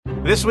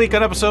This week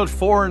on episode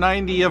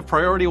 490 of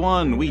Priority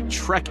One, we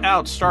trek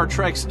out Star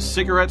Trek's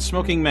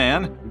cigarette-smoking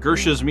man,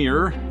 Gersha's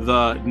mirror,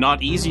 the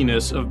not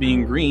easiness of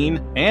being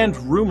green, and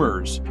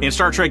rumors. In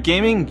Star Trek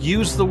Gaming,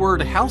 use the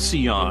word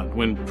halcyon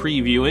when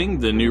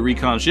previewing the new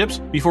recon ships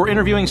before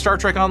interviewing Star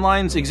Trek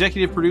Online's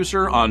executive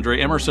producer,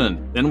 Andre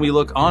Emerson. Then we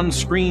look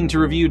on-screen to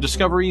review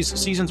Discovery's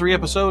Season 3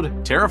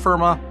 episode, Terra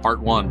Firma,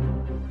 Part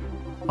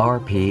 1.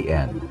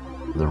 RPN,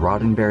 the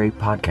Roddenberry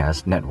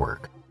Podcast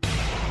Network.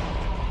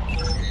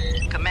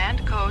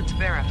 Command codes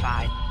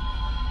verified.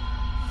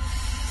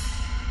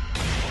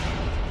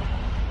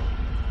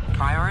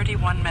 Priority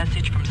 1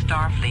 message from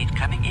Starfleet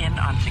coming in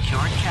on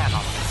secured channel.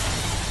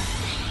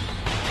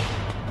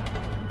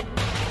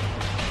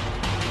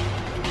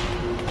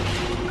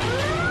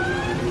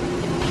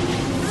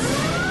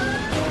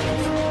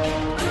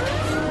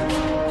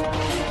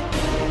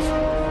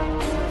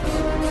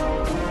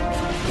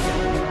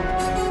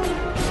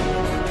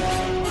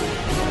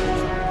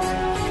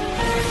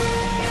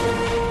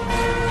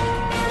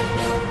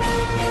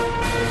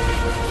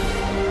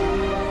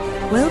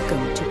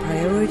 Welcome to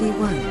Priority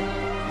One.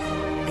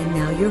 And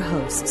now your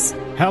hosts.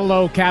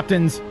 Hello,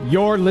 Captains.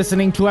 You're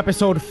listening to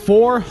episode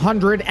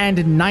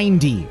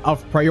 490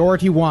 of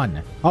Priority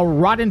One, a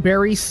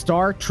Roddenberry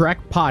Star Trek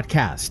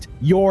podcast.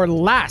 Your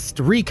last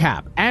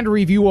recap and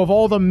review of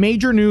all the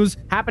major news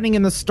happening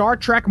in the Star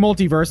Trek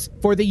multiverse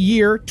for the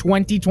year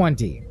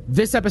 2020.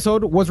 This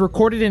episode was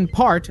recorded in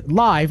part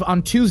live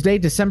on Tuesday,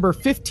 December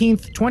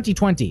 15th,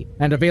 2020,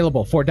 and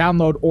available for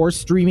download or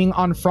streaming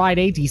on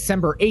Friday,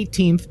 December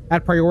 18th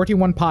at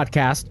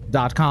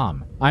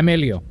PriorityOnePodcast.com. I'm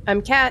Elio.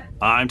 I'm Kat.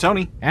 I'm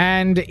Tony.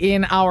 And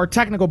in our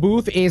technical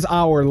booth is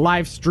our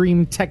live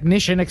stream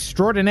technician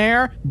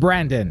extraordinaire,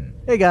 Brandon.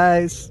 Hey,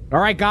 guys. All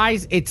right,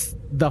 guys, it's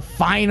the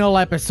final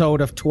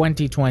episode of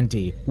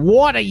 2020.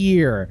 What a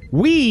year.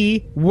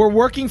 We were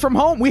working from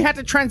home. We had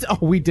to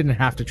we didn't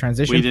have to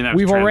transition. We didn't have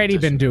We've to already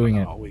transition. been doing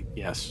it.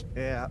 Yes.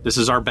 Yeah. This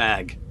is our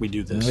bag. We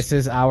do this. This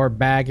is our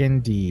bag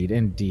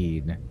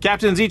indeed.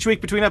 Captains, each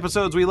week between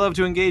episodes, we love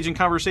to engage in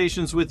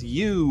conversations with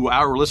you,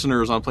 our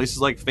listeners, on places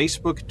like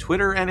Facebook,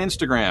 Twitter, and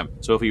Instagram.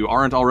 So if you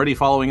aren't already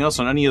following us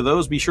on any of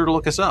those, be sure to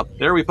look us up.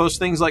 There we post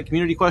things like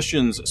community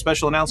questions,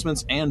 special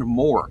announcements, and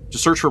more.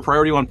 Just search for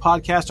Priority One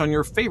Podcast on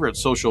your favorite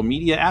social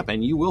media app,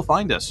 and you will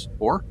find us.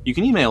 Or you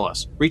can email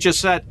us. Reach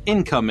us at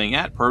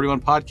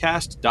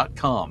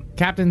incoming@PriorityOnePodcast.com.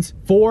 Captains,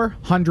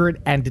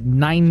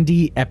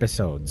 490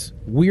 episodes.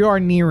 We are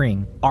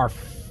nearing our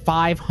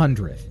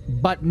 500th,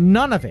 but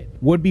none of it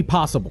would be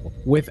possible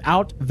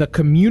without the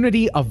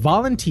community of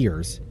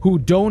volunteers who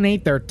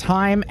donate their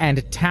time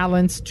and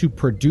talents to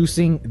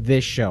producing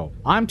this show.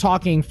 I'm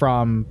talking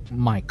from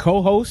my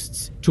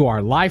co-hosts to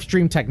our live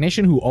stream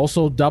technician who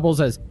also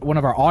doubles as one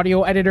of our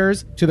audio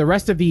editors, to the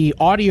rest of the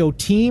audio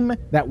team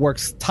that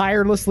works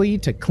tirelessly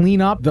to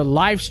clean up the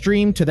live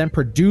stream to then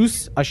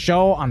produce a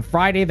show on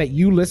Friday that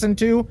you listen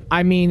to.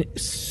 I mean,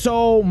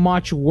 so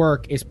much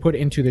work is put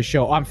into the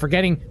show. I'm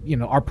forgetting,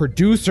 our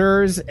producers.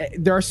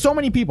 There are so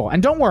many people,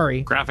 and don't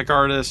worry, Graphic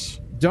artists.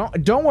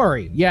 Don't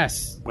worry.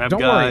 Yes. Web don't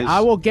guys. worry.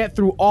 I will get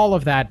through all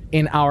of that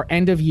in our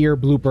end of year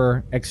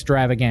blooper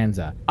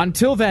extravaganza.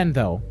 Until then,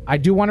 though, I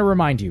do want to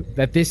remind you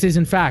that this is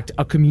in fact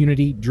a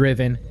community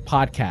driven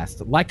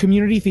podcast. Like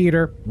community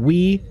theater,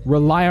 we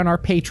rely on our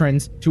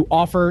patrons to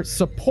offer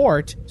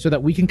support so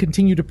that we can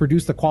continue to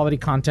produce the quality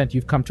content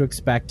you've come to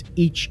expect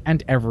each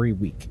and every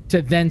week,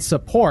 to then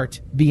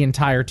support the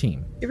entire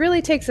team. It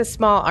really takes a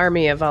small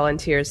army of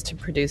volunteers to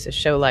produce a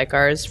show like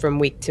ours from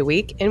week to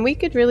week, and we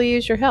could really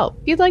use your help.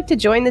 If you'd like to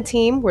join the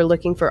team, we're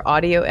looking for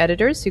audio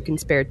editors who can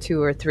spare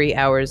 2 or 3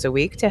 hours a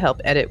week to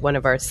help edit one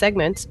of our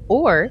segments,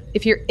 or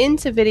if you're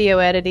into video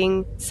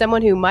editing,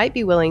 someone who might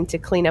be willing to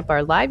clean up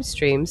our live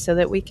streams so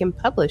that we can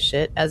publish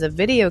it as a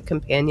video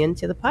companion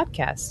to the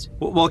podcast.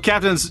 Well,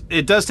 Captains,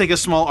 it does take a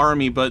small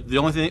army, but the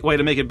only way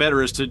to make it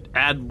better is to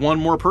add one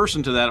more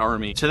person to that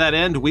army. To that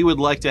end, we would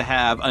like to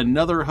have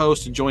another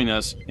host join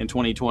us in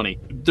 2020.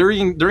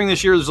 During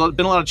this year, there's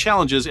been a lot of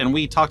challenges, and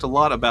we talked a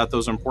lot about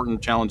those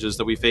important challenges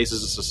that we face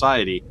as a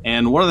society.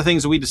 And one of the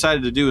things that we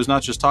decided to do is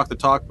not just talk the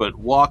talk, but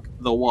walk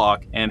the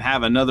walk, and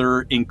have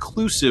another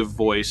inclusive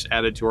voice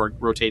added to our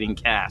rotating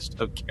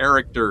cast of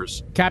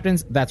characters.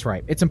 Captains, that's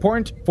right. It's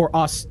important for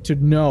us to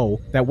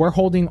know that we're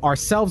holding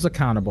ourselves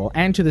accountable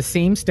and to the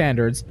same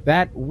standards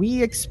that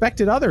we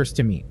expected others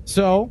to meet.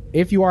 So,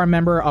 if you are a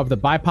member of the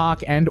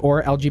BIPOC and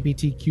or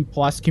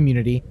LGBTQ+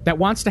 community that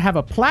wants to have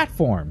a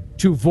platform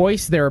to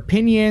voice their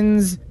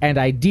opinions and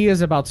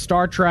ideas about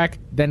Star Trek,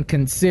 then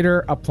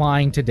consider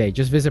applying today.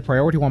 Just visit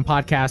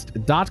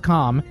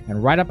PriorityOnePodcast.com,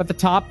 and right up at the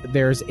top,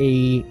 there's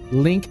a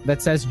link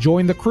that says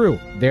Join the Crew.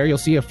 There you'll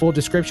see a full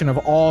description of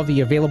all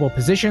the available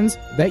positions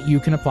that you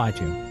can apply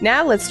to.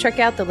 Now let's check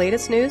out the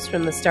latest news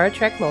from the Star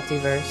Trek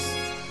multiverse.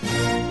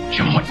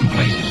 Jim, what in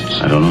place is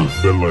this? I don't know.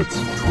 Then let's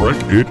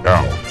trek it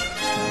out.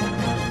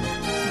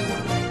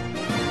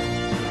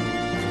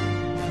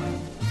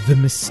 The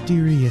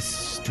mysterious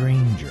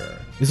stranger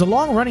is a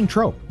long-running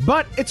trope,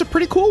 but it's a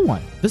pretty cool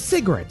one. The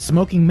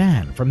cigarette-smoking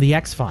man from The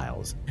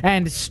X-Files.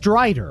 and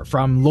Strider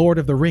from Lord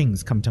of the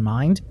Rings come to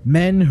mind.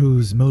 Men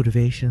whose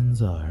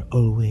motivations are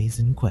always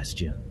in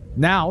question.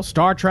 Now,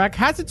 Star Trek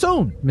has its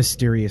own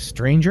mysterious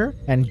stranger,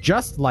 and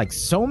just like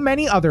so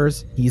many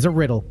others, he's a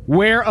riddle.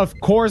 We're, of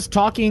course,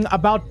 talking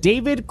about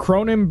David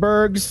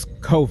Cronenberg's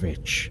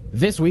Kovich.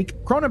 This week,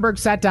 Cronenberg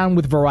sat down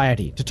with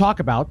Variety to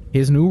talk about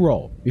his new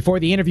role. Before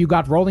the interview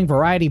got rolling,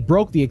 Variety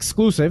broke the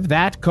exclusive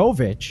that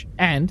Kovich,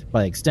 and,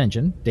 by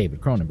extension,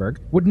 David Cronenberg,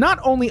 would not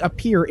only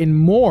appear in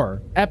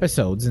more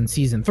episodes in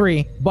Season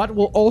 3, but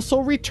will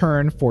also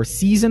return for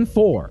Season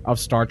 4 of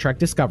Star Trek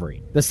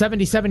Discovery. The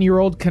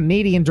 77-year-old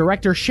Canadian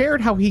director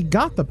shared how he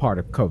got the part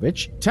of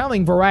Kovich,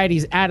 telling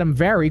Variety's Adam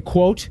Vary,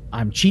 quote,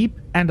 "I'm cheap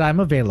and I'm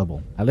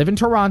available. I live in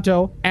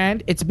Toronto,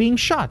 and it's being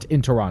shot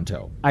in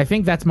Toronto. I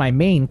think that's my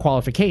main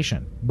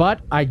qualification.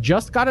 But I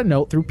just got a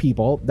note through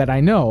people that I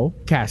know,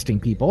 casting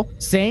people,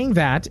 saying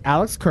that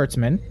Alex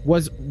Kurtzman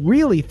was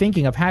really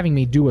thinking of having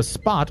me do a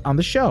spot on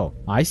the show.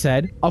 I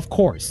said, of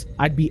course,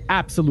 I'd be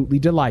absolutely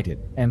delighted."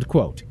 End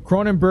quote.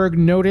 Cronenberg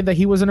noted that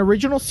he was an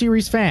original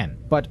series fan,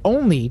 but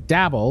only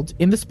dabbled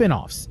in the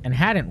spin-offs and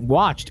hadn't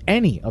watched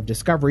any of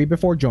Discovery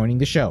before joining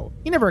the show.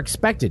 He never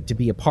expected to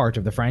be a part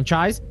of the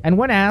franchise, and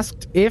when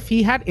asked if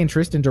he had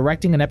interest in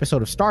directing an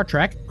episode of Star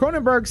Trek,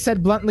 Cronenberg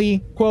said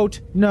bluntly,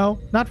 quote, "No,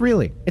 not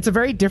really. It's a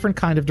very different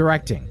kind of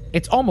directing.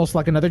 It's almost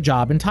like another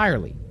job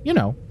entirely. You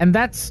know, and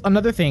that's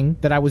another thing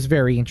that I was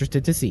very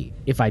interested to see.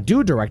 If I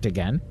do direct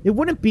again, it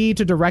wouldn't be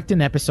to direct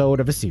an episode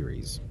of a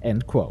series."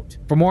 End quote.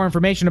 For more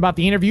information about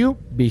the interview,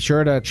 be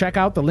sure to check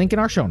out the link in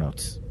our show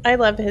notes. I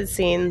love his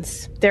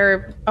scenes.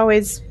 They're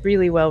always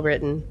really well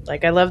written.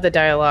 Like, I love the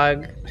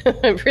dialogue.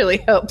 It really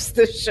helps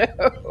the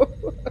show.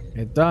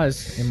 It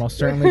does. It most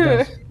certainly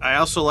does. I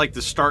also like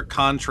the stark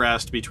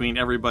contrast between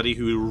everybody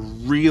who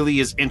really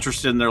is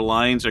interested in their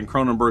lines and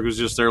Cronenberg who's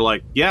just there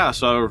like, yeah,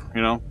 so,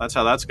 that's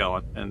how that's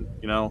going. And,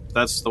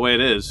 that's the way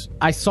it is.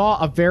 I saw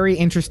a very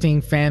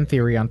interesting fan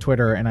theory on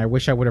Twitter, and I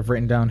wish I would have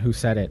written down who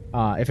said it.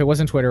 If it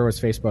wasn't Twitter, it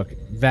was Facebook.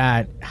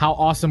 That how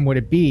awesome would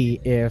it be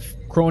if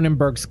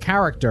Cronenberg's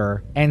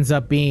character ends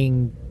up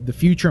being the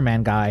Future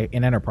Man guy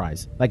in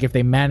Enterprise? Like, if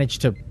they manage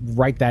to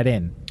write that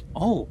in.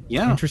 Oh,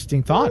 yeah.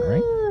 Interesting thought,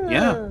 right?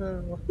 Yeah.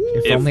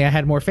 If only I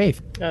had more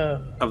faith.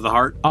 Of the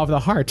heart? Of the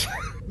heart.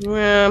 You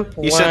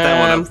set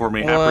that one up for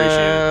me. I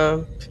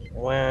appreciate it.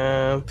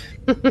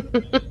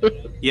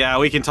 Yeah,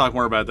 we can talk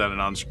more about that in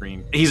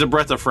on-screen. He's a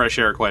breath of fresh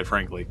air, quite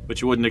frankly,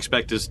 which you wouldn't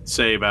expect to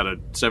say about a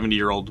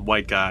 70-year-old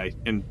white guy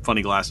in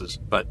funny glasses,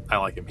 but I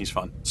like him. He's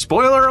fun.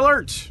 Spoiler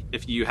alert!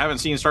 If you haven't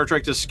seen Star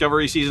Trek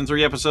Discovery Season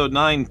 3, Episode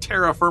 9,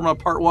 Terra Firma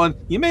Part 1,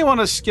 you may want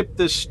to skip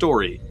this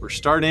story. We're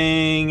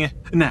starting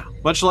now.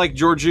 Much like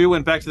Georgiou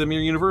went back to the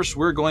Mirror Universe,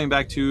 we're going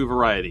back to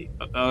Variety.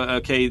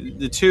 Okay,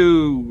 the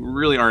two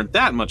really aren't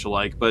that much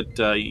alike, but,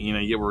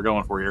 you get what we're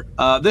going for here.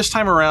 This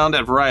time around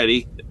at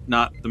Variety,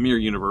 not the Mirror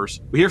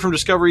Universe, we hear from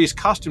Discovery's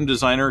costume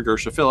designer,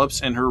 Gersha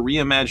Phillips, and her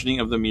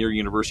reimagining of the Mirror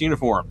Universe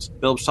uniforms.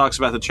 Phillips talks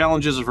about the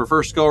challenges of her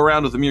first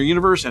go-around with the Mirror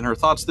Universe and her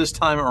thoughts this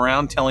time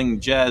around, telling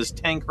Jazz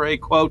Tankray,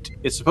 quote,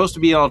 "It's supposed to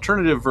be an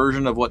alternative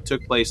version of what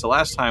took place the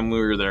last time we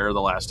were there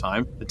the last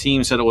time. The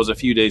team said it was a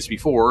few days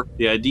before.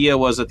 The idea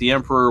was that the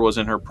Emperor was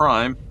in her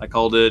prime. I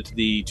called it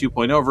the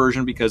 2.0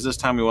 version because this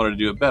time we wanted to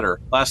do it better.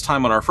 Last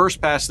time on our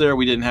first pass there,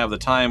 we didn't have the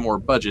time or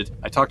budget.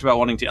 I talked about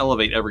wanting to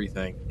elevate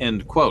everything."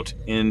 End quote.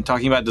 In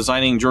talking about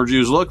designing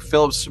Georgiou's look,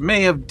 Phillips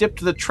may have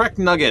dipped the Trek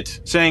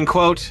nugget, saying,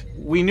 quote,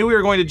 "We knew we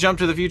were going to jump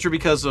to the future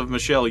because of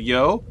Michelle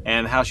Yeoh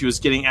and how she was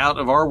getting out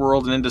of our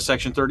world and into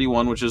Section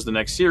 31, which is the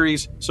next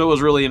series, so it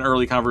was really an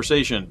early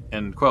conversation."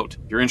 End quote.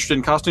 If you're interested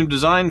in costume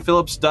design,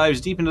 Phillips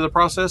dives deep into the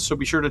process, so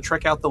be sure to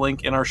check out the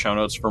link in our show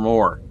notes for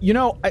more.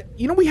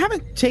 We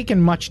haven't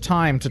taken much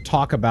time to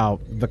talk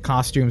about the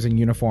costumes and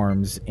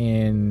uniforms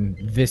in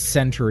this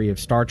century of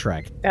Star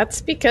Trek.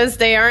 That's because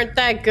they aren't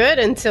that good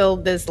until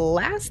this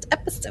last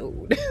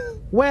episode.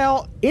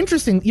 Well,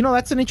 interesting.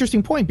 That's an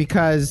interesting point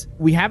because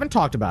we haven't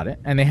talked about it,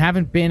 and they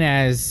haven't been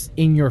as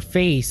in your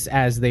face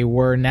as they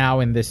were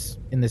now in this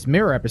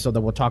Mirror episode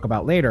that we'll talk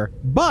about later.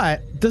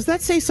 But does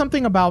that say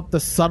something about the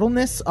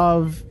subtleness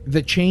of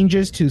the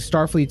changes to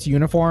Starfleet's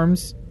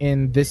uniforms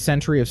in this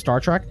century of Star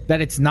Trek?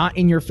 That it's not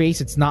in your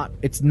face, it's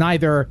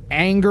neither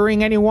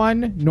angering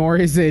anyone nor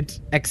is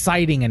it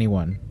exciting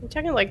anyone. You're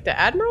talking like the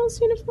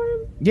Admiral's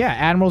uniform? Yeah,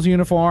 Admiral's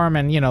uniform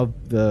and,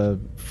 the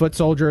foot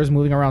soldiers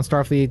moving around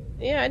Starfleet.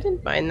 Yeah, I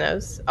didn't mind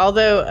those.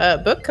 Although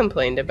Book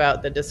complained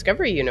about the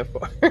Discovery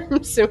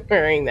uniforms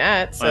wearing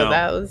that, so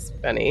that was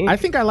funny. I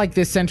think I like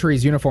this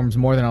century's uniforms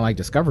more than I like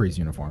Discovery's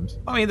uniforms.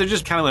 I mean, they're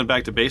just kind of went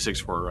back to basics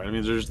for her, right? I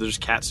mean, there's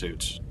cat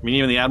suits. I mean,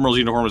 even the Admiral's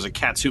uniform is a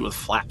cat suit with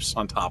flaps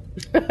on top.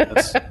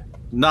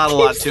 Not a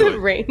lot Keeps to the it.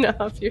 rain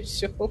off your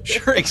shoulder.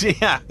 Sure,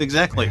 yeah,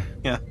 exactly.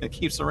 Yeah, it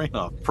keeps the rain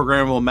off.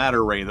 Programmable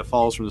matter rain that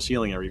falls from the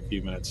ceiling every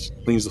few minutes,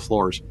 cleans the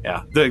floors.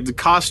 Yeah, the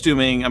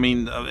costuming. I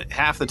mean,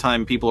 half the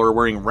time people are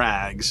wearing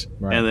rags,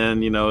 Right. and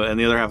then and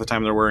the other half the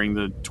time they're wearing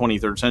the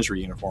 23rd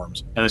century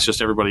uniforms, and it's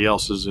just everybody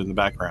else is in the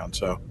background.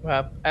 So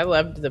Wow, I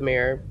loved the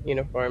mirror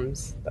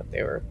uniforms. Thought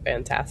they were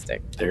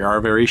fantastic. they are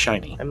very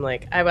shiny. I'm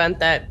like, I want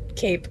that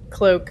cape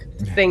cloak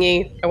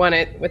thingy. I want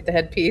it with the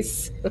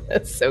headpiece.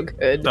 That's so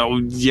good. Oh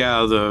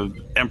yeah, the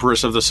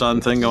Empress of the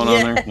Sun thing going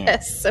on there. Yeah.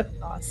 Yes, so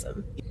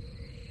awesome.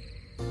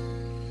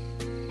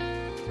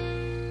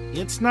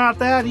 It's not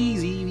that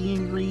easy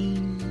being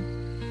green.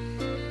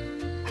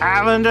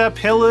 Having to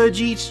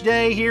pillage each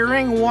day,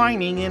 hearing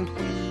whining and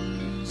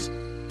pleas.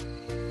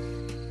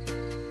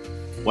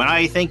 When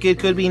I think it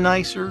could be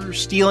nicer,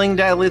 stealing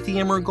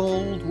dilithium or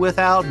gold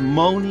without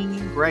moaning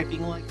and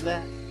griping like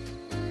that.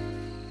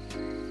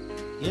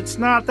 It's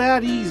not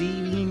that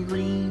easy being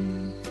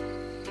green.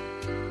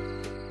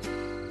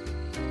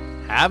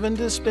 Having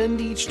to spend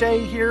each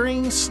day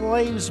hearing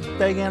slaves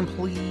beg and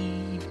plead.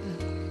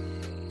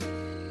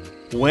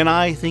 When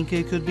I think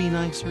it could be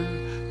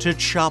nicer to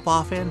chop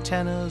off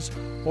antennas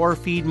or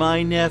feed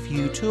my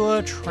nephew to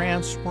a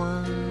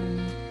transworm.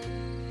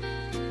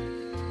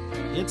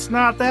 It's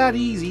not that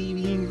easy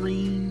being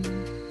green.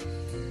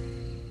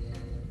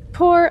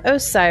 Poor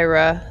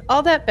Osira.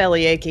 All that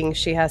belly aching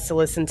she has to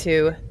listen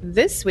to.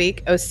 This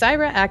week,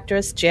 Osira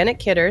actress Janet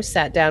Kidder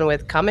sat down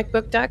with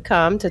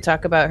comicbook.com to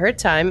talk about her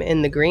time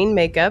in the green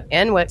makeup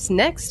and what's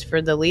next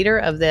for the leader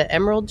of the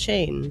Emerald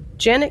Chain.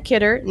 Janet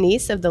Kidder,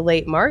 niece of the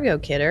late Margot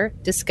Kidder,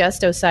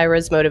 discussed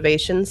Osira's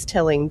motivations,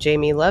 telling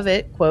Jamie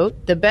Lovett,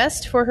 quote, "The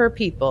best for her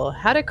people,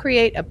 how to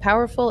create a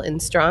powerful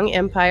and strong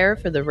empire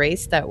for the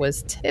race that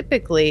was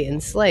typically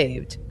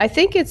enslaved. I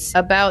think it's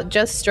about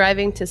just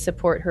striving to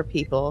support her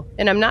people,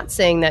 and I'm not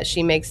saying that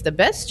she makes the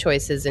best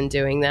choices in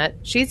doing that.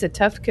 She's a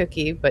tough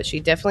cookie, but she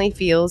definitely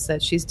feels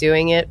that she's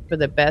doing it for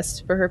the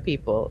best for her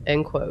people,"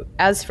 end quote.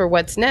 As for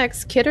what's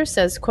next, Kidder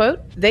says, quote,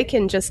 "They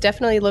can just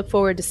definitely look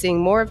forward to seeing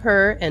more of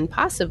her, and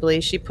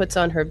possibly she puts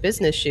on her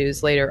business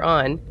shoes later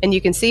on, and you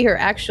can see her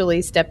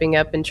actually stepping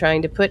up and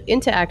trying to put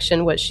into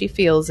action what she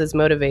feels is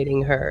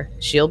motivating her.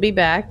 She'll be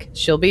back.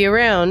 She'll be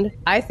around.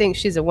 I think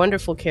she's a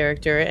wonderful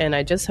character, and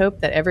I just hope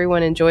that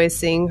everyone enjoys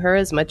seeing her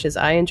as much as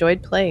I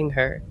enjoyed playing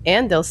her.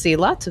 And they'll see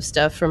lots of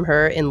stuff from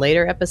her in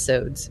later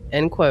episodes,"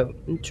 end quote.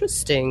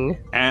 Interesting.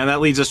 And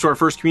that leads us to our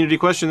first community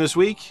question this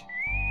week.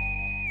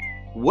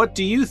 What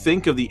do you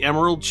think of the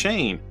Emerald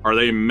Chain? Are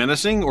they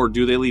menacing or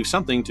do they leave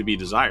something to be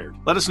desired?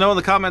 Let us know in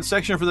the comments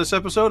section for this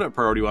episode at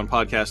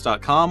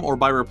PriorityOnePodcast.com or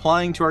by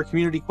replying to our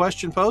community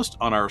question post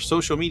on our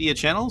social media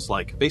channels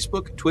like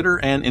Facebook, Twitter,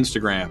 and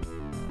Instagram.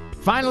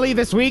 Finally,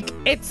 this week,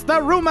 it's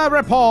the Rumor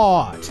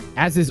Report!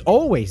 As is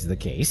always the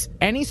case,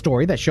 any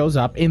story that shows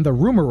up in the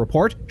Rumor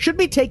Report should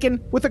be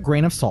taken with a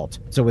grain of salt.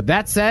 So with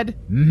that said,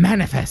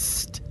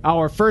 manifest!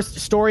 Our first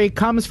story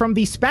comes from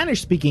the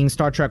Spanish-speaking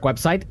Star Trek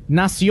website,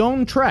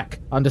 Nacion Trek.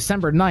 On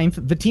December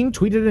 9th, the team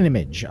tweeted an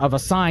image of a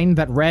sign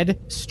that read,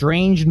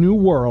 "Strange New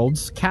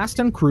Worlds Cast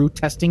and Crew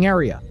Testing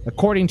Area."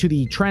 According to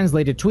the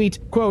translated tweet,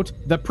 quote,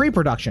 "The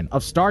pre-production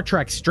of Star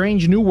Trek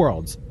Strange New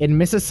Worlds in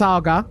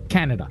Mississauga,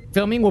 Canada.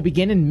 Filming will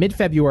begin in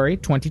mid-February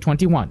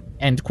 2021.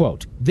 End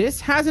quote. This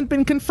hasn't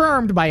been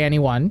confirmed by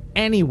anyone,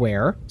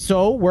 anywhere,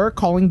 so we're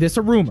calling this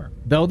a rumor.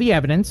 Though the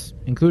evidence,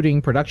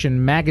 including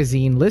production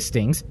magazine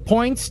listings,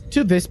 points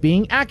to this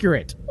being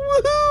accurate.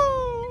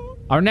 Woohoo!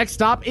 Our next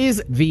stop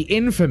is the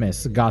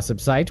infamous gossip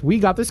site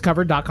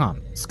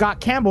WeGotThisCovered.com. Scott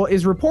Campbell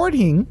is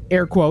reporting,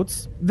 air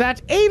quotes,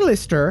 that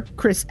A-lister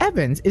Chris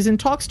Evans is in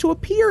talks to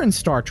appear in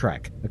Star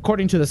Trek.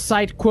 According to the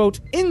site, quote,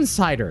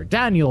 insider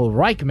Daniel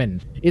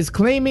Reichman is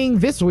claiming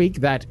this week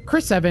that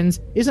Chris Evans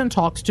is in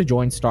talks to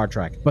join Star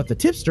Trek, but the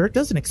tipster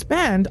doesn't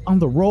expand on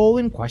the role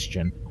in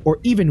question or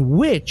even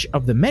which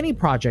of the many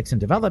projects in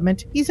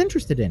development he's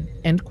interested in,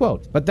 end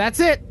quote. But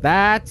that's it.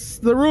 That's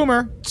the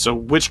rumor. So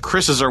which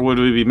Chris's would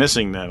we be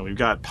missing then? We've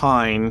got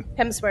Pine.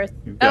 Hemsworth.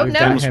 got Oh, no,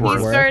 Hemsworth.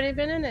 he's already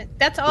been in it.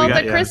 That's all got-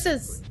 the yeah.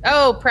 Chris's.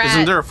 Oh, Pratt.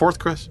 Isn't there a fourth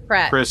Chris?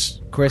 Pratt. Chris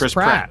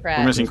Pratt.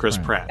 We're missing Chris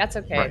Pratt. Pratt. That's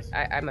okay. Right.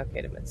 I'm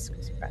okay to miss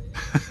Chris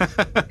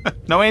Pratt.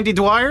 No Andy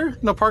Dwyer?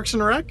 No Parks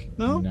and Rec?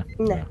 No? No.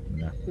 No.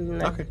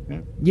 Okay. Yeah.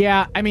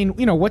 Yeah, I mean,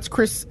 what's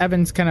Chris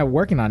Evans kind of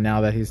working on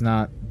now that he's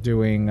not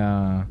doing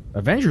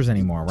Avengers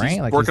anymore, right? He's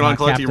Like working he's on not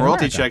collecting Captain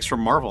royalty America. checks from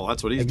Marvel.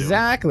 That's what he's doing.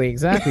 Exactly.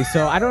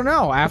 So I don't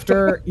know.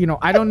 After,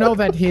 I don't know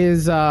that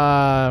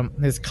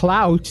his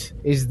clout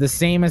is the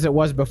same as it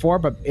was before,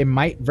 but it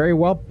might very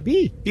well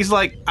be. He's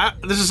like,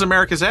 this is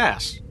America's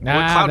ass. What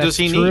Ah, clout does that's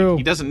he true. need?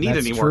 He doesn't need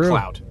That's any more true.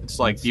 clout. It's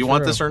like, That's do you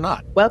want true. this or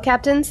not? Well,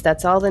 Captains,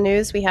 that's all the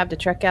news we have to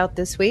check out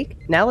this week.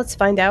 Now let's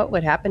find out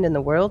what happened in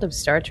the world of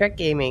Star Trek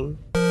gaming.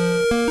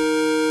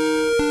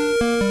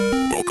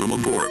 Welcome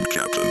aboard,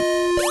 Captain.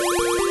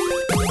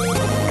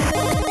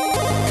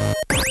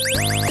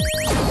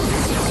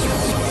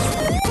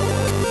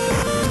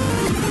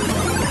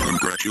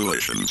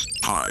 Congratulations,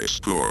 high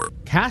score.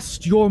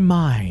 Cast your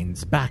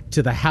minds back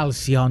to the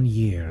halcyon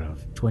year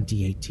of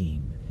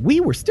 2018. We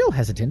were still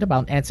hesitant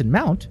about Anson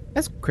Mount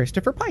as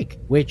Christopher Pike,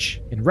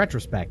 which, in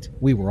retrospect,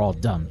 we were all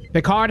dumb.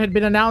 Picard had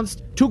been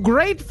announced to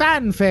great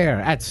fanfare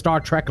at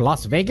Star Trek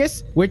Las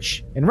Vegas,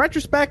 which, in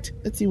retrospect,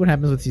 let's see what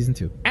happens with Season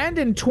 2. And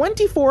in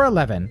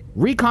 2411,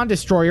 Recon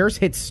Destroyers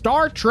hit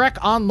Star Trek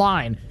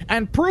Online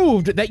and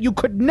proved that you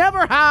could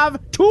never have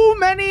too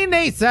many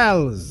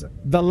nacelles.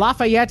 The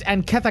Lafayette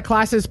and Ketha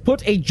classes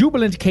put a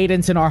jubilant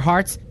cadence in our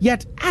hearts,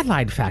 yet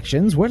allied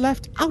factions were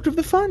left out of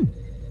the fun.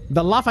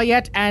 The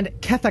Lafayette and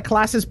Ketha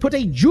classes put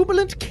a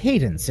jubilant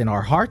cadence in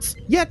our hearts,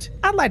 yet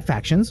allied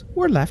factions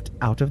were left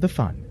out of the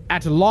fun.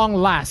 At long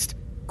last,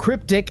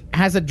 Cryptic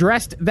has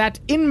addressed that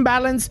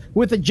imbalance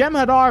with the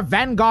Jem'Hadar,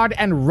 Vanguard,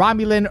 and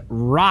Romulan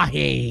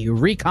Rahe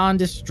Recon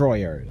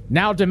Destroyers.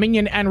 Now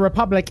Dominion and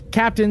Republic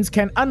captains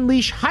can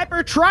unleash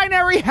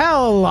hyper-trinary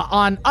hell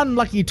on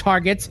unlucky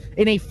targets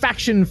in a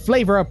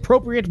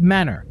faction-flavor-appropriate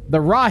manner. The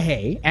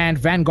Rahe and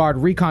Vanguard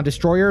Recon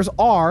Destroyers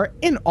are,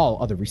 in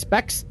all other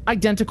respects,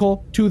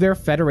 identical to their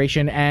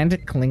Federation and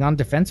Klingon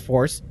Defense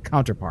Force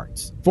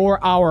counterparts.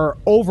 For our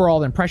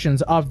overall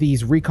impressions of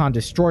these Recon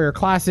Destroyer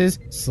classes,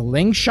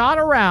 slingshot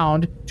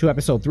around to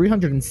episode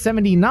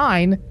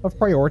 379 of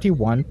Priority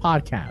 1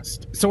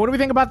 podcast. So what do we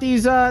think about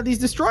these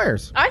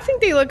destroyers? I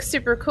think they look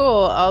super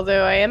cool,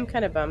 although I am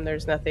kind of bummed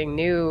there's nothing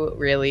new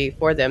really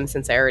for them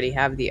since I already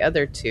have the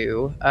other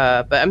two.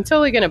 But I'm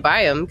totally going to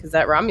buy them because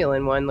that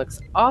Romulan one looks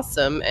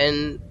awesome,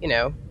 and, you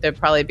know, they'll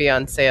probably be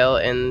on sale,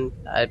 and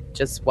I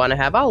just want to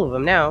have all of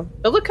them now.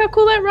 But look how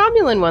cool that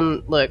Romulan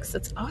one looks.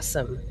 It's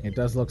awesome. It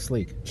does look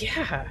sleek.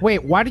 Yeah.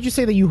 Wait, why did you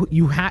say that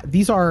you had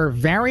these are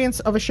variants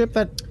of a ship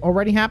that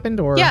already happened,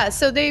 or? Yeah,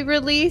 so they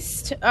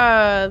released,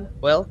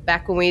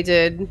 back when we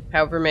did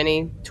however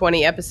many,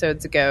 20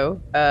 episodes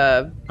ago.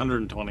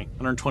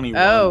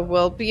 121. Oh,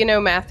 well, you know,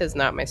 math is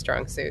not my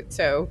strong suit,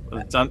 so.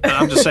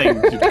 I'm just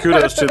saying,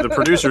 kudos to the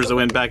producers that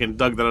went back and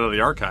dug that out of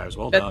the archives.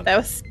 Well done. That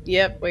was,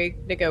 yep, way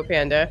to go,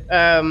 Panda.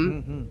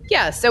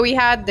 Yeah, so we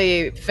had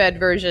the Fed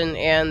version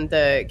and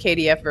the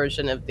KDF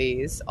version of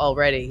these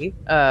already.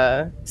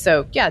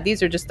 So, yeah,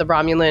 these are just the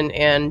Romulan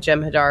and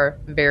Jem'Hadar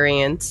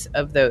variants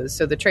of those.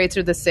 So the traits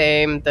are the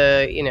same,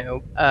 the,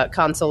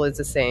 console is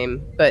the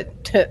same,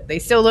 but they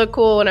still look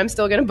cool, and I'm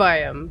still going to buy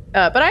them.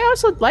 But I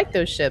also like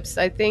those ships.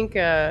 I think,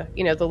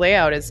 the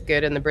layout is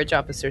good, and the bridge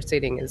officer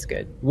seating is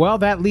good. Well,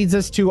 that leads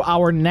us to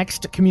our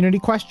next community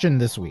question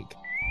this week.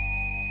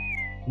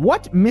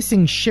 What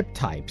missing ship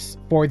types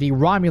for the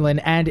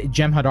Romulan and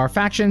Jem'Hadar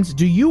factions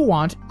do you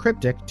want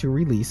Cryptic to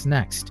release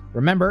next?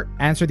 Remember,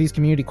 answer these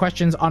community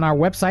questions on our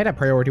website at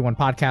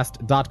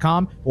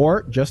PriorityOnePodcast.com,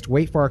 or just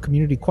wait for our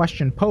community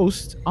question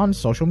posts on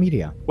social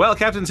media. Well,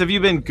 Captains, have you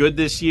been good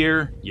this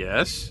year?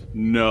 Yes?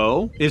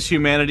 No? Is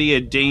humanity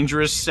a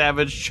dangerous,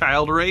 savage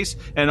child race,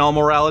 and all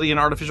morality an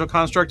artificial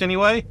construct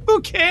anyway? Who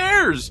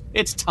cares?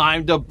 It's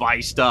time to buy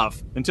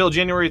stuff. Until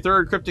January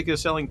 3rd, Cryptic is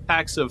selling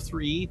packs of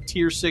 3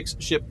 Tier 6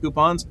 ship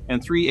coupons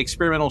and 3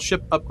 experimental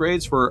ship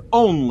upgrades for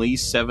only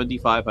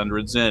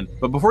 7,500 Zen.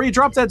 But before you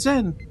drop that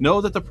Zen,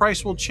 know that the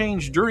price will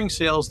change during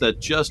sales that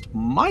just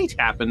might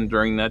happen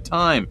during that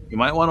time. You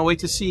might want to wait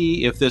to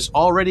see if this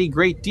already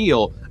great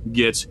deal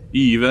gets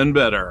even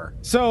better.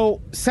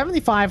 So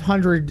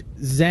 7,500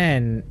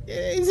 Zen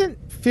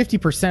isn't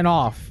 50%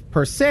 off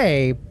per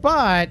se,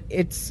 but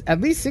it's at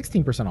least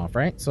 16% off,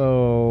 right?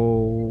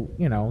 So,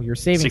 you're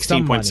saving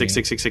some money.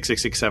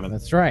 16.666667.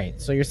 That's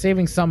right. So you're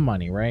saving some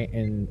money, right?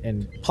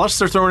 And plus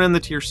they're throwing in the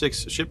Tier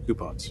 6 ship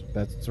coupons.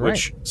 That's right.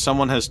 Which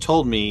someone has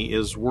told me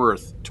is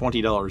worth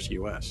 $20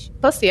 US.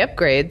 Plus the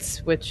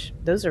upgrades, which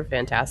those are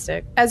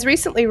fantastic. As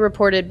recently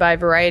reported by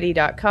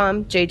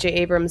Variety.com, J.J.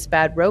 Abrams'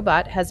 Bad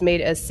Robot has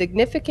made a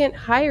significant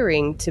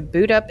hiring to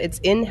boot up its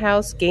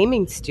in-house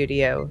gaming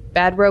studio.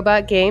 Bad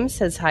Robot Games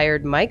has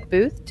hired Mike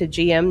Booth to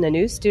GM the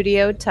new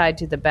studio tied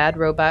to the Bad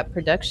Robot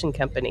production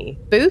company.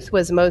 Booth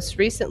was most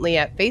recently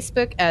at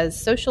Facebook as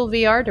social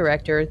VR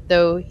director,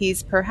 though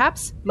he's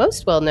perhaps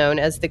most well known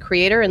as the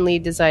creator and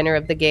lead designer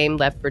of the game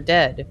Left 4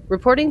 Dead.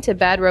 Reporting to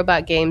Bad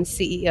Robot Games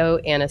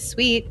CEO Anna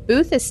Sweet,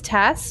 Booth is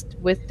tasked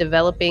with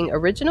developing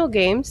original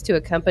games to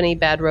accompany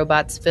Bad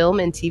Robot's film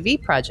and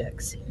TV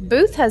projects.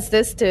 Booth has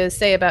this to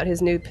say about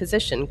his new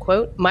position,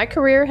 quote, "My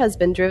career has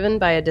been driven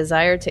by a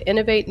desire to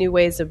innovate new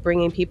ways of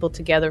bringing people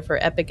together for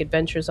epic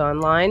adventures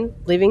online,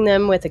 leaving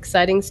them with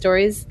exciting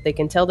stories they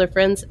can tell their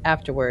friends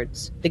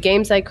afterwards. The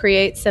games I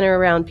create center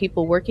around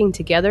people working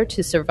together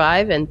to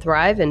survive and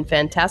thrive in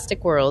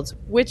fantastic worlds,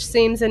 which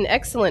seems an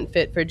excellent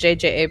fit for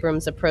J.J.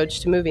 Abrams'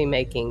 approach to movie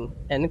making,"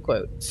 end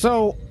quote.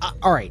 So,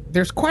 all right,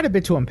 there's quite a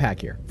bit to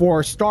unpack here.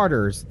 For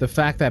starters, the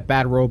fact that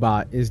Bad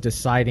Robot is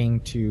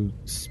deciding to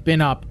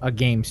spin up a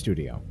game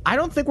studio. I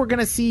don't think we're going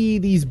to see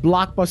these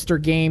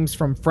blockbuster games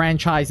from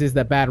franchises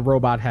that Bad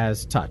Robot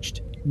has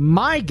touched.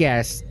 My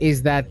guess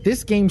is that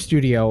this game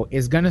studio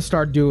is going to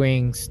start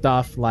doing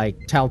stuff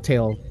like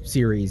Telltale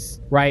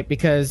series, right?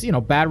 Because,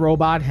 Bad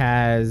Robot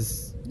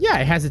has, Yeah,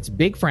 it has its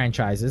big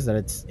franchises that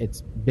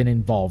it's been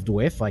involved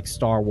with, like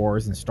Star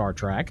Wars and Star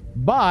Trek.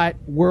 But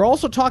we're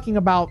also talking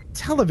about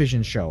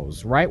television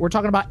shows, right? We're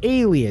talking about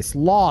Alias,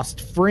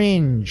 Lost,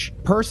 Fringe,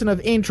 Person of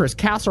Interest,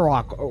 Castle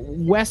Rock,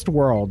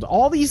 Westworld,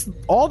 all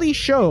these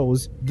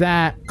shows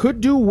that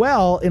could do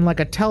well in like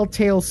a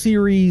Telltale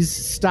series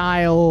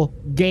style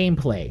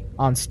gameplay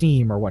on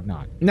Steam or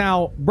whatnot.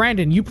 Now,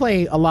 Brandon, you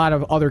play a lot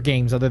of other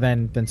games other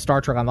than Star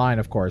Trek Online,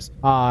 of course.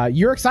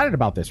 You're excited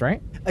about this, right?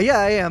 Yeah,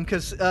 I am,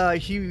 because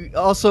he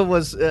also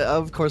was,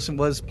 of course,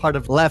 was part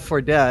of Left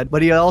 4 Dead,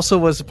 but he also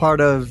was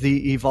part of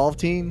the Evolve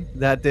team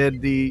that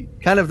did the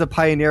kind of the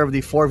pioneer of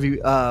the 4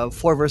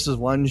 versus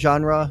 1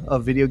 genre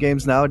of video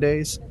games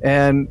nowadays.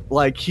 And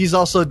like he's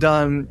also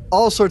done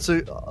all sorts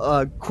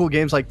of cool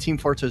games like Team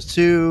Fortress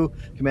 2,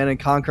 Command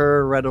 &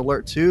 Conquer, Red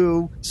Alert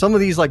 2, some of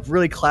these like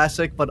really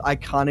classic but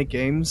iconic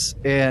games.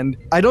 And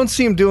I don't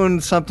see him doing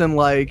something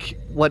like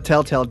what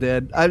Telltale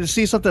did. I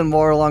see something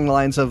more along the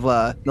lines of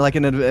like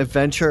an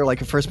adventure,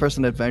 like a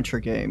first-person adventure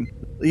game.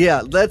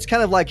 Yeah, that's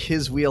kind of like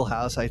his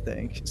wheelhouse, I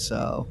think.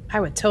 So I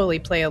would totally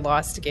play a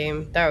Lost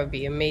game. That would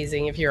be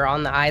amazing if you're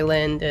on the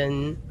island.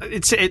 And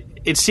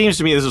it seems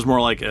to me this is more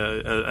like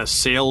a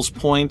sales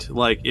point.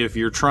 Like if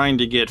you're trying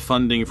to get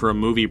funding for a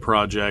movie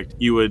project,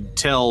 you would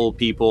tell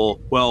people,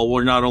 well,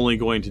 we're not only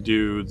going to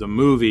do the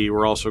movie,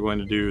 we're also going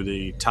to do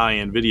the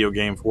tie-in video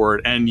game for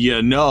it. And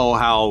you know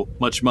how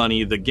much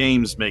money the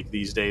games make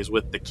these days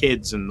with the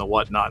kids and the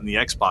whatnot and the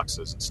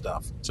Xboxes and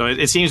stuff. So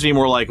it seems to me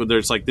more like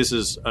there's like this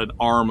is an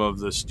arm of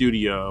the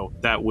studio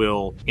that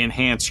will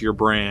enhance your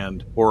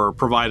brand or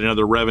provide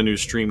another revenue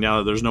stream now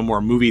that there's no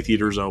more movie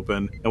theaters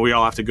open and we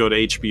all have to go to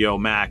HBO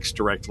Max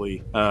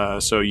directly.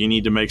 So you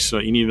need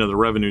another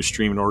revenue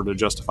stream in order to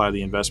justify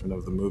the investment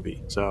of the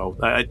movie. So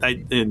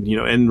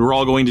and we're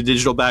all going to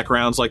digital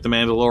backgrounds like The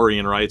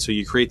Mandalorian, right? So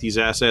you create these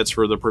assets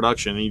for the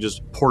production and you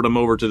just port them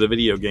over to the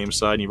video game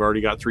side and you've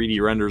already got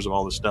 3D renders of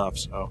all this stuff.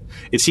 So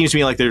it seems to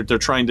me like they're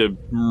trying to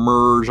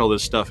merge all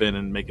this stuff in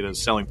and make it a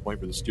selling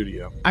point for the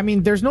studio. I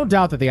mean, there's no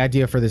doubt that the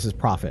idea for this is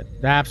profit.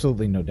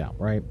 Absolutely no doubt,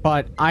 right?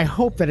 But I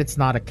hope that it's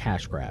not a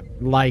cash grab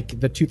like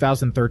the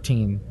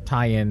 2013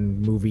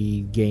 tie-in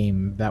movie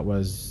game that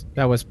was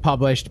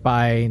published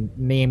by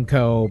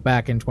Namco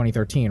back in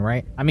 2013,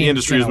 right? I mean, the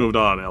industry has moved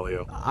on,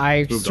 Elio.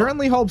 I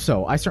certainly hope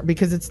so.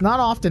 Because it's not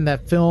often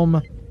that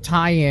film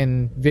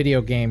tie-in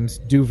video games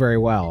do very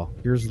well.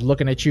 Here's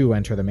looking at you,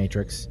 Enter the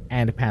Matrix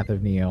and Path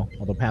of Neo,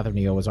 although Path of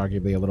Neo was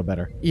arguably a little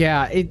better.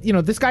 Yeah,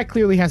 this guy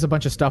clearly has a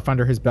bunch of stuff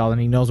under his belt and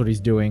he knows what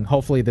he's doing.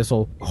 Hopefully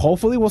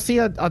we'll see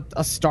a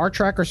Star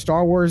Trek or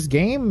Star Wars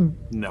game.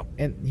 No.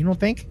 And you don't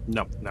think?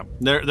 No.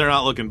 They're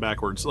not looking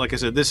backwards. Like I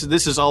said, this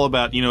is all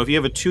about, if you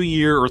have a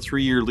 2-year or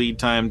 3-year lead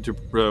time to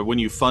when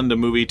you fund a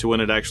movie to when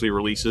it actually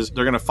releases,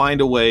 they're going to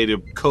find a way to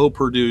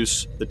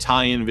co-produce the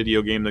tie-in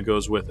video game that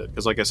goes with it.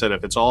 Because like I said,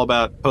 if it's all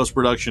about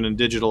post-production and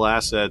digital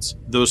assets,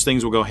 those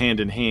things will go hand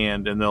in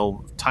hand and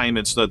they'll time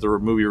it so that the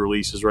movie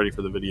release is ready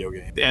for the video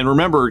game. And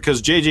remember,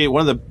 because JJ,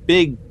 one of the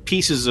big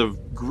pieces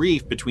of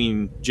grief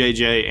between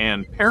JJ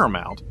and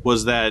Paramount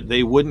was that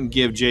they wouldn't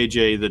give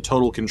JJ the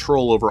total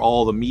control over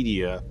all the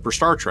media for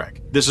Star Trek.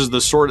 This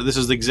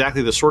is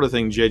exactly the sort of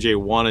thing JJ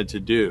wanted to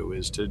do,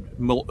 is to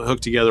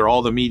hook together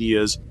all the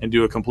medias and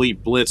do a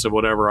complete blitz of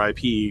whatever IP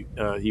he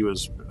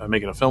was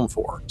making a film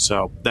for.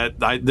 So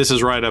this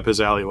is right up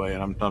his alleyway,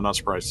 and I'm not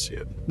surprised to see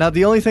it. Now,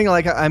 the only thing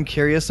I'm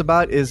curious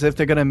about is if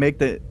they're going to make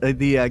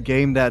the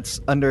game that's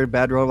under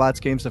Bad Robots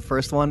Games, the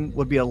first one,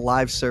 would be a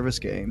live service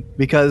game.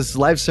 Because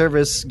live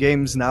service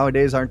games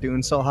nowadays aren't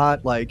doing so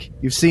hot. Like,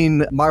 you've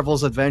seen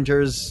Marvel's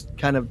Avengers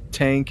kind of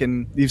tank,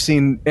 and you've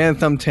seen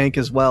Anthem tank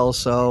as well.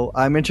 So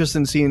I'm interested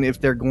in seeing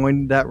if they're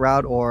going that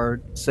route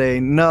or say,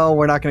 no,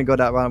 we're not going to go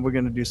that route. We're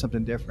going to do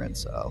something different.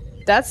 So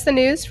that's the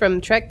news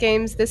from Trek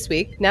Games this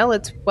week. Now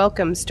let's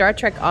welcome Star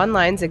Trek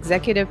Online's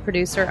executive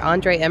producer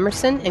Andre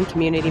Emerson and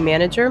community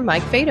manager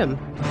Mike Fadum.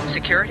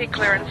 Security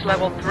clearance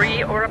level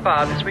 3 or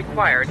above is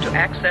required to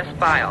access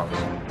files.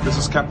 This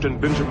is Captain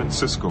Benjamin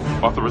Sisko.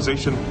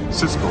 Authorization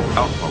Sisko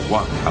Alpha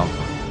 1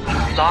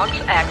 Alpha. Logs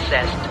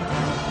accessed.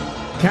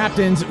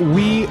 Captains,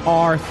 we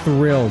are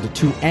thrilled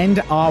to end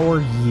our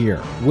year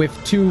with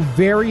 2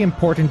 very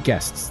important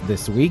guests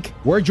this week.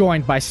 We're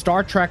joined by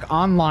Star Trek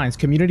Online's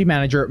community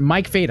manager,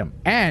 Mike Fadum,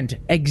 and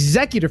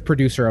executive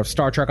producer of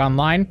Star Trek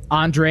Online,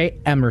 Andre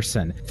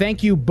Emerson.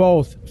 Thank you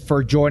both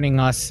for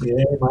joining us.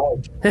 Yay,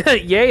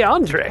 Mike. Yay,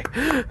 Andre.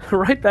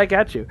 Right back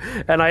at you.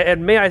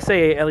 And may I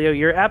say, Elio,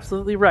 you're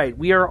absolutely right.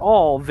 We are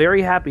all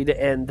very happy to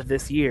end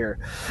this year.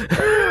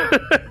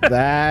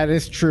 That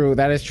is true.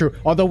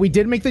 Although we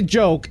did make the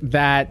joke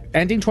that that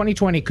ending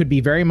 2020 could be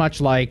very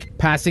much like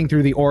passing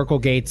through the Oracle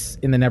gates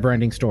in the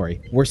Neverending Story.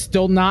 We're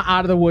still not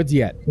out of the woods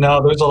yet.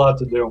 No, there's a lot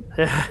to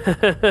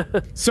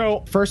do.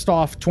 So, first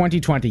off,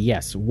 2020,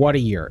 yes, what a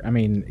year. I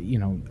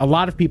mean, a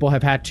lot of people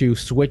have had to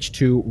switch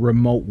to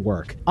remote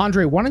work.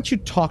 Andre, why don't you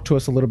talk to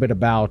us a little bit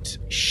about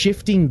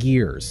shifting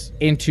gears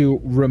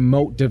into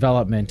remote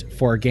development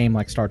for a game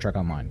like Star Trek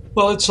Online?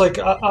 Well, it's like,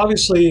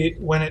 obviously,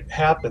 when it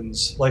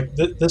happens, like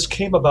this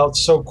came about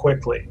so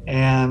quickly.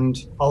 And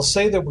I'll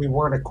say that we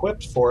weren't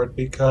equipped for it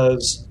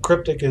because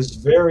Cryptic is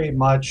very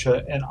much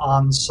an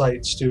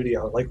on-site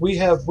studio. Like we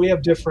have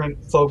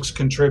different folks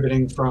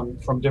contributing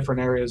from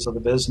different areas of the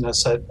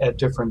business at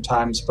different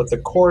times, but the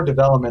core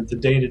development, the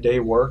day-to-day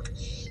work,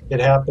 it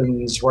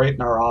happens right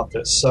in our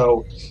office.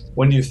 So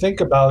when you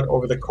think about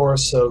over the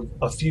course of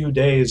a few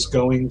days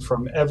going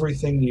from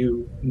everything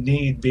you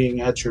need being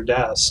at your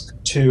desk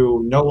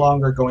to no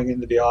longer going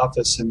into the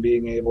office and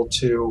being able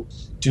to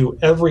do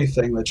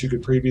everything that you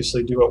could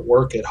previously do at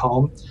work at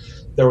home,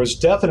 there was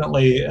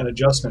definitely an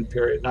adjustment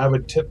period. And I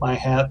would tip my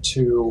hat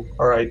to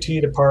our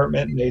IT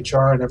department and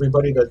HR and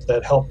everybody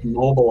that helped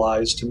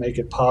mobilize to make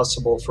it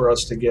possible for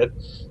us to get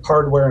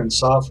hardware and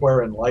software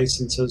and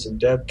licenses and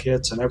dev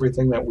kits and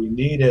everything that we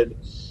needed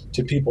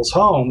to people's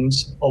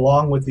homes,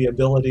 along with the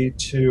ability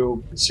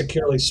to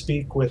securely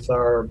speak with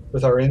our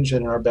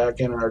engine and our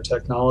backend and our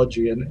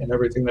technology and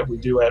everything that we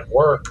do at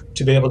work.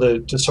 To be able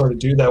to sort of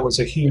do that was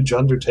a huge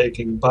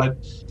undertaking, but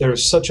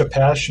there's such a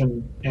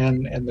passion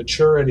and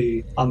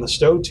maturity on the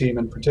Stowe team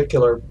in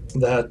particular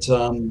that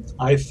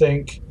I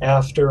think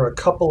after a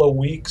couple of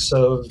weeks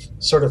of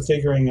sort of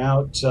figuring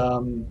out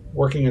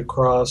working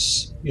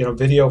across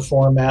video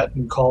format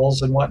and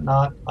calls and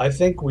whatnot, I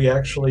think we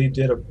actually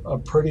did a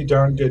pretty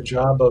darn good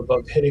job of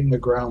hitting the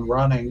ground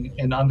running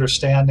and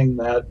understanding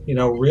that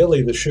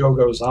really the show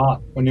goes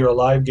on. When you're a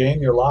live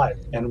game, you're live,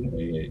 and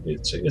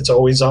it's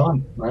always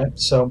on, right?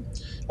 So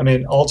I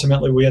mean,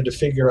 ultimately we had to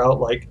figure out,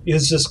 like,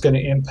 is this going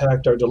to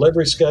impact our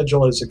delivery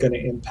schedule? Is it going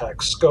to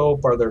impact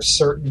scope? Are there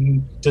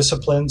certain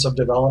disciplines of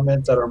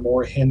development that are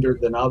more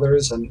hindered than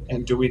others?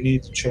 And do we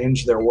need to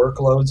change their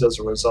workloads as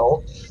a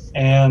result?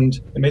 And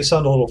it may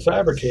sound a little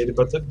fabricated,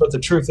 but the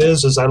truth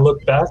is I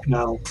look back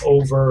now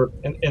over,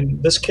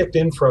 and this kicked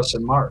in for us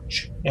in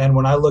March. And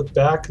when I look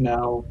back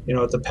now,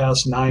 at the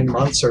past 9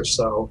 months or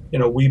so,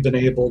 we've been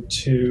able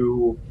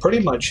to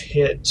pretty much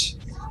hit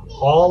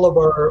all of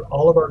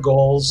our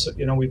goals.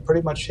 We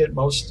pretty much hit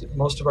most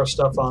of our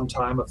stuff on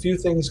time. A few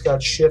things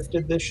got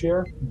shifted this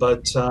year,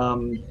 but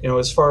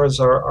as far as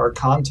our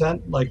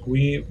content, like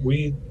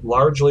we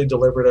largely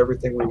delivered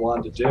everything we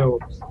wanted to do,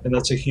 and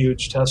that's a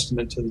huge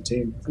testament to the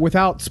team.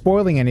 Without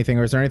spoiling anything,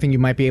 or is there anything you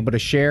might be able to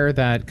share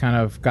that kind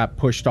of got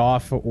pushed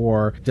off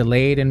or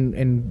delayed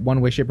in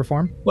one way, shape, or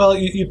form? Well,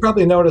 you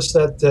probably noticed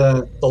that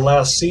the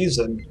last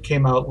season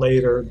came out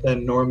later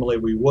than normally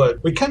we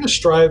would. We kind of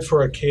strive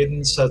for a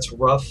cadence that's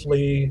roughly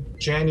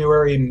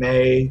January,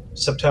 May,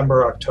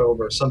 September,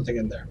 October, something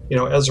in there.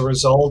 As a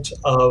result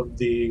of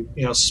the,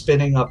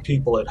 spinning up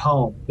people at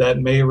home, that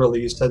May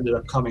release ended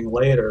up coming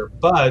later.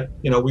 But,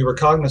 we were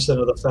cognizant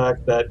of the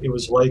fact that it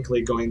was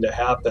likely going to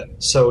happen.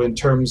 So in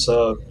terms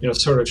of,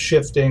 sort of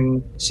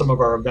shifting some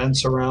of our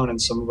events around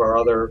and some of our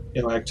other,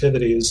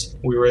 activities,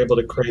 we were able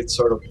to create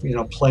sort of,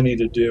 plenty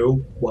to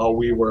do while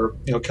we were,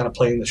 kind of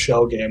playing the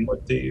shell game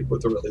with the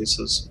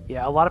releases.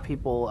 Yeah, a lot of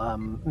people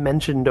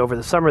mentioned over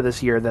the summer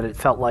this year that it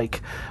felt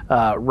like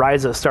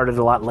Ryza started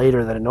a lot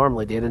later than it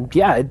normally did, and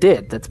yeah, it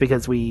did. That's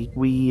because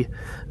we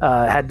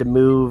had to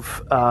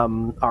move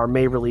our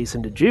May release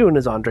into June,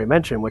 as Andre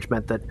mentioned, which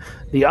meant that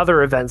the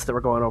other events that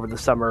were going over the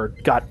summer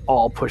got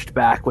all pushed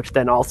back, which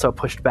then also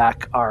pushed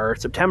back our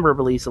September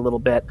release a little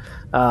bit,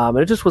 and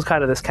it just was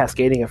kind of this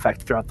cascading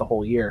effect throughout the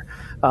whole year.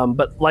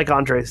 But like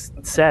Andre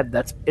said,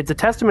 it's a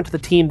testament to the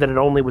team that it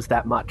only was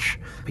that much.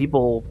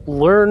 People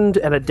learned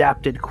and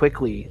adapted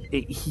quickly.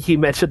 He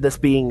mentioned this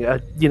being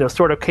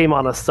sort of came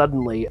on us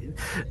suddenly.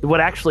 What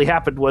actually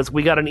happened was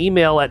we got an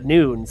email at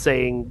noon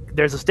saying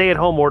there's a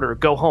stay-at-home order,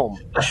 go home.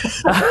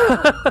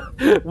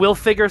 We'll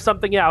figure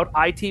something out.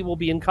 IT will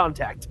be in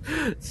contact.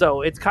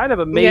 So it's kind of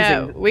amazing.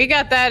 Yeah, we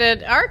got that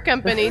at our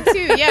company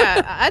too.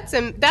 Yeah,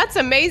 that's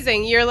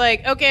amazing. You're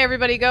like, okay,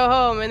 everybody go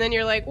home, and then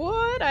you're like,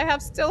 what? I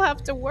still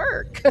have to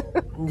work.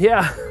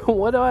 Yeah,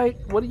 what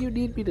do you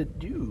need me to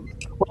do?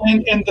 Well,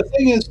 and the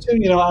thing is too,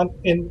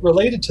 and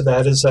related to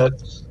that is that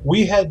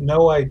we had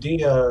no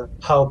idea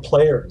how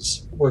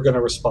players were going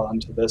to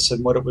respond to this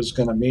and what it was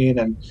going to mean.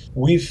 And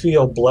we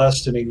feel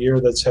blessed in a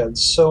year that's had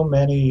so much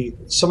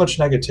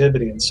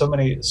negativity and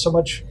so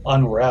much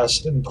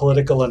unrest and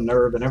political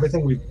unnerve and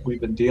everything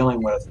we've been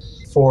dealing with.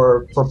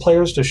 For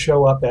players to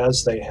show up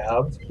as they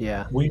have,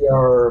 yeah, we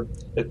are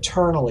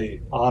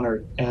eternally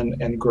honored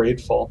and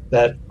grateful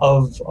that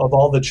of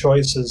all the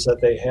choices that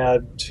they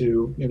had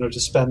to, to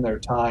spend their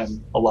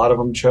time, a lot of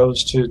them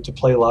chose to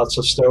play lots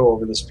of Stowe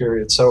over this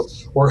period. So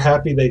we're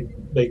happy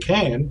they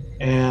came,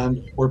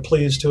 and we're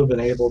pleased to have been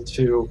able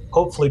to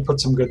hopefully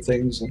put some good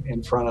things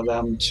in front of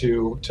them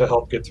to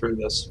help get through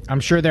this. I'm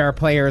sure there are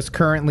players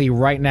currently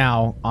right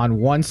now on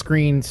one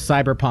screen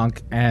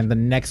Cyberpunk and the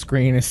next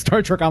screen is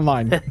Star Trek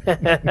Online.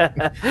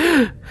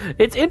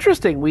 It's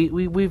interesting.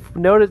 We've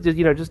noticed,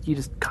 you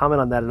just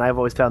comment on that, and I've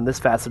always found this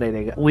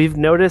fascinating. We've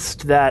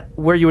noticed that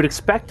where you would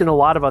expect in a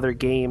lot of other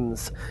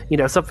games,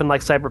 something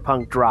like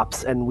Cyberpunk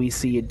drops and we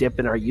see a dip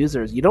in our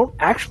users, you don't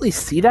actually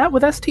see that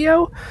with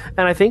STO,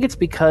 and I think it's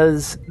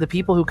because the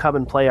people who come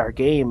and play our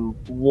game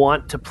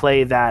want to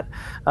play that.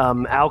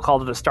 Al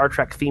called it a Star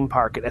Trek theme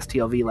park at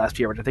STLV last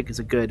year, which I think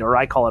is or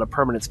I call it a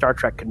permanent Star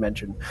Trek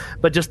convention.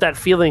 But just that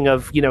feeling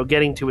of,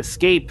 getting to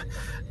escape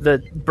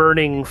the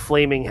burning,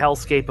 flaming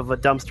hellscape of a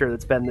dumpster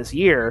that's been this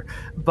year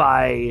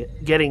by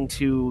getting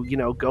to,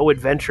 go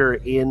adventure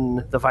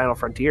in the Final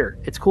Frontier.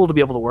 It's cool to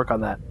be able to work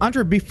on that.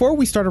 Andre, before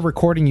we started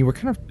recording, you were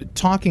kind of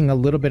talking a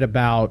little bit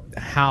about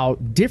how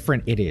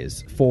different it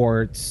is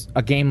for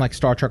a game like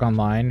Star Trek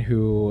Online,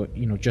 who,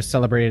 just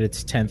celebrated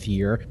its 10th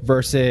year,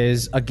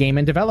 versus a game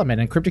in development.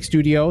 And Cryptic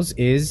Studios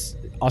is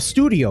a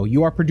studio.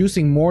 You are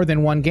producing more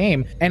than one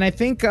game. And I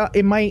think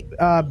it might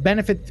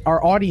benefit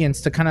our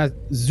audience to kind of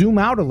zoom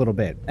out a little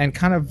bit and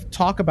kind of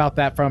talk about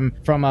that from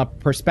a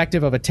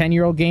perspective of a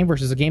 10-year-old game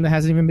versus a game that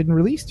hasn't even been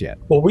released yet.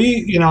 Well,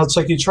 it's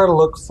like you try to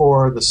look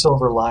for the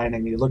silver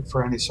lining. You look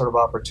for any sort of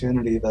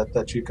opportunity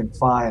that you can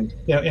find.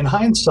 In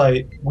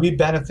hindsight, we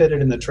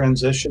benefited in the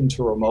transition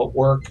to remote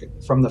work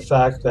from the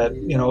fact that,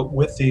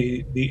 with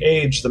the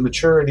age, the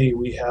maturity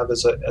we have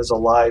as a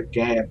live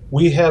game,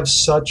 we have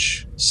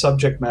such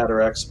subject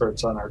matter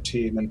experts on our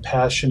team and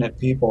passionate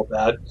people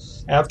that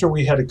after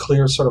we had a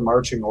clear sort of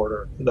marching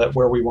order that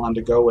where we wanted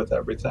to go with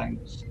everything,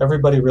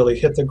 everybody really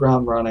hit the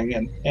ground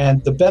running.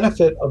 And the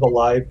benefit of a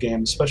live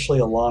game, especially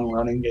a long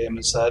running game,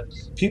 is that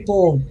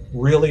people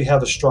really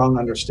have a strong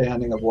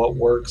understanding of what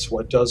works,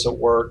 what doesn't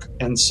work.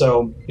 And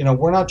so,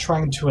 we're not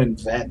trying to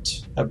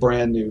invent a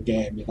brand new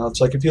game.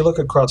 It's like if you look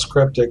across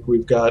Cryptic,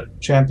 we've got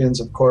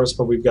Champions, of course,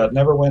 but we've got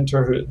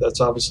Neverwinter,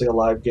 that's obviously a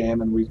live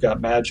game, and we've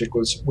got Magic,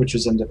 which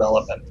is in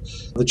development.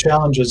 The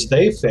challenges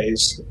they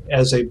face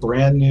as a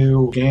brand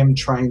new game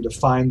trying to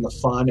find the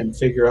fun and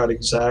figure out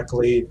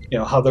exactly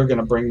how they're going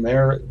to bring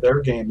their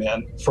game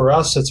in. For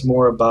us, it's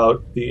more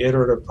about the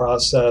iterative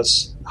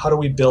process. How do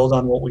we build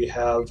on what we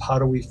have? How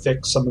do we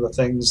fix some of the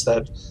things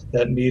that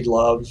need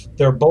love?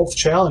 They're both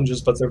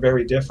challenges, but they're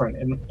very different.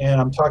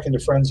 And I'm talking to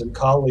friends and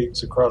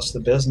colleagues across the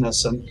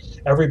business, and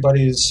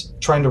everybody's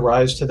trying to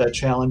rise to that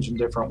challenge in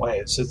different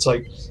ways. It's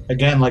like,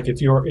 again, like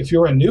if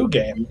you're a new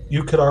game,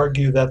 you could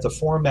argue that the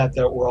format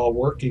that we're all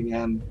working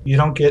in, you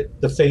don't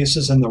get the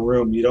faces in the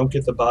room, you don't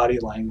get the body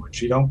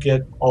language, you don't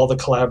get all the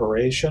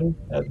collaboration,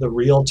 the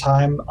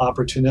real-time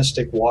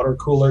opportunistic water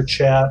cooler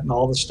chat and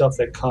all the stuff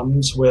that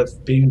comes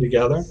with being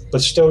together.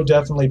 But Stowe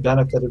definitely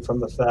benefited from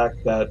the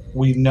fact that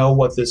we know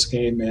what this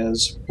game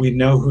is, we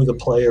know who the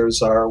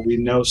players are, we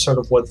know sort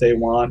of what they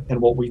want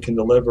and what we can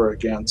deliver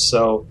against.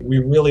 So we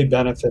really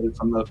benefited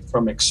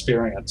from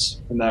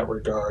experience in that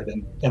regard.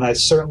 And I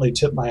certainly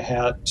tip my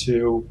hat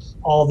to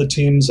all the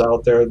teams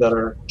out there that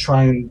are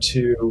trying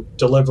to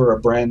deliver a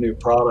brand new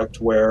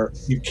product where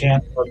you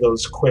can't have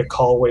those quick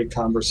hallway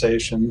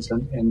conversations,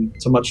 and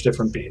it's a much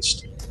different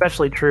beast.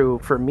 Especially true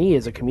for me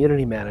as a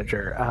community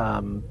manager,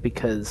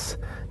 because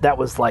that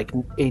was like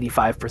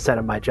 85%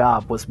 of my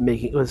job was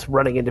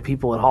running into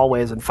people in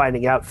hallways and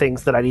finding out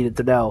things that I needed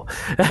to know.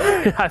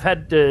 I've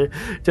had to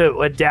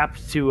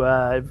adapt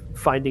to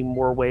finding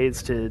more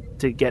ways to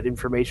get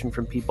information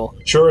from people.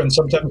 Sure, and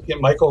sometimes get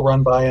Michael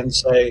run by and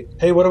say,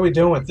 "Hey, what are we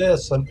doing with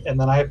this?" And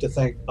then I have to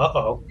think,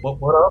 "Uh-oh,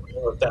 what are we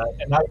doing with that?"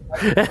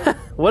 And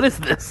what is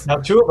this? Now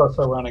 2 of us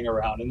are running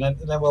around, and then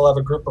we'll have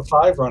a group of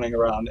 5 running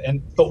around,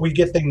 but we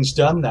get things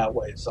done that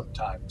way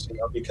sometimes,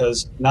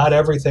 because not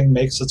everything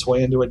makes its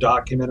way into a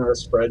document or a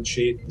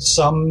spreadsheet.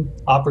 Some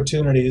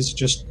opportunities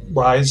just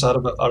rise out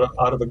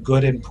of a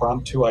good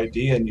impromptu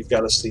idea, and you've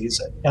got to seize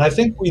it. And I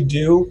think we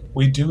do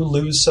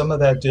lose some of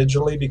that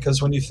digitally,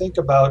 because when you think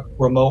about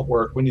remote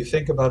work, when you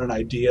think about an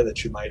idea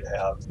that you might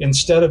have,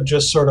 instead of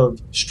just sort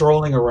of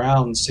strolling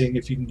around seeing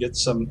if you can get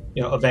some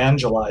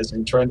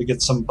evangelizing, trying to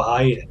get some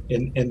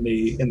buy-in in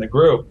the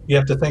group, you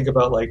have to think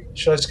about, like,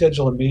 should I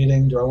schedule a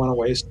meeting? Do I want to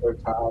waste their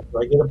time? Do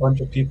I get a bunch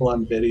of people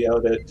on video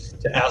to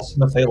ask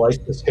them if they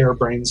like this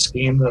harebrained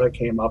scheme that I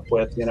came up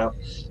with?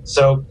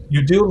 So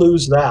you do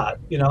lose that.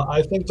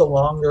 I think the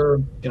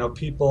longer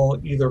people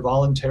either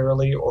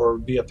voluntarily or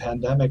via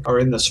pandemic are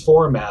in this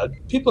format,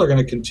 people are going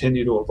to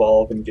continue to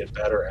evolve and get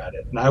better at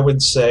it. And I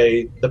would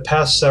say the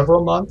past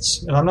several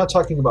months, and I'm not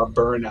talking about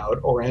burnout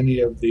or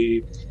any of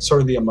the sort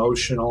of the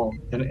emotional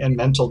and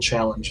mental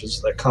challenges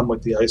that come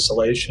with the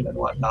isolation and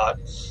whatnot,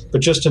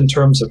 but just in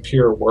terms of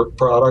pure work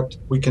product,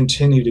 we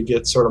continue to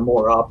get sort of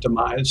more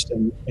optimized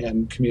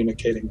and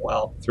communicating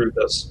well through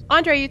this.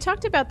 Andre, you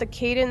talked about the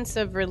cadence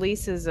of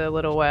releases a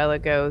little while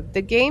ago,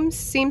 the game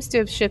seems to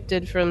have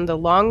shifted from the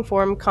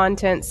long-form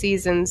content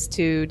seasons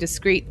to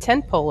discrete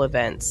tentpole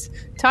events.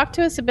 Talk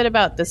to us a bit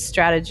about the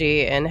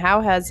strategy and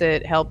how has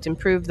it helped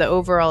improve the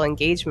overall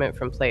engagement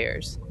from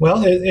players?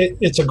 Well,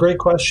 it's a great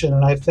question.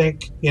 And I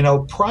think,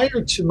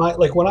 prior to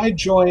when I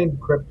joined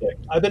Cryptic,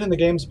 I've been in the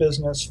games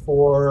business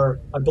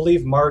for, I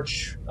believe,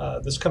 March.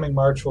 This coming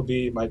March will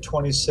be my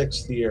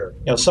 26th year.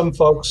 Some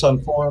folks on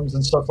forums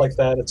and stuff like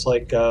that, it's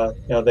like,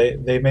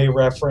 they may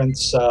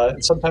reference,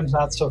 sometimes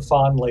not so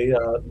fondly,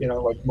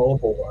 like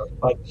mobile work.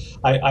 But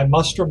I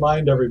must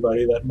remind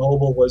everybody that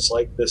mobile was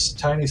like this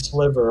tiny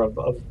sliver of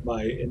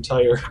my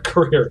entire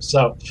career.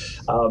 So,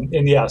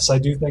 and yes, I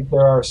do think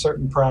there are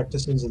certain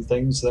practices and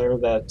things there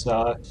that,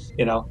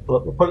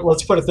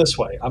 let's put it this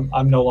way.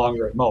 I'm no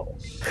longer at mobile.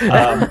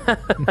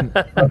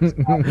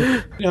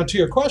 To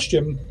your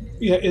question,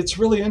 it's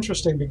really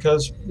interesting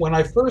because when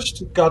I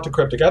first got to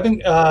Cryptic, I've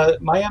been,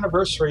 my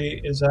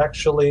anniversary is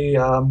actually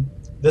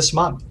this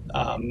month.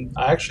 I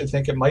actually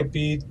think it might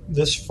be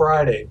this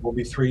Friday will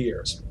be 3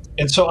 years.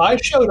 And so I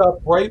showed up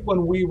right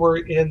when we were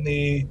in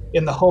the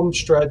home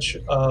stretch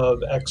of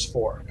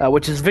X4.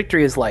 Which is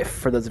Victory is Life,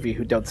 for those of you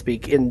who don't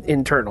speak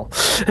internal.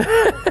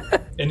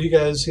 And you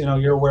guys,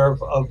 you're aware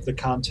of the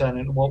content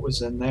and what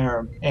was in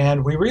there.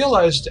 And we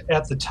realized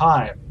at the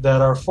time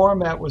that our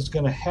format was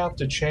going to have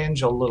to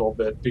change a little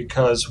bit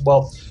because,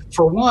 well,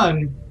 for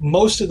one,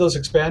 most of those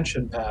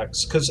expansion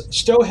packs, because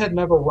Stowe had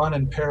never run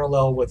in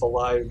parallel with a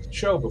live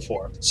show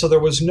before. So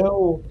there was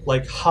no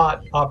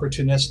hot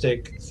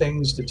opportunistic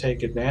things to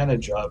take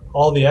advantage of.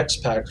 All the X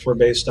packs were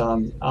based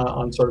on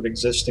sort of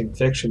existing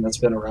fiction that's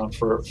been around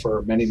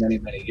for many, many,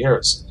 many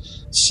years.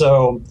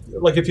 So,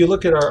 if you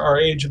look at our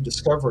Age of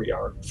Discovery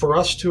arc, for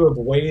us to have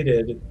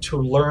waited to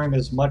learn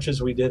as much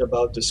as we did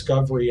about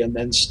Discovery and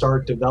then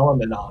start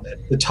development on it,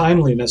 the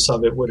timeliness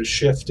of it would have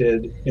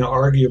shifted,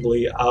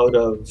 arguably out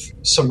of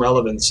some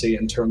relevancy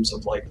in terms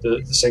of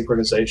the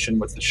synchronization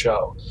with the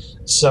show.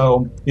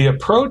 So the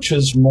approach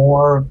is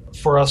more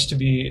for us to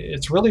be,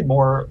 it's really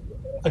more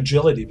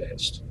agility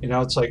based.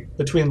 It's like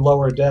between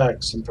Lower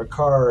Decks and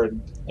Picard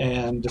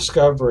and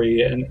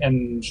Discovery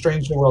and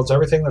Strange New Worlds,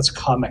 everything that's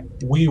coming.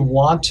 We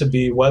want to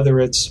be, whether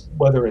it's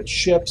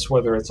ships,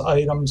 whether it's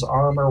items,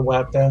 armor,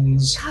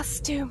 weapons,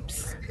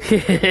 costumes,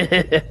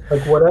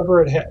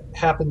 whatever it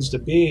happens to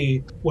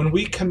be, when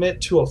we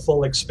commit to a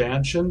full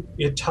expansion,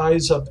 it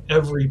ties up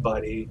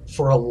everybody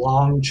for a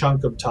long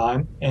chunk of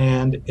time,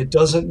 and it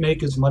doesn't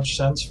make as much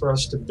sense for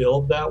us to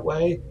build that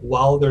way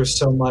while there's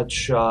so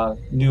much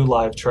new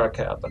live Trek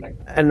happening.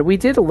 And we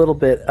did a little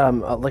bit,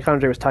 like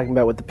Andre was talking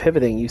about with the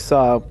pivoting. You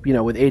saw,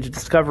 with Age of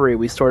Discovery,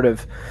 we sort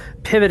of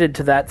pivoted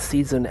to that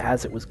season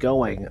as it was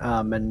going.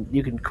 And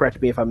you can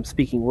correct me if I'm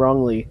speaking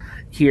wrongly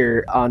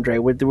here, Andre.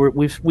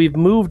 We've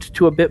moved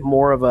to a bit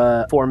more of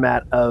a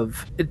format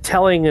of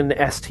telling an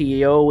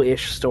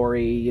STO-ish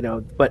story,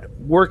 but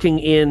working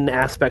in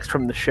aspects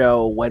from the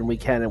show when we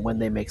can and when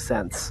they make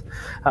sense,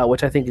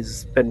 which I think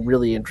has been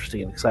really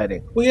interesting and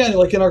exciting. Well, yeah,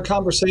 in our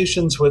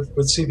conversations with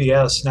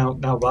CBS, now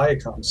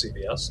Viacom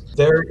CBS,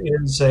 there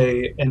is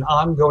an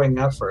ongoing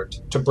effort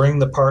to bring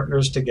the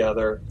partners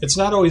together. It's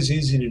not always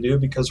easy to do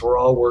because we're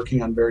all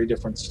working on very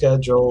different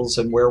schedules,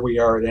 and where we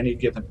are at any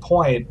given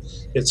point,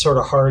 it's sort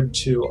of hard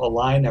to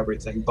align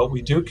everything, but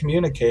we do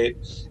communicate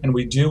and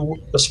we do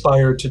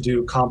aspire to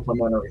do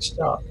complementary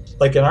stuff.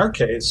 Like in our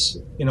case,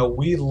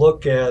 we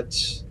look at,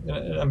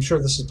 I'm sure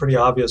this is pretty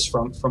obvious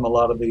from a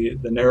lot of the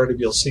narrative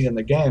you'll see in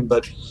the game,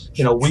 but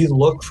we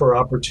look for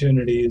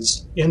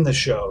opportunities in the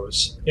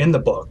shows, in the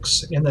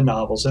books, in the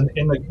novels, and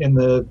in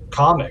the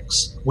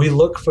comics. We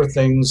look for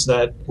things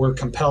that were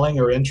compelling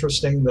or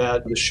interesting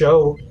that the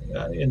show,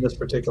 in this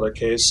particular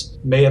case,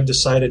 may have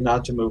decided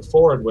not to move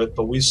forward with,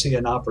 but we see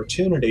an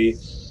opportunity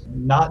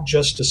not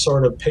just to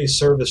sort of pay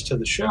service to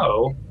the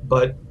show,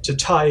 but to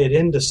tie it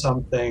into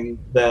something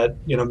that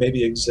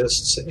maybe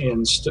exists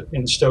in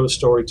Stowe's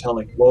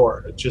storytelling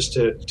lore, just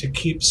to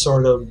keep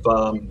sort of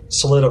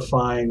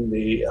solidifying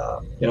the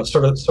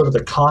sort of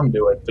the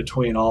conduit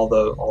between all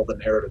the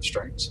narrative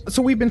strings.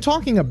 So we've been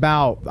talking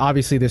about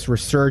obviously this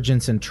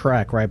resurgence in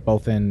Trek, right?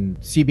 Both in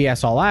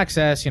CBS All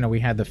Access, we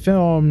had the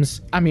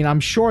films. I mean, I'm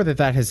sure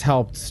that has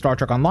helped Star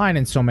Trek Online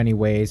in so many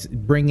ways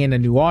bring in a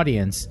new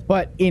audience.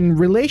 But in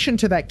relation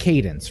to that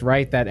cadence,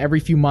 right? That every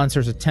few months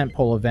there's a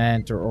tentpole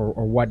event or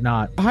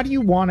whatnot. How do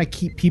you want to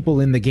keep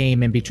people in the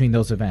game in between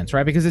those events,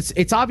 right? Because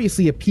it's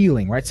obviously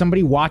appealing, right?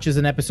 Somebody watches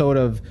an episode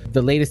of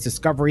the latest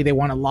Discovery, they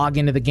want to log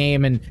into the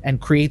game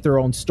and create their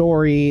own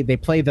story. They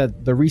play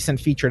the recent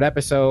featured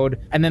episode,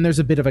 and then there's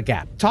a bit of a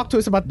gap. Talk to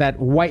us about that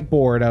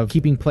whiteboard of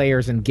keeping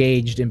players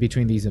engaged in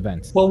between these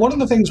events. Well, one of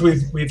the things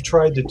we've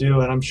tried to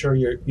do, and I'm sure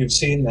you've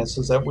seen this,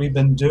 is that we've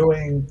been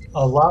doing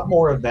a lot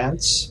more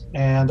events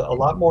and a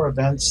lot more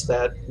events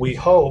that we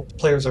hope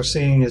players are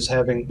seeing as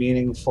having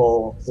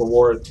meaningful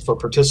reward for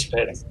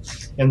participating.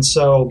 And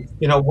so,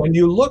 when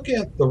you look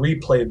at the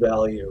replay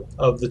value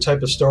of the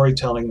type of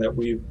storytelling that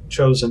we've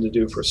chosen to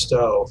do for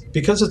Stowe,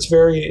 because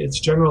it's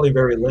generally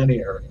very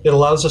linear, it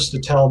allows us to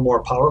tell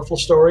more powerful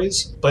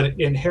stories, but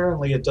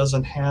inherently it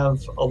doesn't have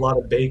a lot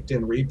of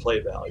baked-in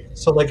replay value.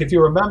 So, like, if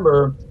you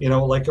remember,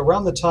 like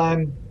around the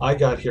time I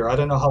got here, I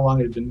don't know how long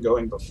it had been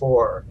going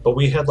before, but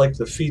we had like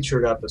the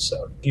featured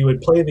episode. You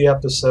would play the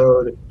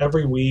episode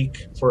every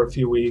week for a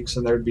few weeks,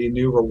 and there'd be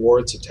new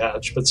rewards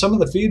attached. But some of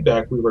the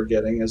feedback we were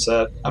getting is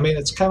that,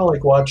 it's kind of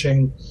like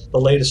watching the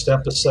latest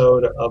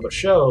episode of a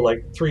show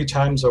like 3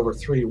 times over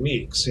 3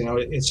 weeks.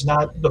 It's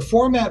not, the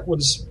format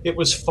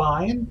was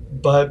fine,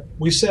 but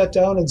we sat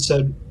down and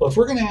said, well, if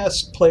we're going to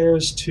ask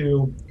players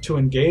to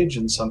engage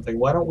in something,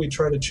 why don't we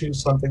try to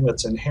choose something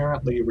that's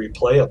inherently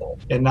replayable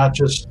and not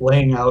just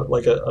laying out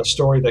like a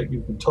story that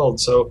you've been told.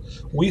 So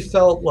we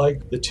felt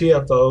like the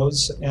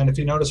TFOs, and if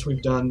you notice,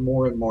 we've done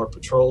more and more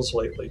patrols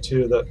lately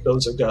too, that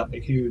those have gotten a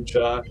huge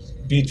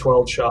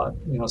B12 shot,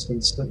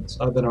 since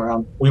I've been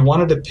around. We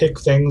wanted to pick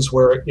things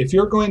where if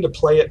you're going to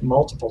play it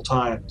multiple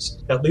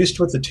times, at least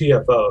with the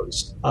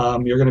TFOs,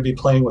 you're going to be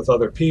playing with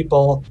other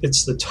people.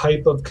 It's the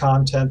type of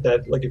content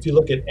that, like, if you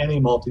look at any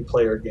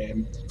multiplayer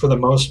game, for the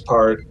most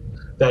part,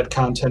 that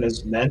content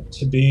is meant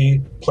to be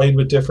played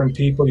with different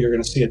people. You're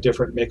going to see a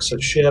different mix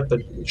of ships. You're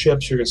going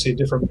to see a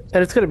different...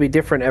 And it's going to be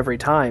different every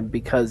time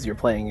because you're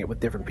playing it with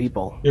different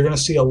people. You're going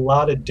to see a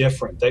lot of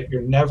different that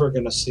you're never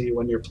going to see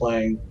when you're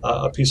playing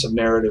a piece of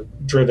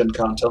narrative-driven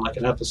content like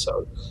an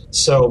episode.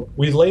 So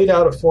we laid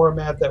out a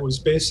format that was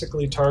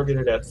basically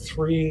targeted at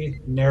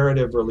 3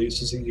 narrative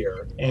releases a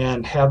year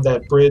and have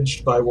that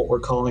bridged by what we're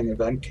calling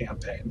event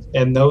campaign.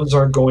 And those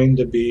are going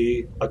to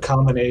be a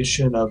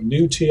combination of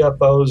new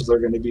TFOs. They're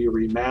going to be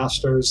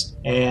remasters,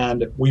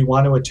 and we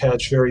want to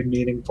attach very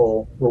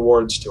meaningful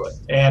rewards to it.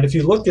 And if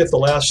you look at the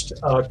last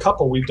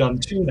couple, we've done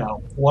 2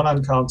 now, 1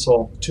 on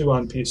console, 2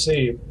 on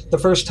PC. The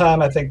first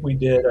time I think we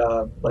did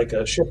like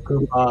a ship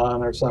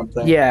coupon or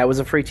something. Yeah, it was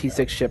a free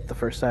T6 ship the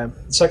first time.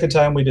 The second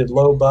time we did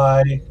low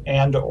buy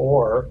and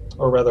or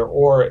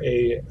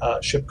a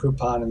ship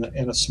coupon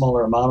and a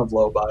smaller amount of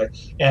low buy.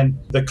 And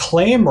the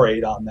claim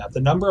rate on that,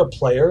 the number of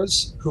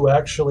players who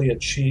actually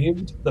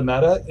achieved the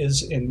meta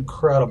is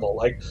incredible.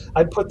 Like,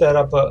 I'd put that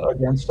up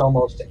against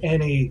almost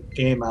any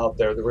game out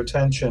there. The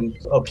retention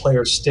of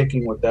players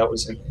sticking with that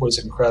was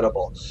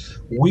incredible.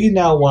 We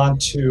now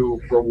want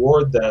to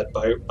reward that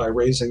by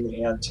raising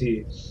the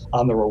ante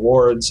on the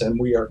rewards, and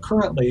we are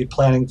currently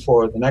planning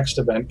for the next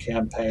event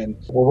campaign.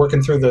 We're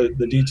working through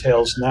the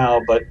details now,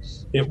 but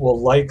it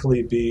will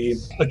likely be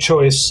a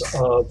choice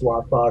of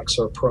lockbox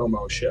or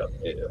promo ship.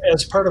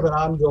 As part of an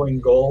ongoing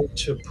goal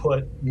to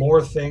put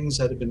more things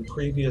that have been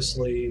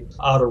previously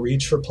out of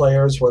reach for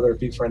players, whether it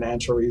be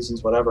financial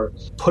reasons, whatever,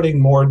 putting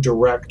more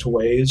direct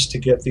ways to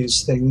get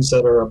these things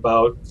that are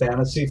about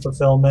fantasy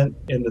fulfillment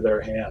into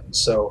their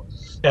hands. So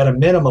at a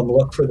minimum,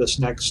 look for this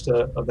next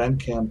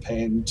event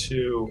campaign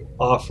to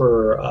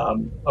offer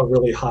a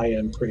really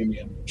high-end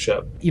premium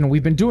ship.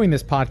 We've been doing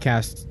this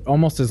podcast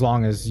almost as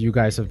long as you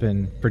guys have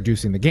been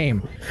producing the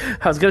game.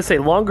 I was going to say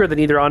longer than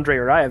either Andre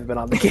or I have been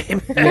on the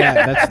game.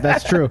 Yeah,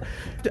 that's true.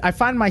 I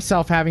find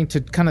myself having to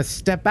kind of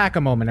step back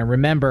a moment and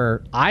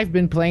remember I've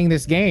been playing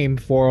this game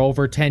for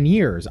over 10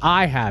 years.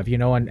 I have,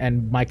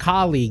 and my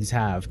colleagues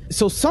have.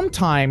 So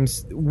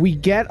sometimes we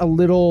get a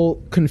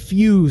little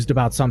confused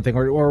about something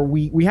or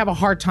we have a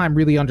hard time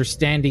really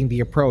understanding the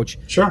approach.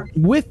 Sure.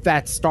 With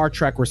that Star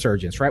Trek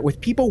resurgence, right?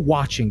 With people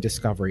watching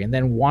Discovery and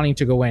then wanting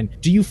to go in,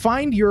 do you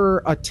find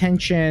your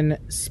attention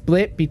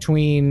split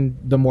between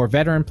the more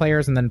veteran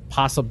players and then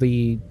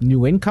possibly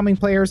new incoming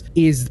players?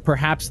 Is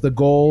perhaps the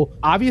goal,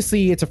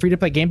 obviously it's a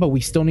free-to-play game, but we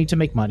still need to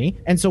make money.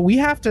 And so we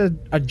have to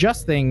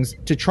adjust things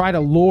to try to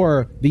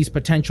lure these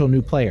potential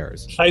new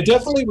players. I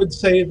definitely would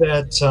say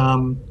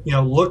that,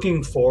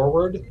 looking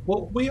forward,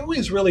 well, we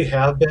always really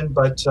have been,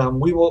 but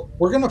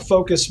we're going to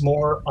focus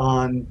more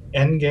on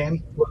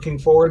endgame looking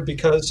forward,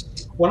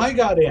 because when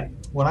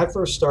I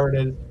first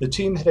started, the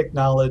team had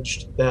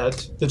acknowledged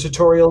that the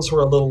tutorials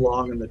were a little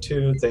long in the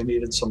tooth. They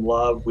needed some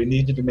love. We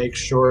needed to make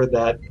sure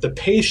that the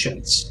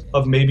patience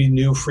of maybe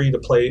new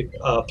free-to-play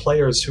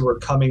players who were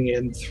coming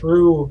in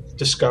through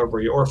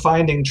Discovery or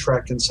finding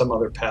Trek in some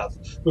other path,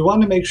 we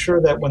wanted to make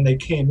sure that when they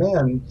came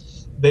in,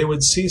 they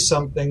would see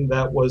something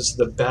that was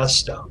the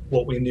best of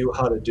what we knew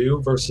how to do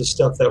versus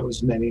stuff that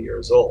was many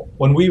years old.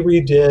 When we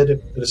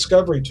redid the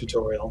Discovery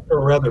tutorial,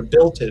 or rather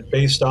built it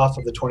based off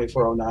of the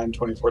 2409,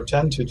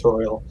 2410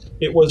 tutorial,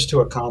 it was to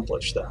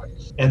accomplish that.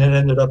 And it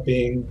ended up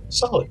being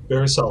solid,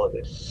 very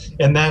solid.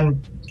 And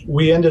then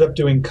we ended up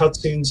doing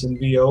cutscenes in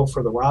VO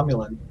for the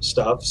Romulan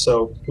stuff,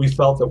 so we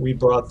felt that we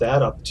brought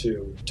that up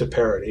to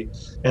parity.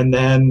 And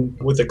then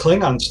with the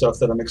Klingon stuff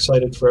that I'm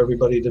excited for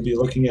everybody to be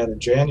looking at in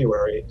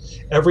January,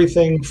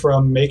 everything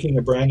from making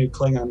a brand new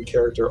Klingon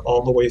character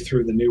all the way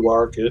through the new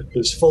arc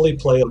is fully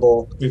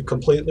playable. We've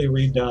completely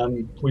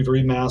redone, we've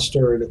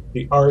remastered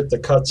the art, the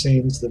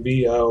cutscenes, the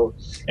VO.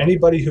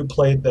 Anybody who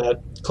played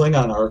that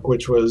Klingon arc,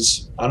 which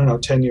was,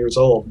 10 years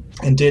old,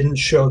 and didn't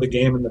show the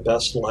game in the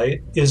best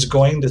light, is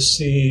going to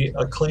see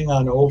a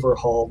Klingon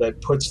overhaul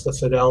that puts the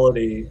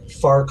fidelity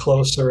far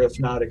closer, if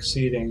not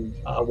exceeding,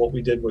 what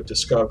we did with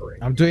Discovery.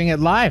 I'm doing it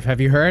live.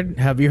 Have you heard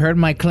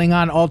my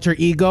Klingon alter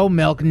ego,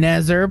 Milk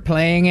Nezer,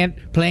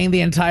 playing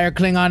the entire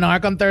Klingon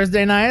arc on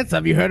Thursday nights?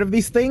 Have you heard of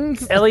these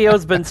things?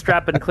 Elio's been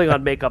strapping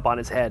Klingon makeup on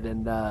his head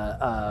and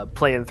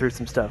playing through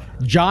some stuff.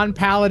 John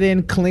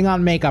Paladin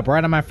Klingon makeup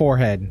right on my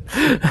forehead.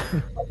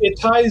 It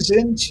ties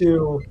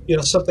into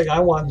something I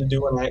wanted to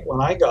do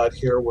when I got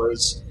here.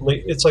 Was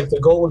it's like the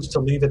goal was to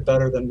leave it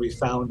better than we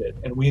found it,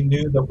 and we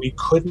knew that we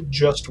couldn't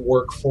just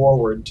work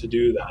forward to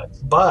do that.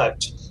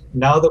 But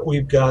now that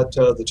we've got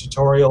the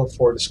tutorial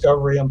for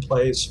Discovery in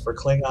place, for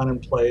Klingon in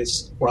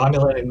place,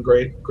 Romulan in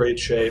great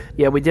shape.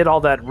 Yeah, we did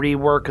all that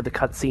rework of the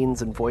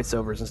cutscenes and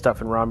voiceovers and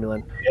stuff in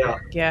Romulan.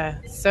 Yeah,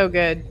 so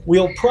good.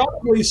 We'll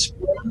probably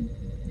split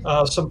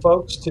some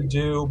folks to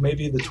do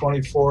maybe the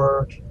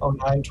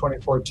 2409,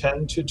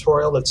 2410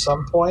 tutorial at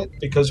some point,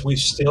 because we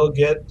still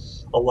get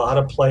a lot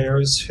of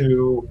players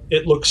who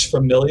it looks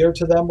familiar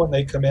to them when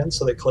they come in,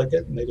 so they click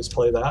it and they just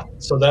play that.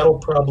 So that'll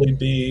probably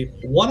be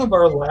one of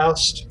our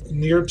last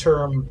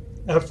near-term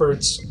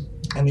efforts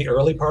in the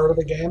early part of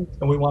the game,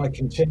 and we want to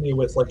continue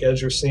with, like as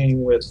you're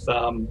seeing with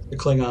the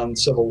Klingon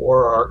Civil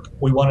War arc,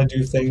 we want to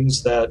do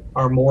things that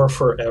are more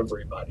for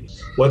everybody,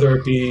 whether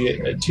it be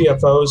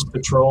TFOs,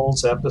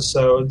 patrols,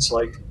 episodes.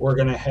 Like we're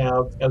going to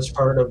have, as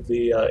part of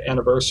the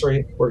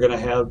anniversary, we're going to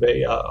have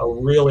a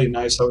really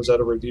nice, I was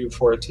at a review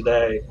for it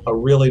today, a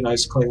really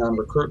nice Klingon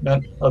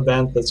recruitment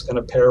event that's going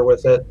to pair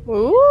with it.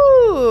 Ooh,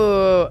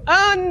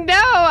 oh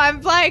no,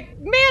 I'm like,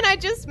 man, I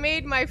just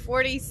made my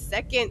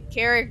 42nd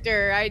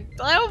character.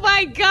 Oh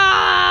my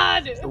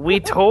God!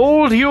 We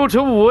told you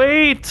to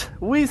wait.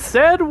 We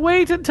said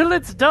wait until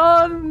it's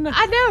done.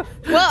 I know.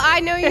 Well,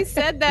 I know you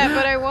said that,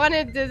 but I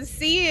wanted to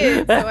see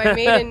it, so I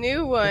made a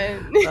new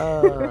one.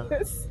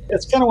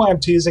 It's kind of why I'm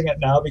teasing it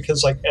now,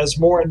 because like as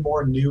more and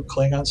more new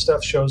Klingon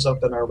stuff shows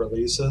up in our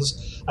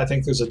releases, I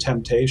think there's a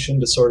temptation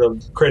to sort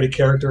of create a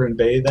character and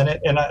bathe in it,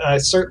 and I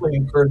certainly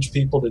encourage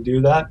people to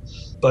do that.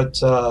 But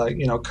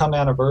come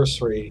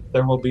anniversary,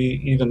 there will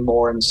be even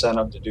more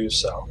incentive to do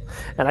so.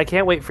 And I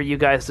can't wait for you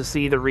guys to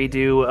see the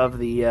redo of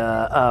the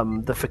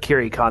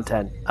Fakiri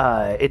content.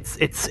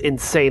 It's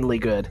insanely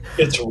good.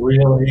 It's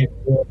really,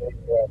 really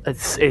good.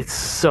 It's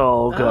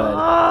so good.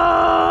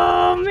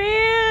 Oh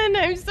man,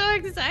 I'm so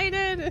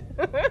excited.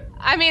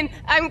 I mean,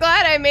 I'm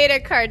glad I made a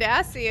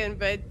Cardassian,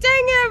 but dang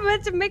it, I'm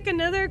about to make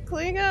another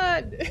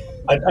Klingon.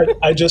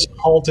 I just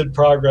halted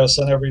progress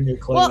on every new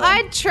Klingon. Well,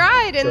 I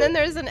tried, and then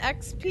there's an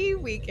XP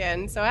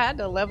weekend, so I had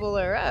to level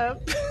her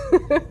up.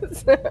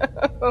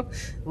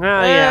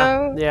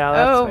 Well.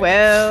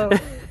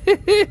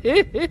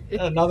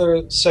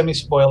 Another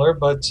semi-spoiler,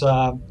 but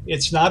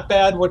it's not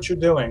bad what you're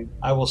doing.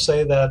 I will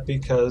say that,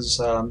 because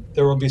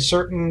there will be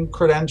certain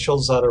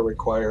credentials that are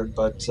required,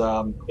 but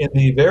in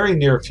the very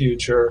near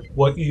future,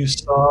 what you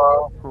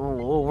saw...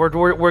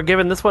 We're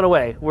giving this one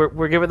away.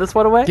 We're giving this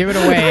one away? Give it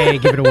away.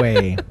 Give it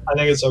away. I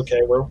think it's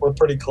okay. We're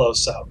pretty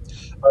close out.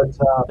 But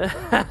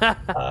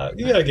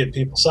you got to give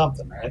people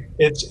something, right?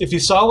 If you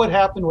saw what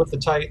happened with the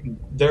Titan,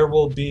 there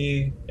will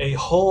be a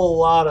whole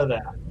lot of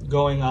that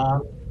going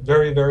on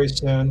very, very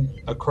soon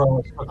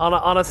across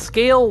on a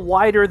scale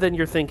wider than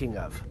you're thinking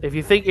of. If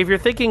you're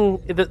thinking,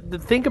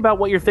 think about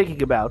what you're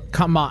thinking about.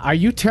 Come on, are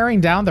you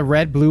tearing down the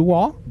red-blue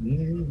wall?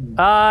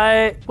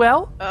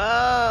 Well.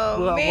 Oh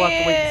we'll man. have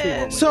to wait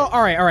and see. So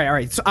all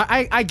right. So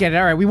I get it.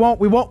 All right, we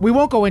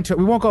won't go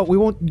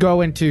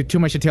into too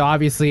much detail.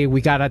 Obviously, we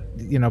gotta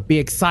be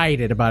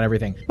excited about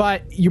everything.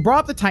 But you brought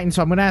up the Titan,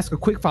 so I'm gonna ask a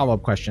quick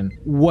follow-up question.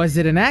 Was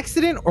it an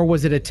accident or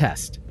was it a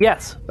test?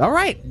 Yes. All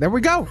right, there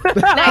we go.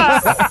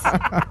 Nice.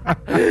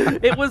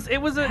 It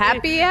was a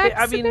happy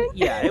accident.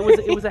 It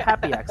was a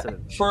happy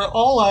accident. For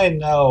all I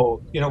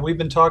know, we've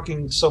been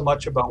talking so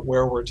much about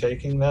where we're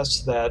taking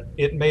this that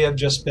it may have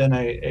just been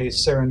a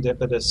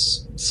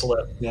serendipitous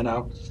slip.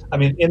 I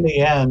mean, in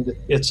the end,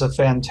 it's a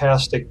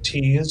fantastic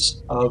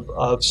tease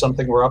of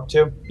something we're up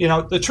to.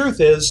 The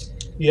truth is,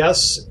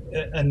 yes,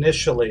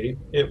 initially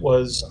it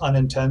was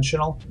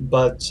unintentional,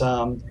 but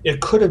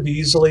it could have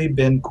easily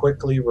been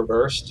quickly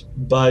reversed.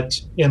 But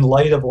in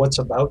light of what's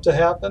about to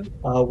happen,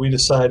 we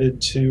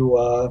decided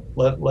to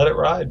let it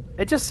ride.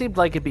 It just seemed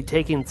like it'd be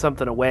taking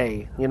something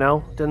away,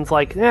 Then it's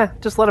like,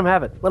 just let him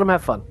have it. Let him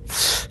have fun.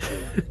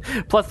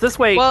 Plus, this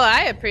way... Well,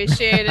 I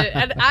appreciate it.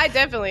 And I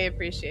definitely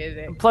appreciate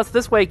it. Plus,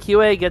 this way,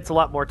 QA gets a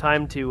lot more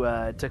time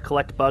to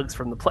collect bugs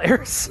from the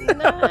players.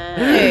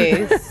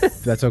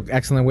 Nice. That's an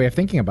excellent way of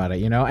thinking about it,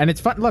 you know? And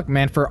it's fun. Look,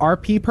 man, for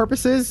RP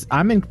purposes,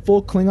 I'm in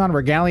full Klingon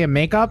regalia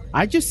makeup.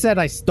 I just said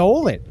I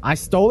stole it. I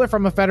stole it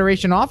from a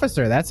Federation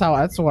officer. That's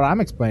what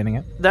I'm explaining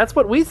it. That's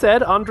what we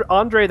said.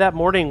 Andre that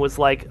morning was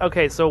like,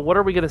 okay, so what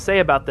are we going to say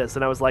about this?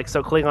 And I was like,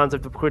 so Klingons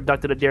have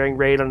conducted a daring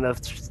raid on the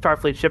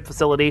Starfleet ship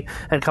facility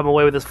and come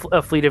away with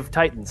a fleet of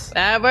Titans.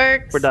 That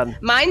works. We're done.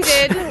 Mine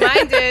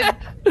did.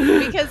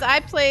 Because I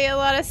play a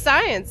lot of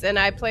science and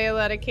I play a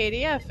lot of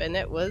KDF, and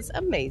it was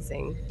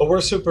amazing. But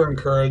we're super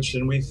encouraged,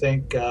 and we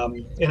think,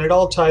 and it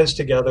all ties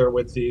together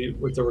with the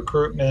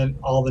recruitment,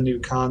 all the new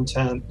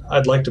content.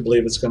 I'd like to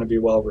believe it's going to be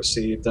well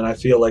received, and I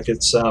feel like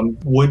it's.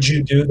 Would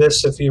you do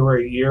this if you were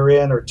a year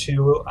in or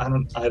two? I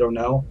don't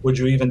know. Would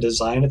you even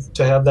design it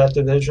to have that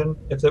division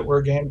if it were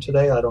a game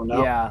today? I don't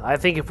know. Yeah, I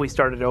think if we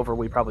started over,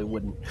 we probably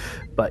wouldn't.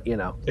 But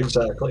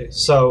exactly.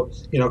 So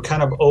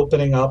kind of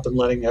opening up and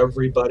letting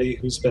everybody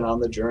who's been on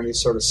the journey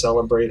sort of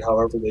celebrate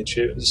however they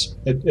choose.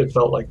 It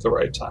felt like the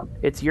right time.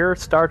 It's your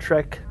Star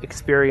Trek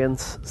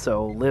experience,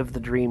 so live the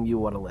dream you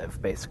want to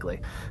live,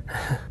 basically.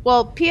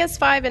 Well,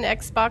 PS5 and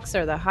Xbox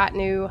are the hot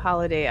new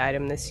holiday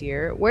item this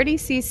year. Where do you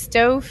see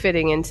Stowe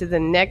fitting into the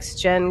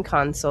next-gen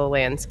console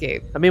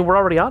landscape? I mean, we're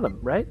already on them,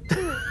 right?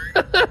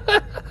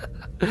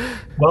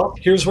 Well,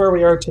 here's where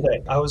we are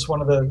today. I was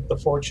one of the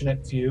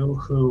fortunate few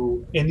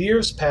who, in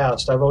years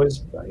past, I've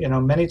always,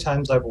 many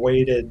times I've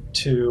waited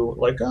to,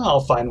 I'll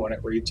find one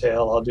at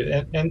retail. I'll do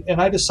it.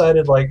 And I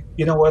decided,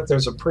 you know what,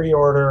 there's a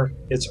pre-order.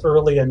 It's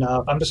early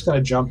enough. I'm just going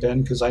to jump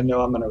in because I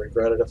know I'm going to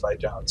regret it if I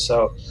don't.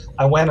 So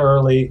I went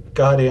early,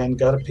 got a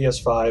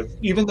PS5.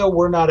 Even though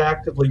we're not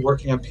actively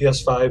working on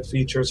PS5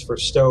 features for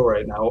Stowe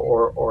right now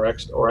or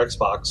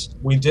Xbox,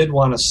 we did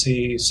want to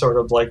see sort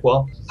of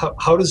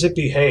how does it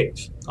behave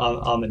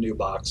on the new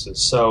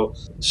boxes. So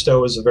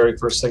Stowe was the very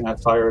first thing I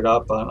fired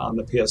up on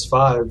the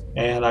PS5,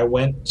 and I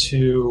went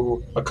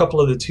to a couple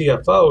of the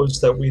TFOs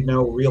that we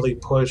know really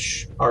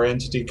push our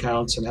entity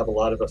counts and have a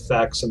lot of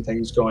effects and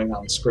things going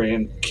on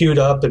screen. Queued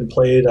up and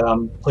played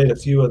a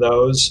few of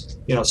those.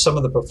 Some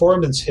of the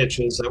performance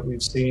hitches that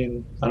we've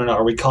seen, I don't know,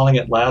 are we calling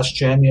it last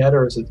gen yet,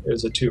 or is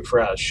it too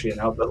fresh?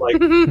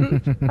 But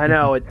I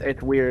know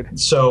it's weird.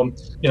 So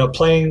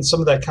playing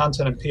some of that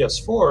content in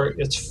PS4,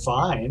 it's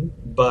fine,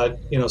 but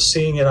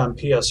seeing it on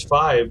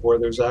PS5 where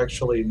there's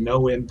actually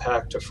no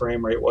impact to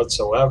frame rate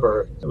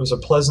whatsoever, it was a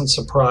pleasant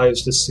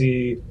surprise to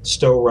see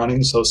Stowe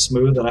running so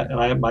smooth,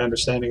 and my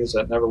understanding is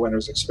that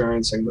Neverwinter's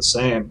experiencing the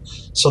same.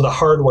 So the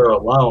hardware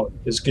alone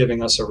is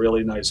giving us a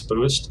really nice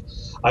boost.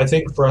 I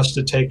think for us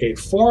to take a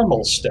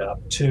formal step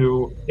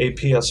to a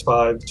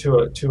PS5,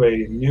 to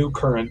a new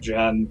current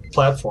gen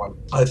platform,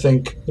 I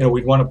think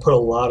we'd want to put a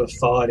lot of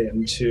thought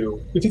into.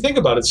 If you think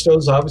about it,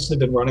 Stowe's obviously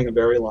been running a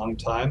very long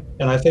time,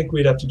 and I think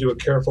we'd have to do a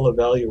careful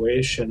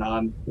evaluation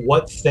on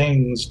what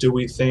things do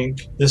we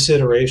think this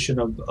iteration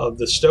of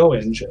the Stowe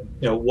engine,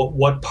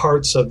 what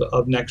parts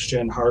of next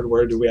gen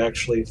hardware do we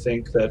actually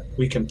think that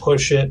we can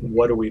push it, and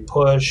what do we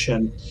push,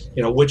 and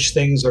which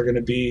things are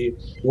going to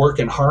work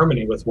in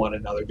harmony with one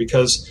another,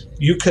 because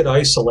you could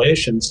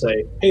isolation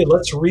say, hey,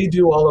 let's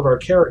redo all of our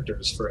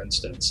characters, for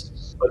instance.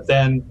 But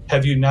then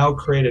have you now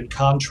created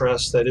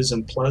contrast that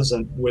isn't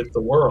pleasant with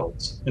the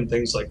worlds and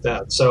things like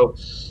that? So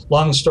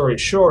long story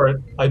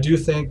short, I do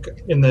think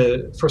in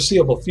the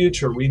foreseeable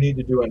future, we need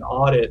to do an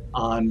audit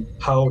on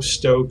how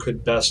Stowe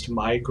could best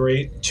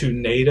migrate to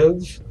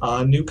native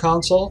new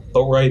console.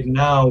 But right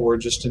now, we're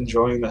just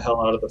enjoying the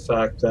hell out of the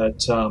fact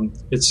that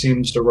it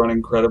seems to run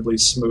incredibly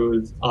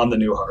smooth on the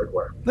new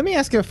hardware. Let me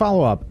ask you a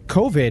follow-up.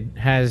 COVID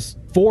has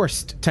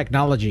forced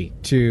technology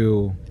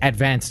to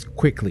advance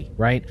quickly,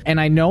 right? And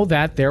I know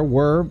that there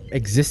were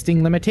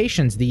existing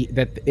limitations,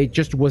 that it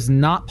just was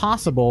not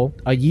possible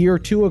a year or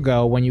two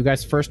ago when you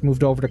guys first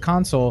moved over to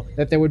console,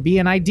 that there would be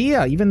an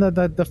idea, even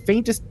the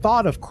faintest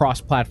thought of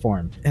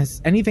cross-platform.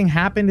 Has anything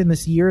happened in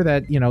this year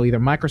that, either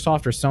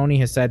Microsoft or Sony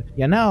has said,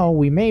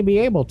 we may be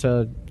able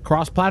to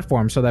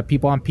cross-platform so that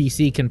people on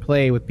PC can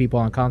play with people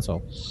on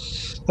console?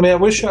 I mean, I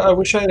wish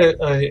I had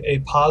a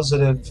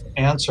positive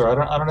answer. I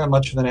don't have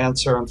much of an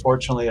answer,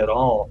 unfortunately, at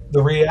all.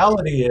 The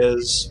reality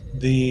is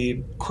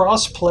the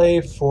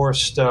cross-play for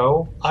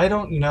Stowe, I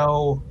don't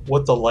know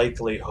what the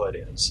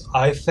likelihood is.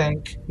 I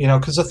think,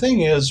 because the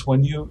thing is,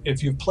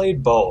 if you've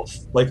played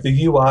both, like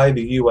the UI,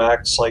 the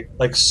UX,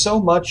 like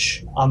so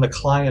much on the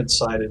client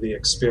side of the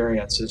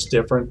experience is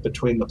different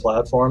between the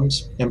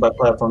platforms. And by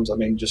platforms, I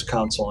mean just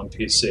console and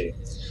PC.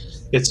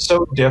 It's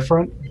so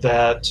different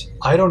that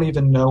I don't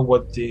even know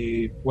what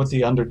the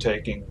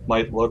undertaking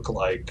might look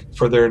like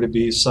for there to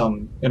be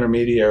some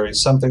intermediary,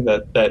 something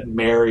that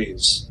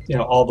marries,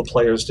 all the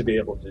players to be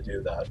able to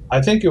do that.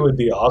 I think it would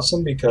be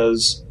awesome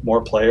because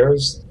more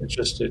players, it's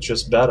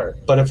just better.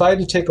 But if I had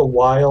to take a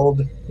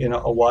wild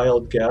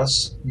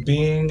guess,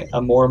 being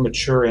a more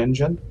mature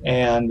engine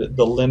and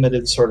the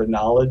limited sort of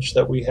knowledge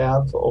that we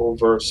have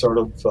over sort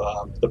of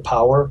the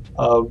power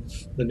of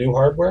the new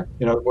hardware,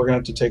 we're going to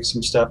have to take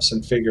some steps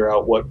and figure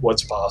out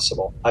what's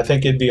possible. I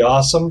think it'd be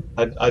awesome.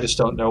 I just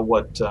don't know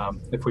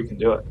if we can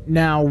do it.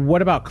 Now,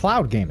 what about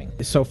cloud gaming?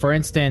 So, for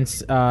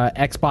instance,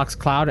 Xbox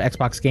Cloud,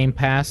 Xbox Game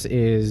Pass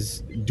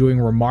is doing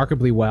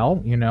remarkably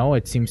well.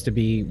 It seems to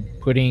be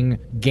putting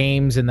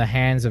games in the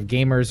hands of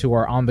gamers who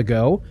are on the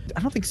go.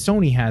 I don't think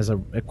Sony has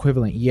an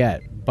equivalent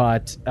yet.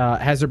 But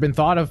has there been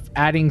thought of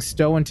adding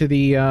Stow into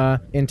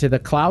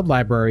the cloud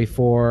library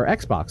for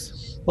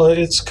Xbox? Well,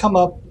 it's come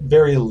up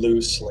very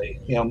loosely,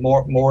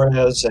 more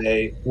as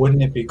a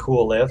wouldn't it be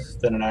cool if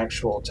than an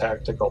actual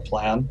tactical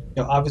plan.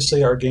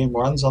 Obviously our game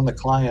runs on the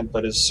client,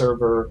 but is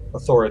server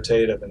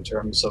authoritative in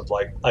terms of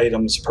like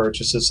items,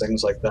 purchases,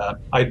 things like that.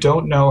 I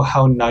don't know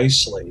how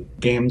nicely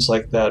games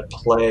like that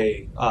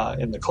play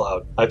in the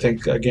cloud. I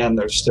think, again,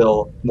 there's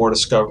still more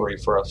discovery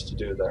for us to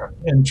do there.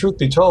 And truth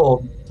be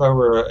told, if I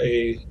were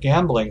a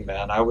gambling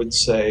man, I would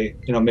say,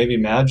 maybe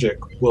Magic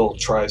will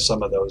try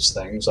some of those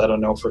things. I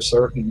don't know for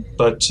certain,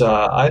 but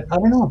I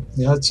don't know.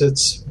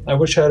 It's. I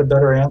wish I had a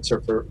better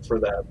answer for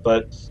that.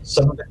 But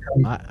some of it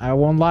I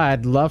won't lie.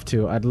 I'd love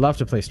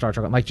to play Star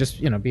Trek. Like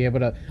just be able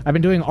to. I've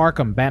been doing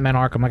Batman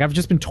Arkham. Like I've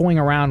just been toying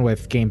around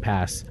with Game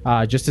Pass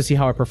just to see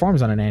how it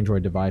performs on an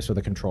Android device with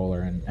a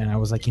controller. And I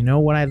was like,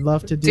 what I'd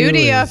love to do.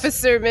 Duty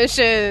officer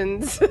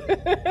missions.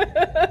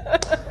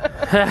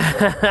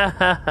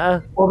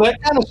 Well, that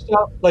kind of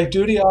stuff, like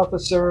duty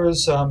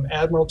officers,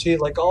 Admiralty,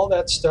 like all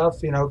that stuff,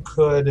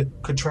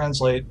 could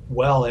translate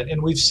well,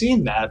 and we've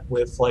seen that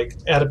with like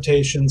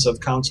adaptations of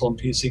console and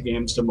PC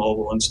games to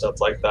mobile and stuff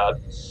like that.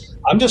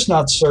 I'm just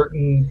not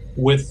certain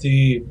with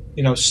the,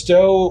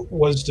 Stow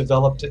was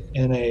developed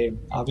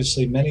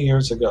obviously many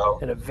years ago.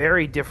 In a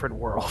very different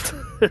world.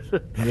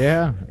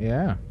 Yeah,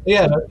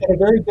 in a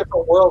very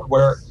different world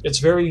where it's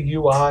very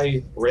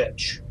UI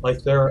rich.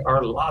 Like there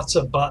are lots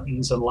of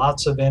buttons and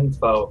lots of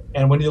info.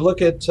 And when you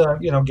look at,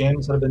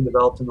 games that have been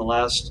developed in the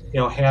last,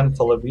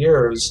 handful of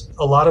years,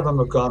 a lot of them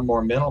have gone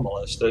more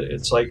minimalist.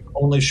 It's like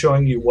only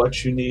showing you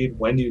what you need,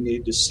 when you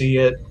need to see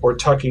it, or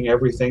tucking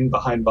everything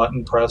behind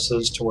button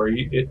presses to where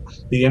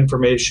the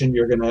information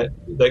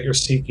that you're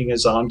seeking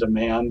is on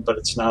demand, but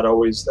it's not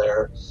always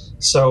there.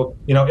 So,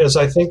 as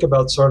I think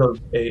about sort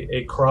of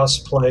a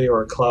cross-play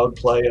or a cloud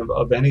play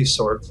of any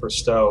sort for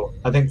Stow,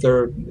 I think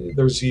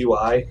there's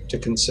UI to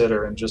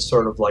consider and just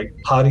sort of like,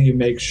 how do you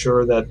make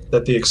sure that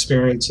the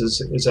experience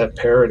is at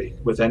parity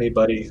with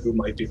anybody who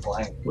might be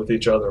playing with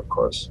each other, of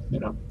course,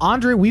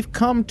 Andre, we've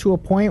come to a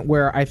point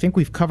where I think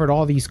we've covered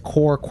all these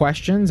core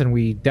questions, and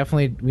we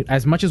definitely,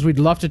 as much as we'd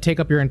love to take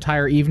up your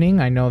entire evening,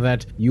 I know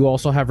that you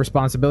also have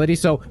responsibility.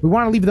 So we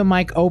want to leave the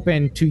mic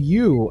open to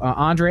you,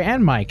 Andre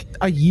and Mike.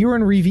 A year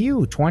in review.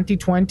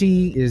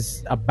 2020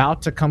 is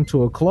about to come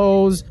to a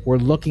close. We're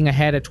looking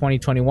ahead at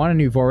 2021,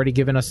 and you've already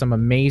given us some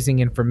amazing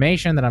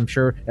information that I'm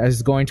sure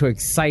is going to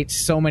excite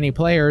so many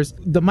players.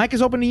 The mic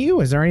is open to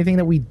you. Is there anything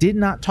that we did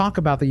not talk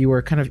about that you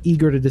were kind of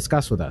eager to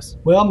discuss with us?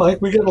 Well,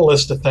 Mike, we got a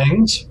list of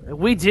things.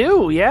 We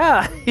do,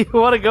 yeah. You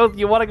want to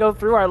go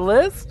through our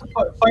list?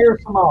 Fire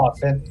some off,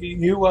 and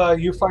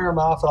you fire them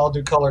off, and I'll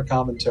do color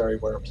commentary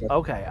where it's.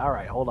 Okay, all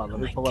right. Hold on. Let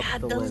me pull up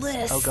the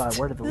list. Oh God,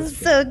 where did the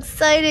list go? This is so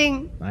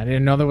exciting. I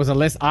didn't know there was a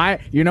list.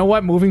 You know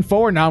what? Moving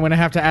forward now, I'm going to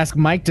have to ask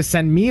Mike to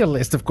send me a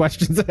list of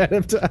questions ahead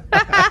of time.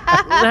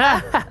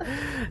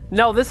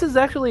 No, this is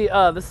actually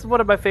this is one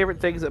of my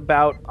favorite things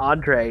about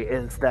Andre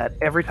is that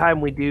every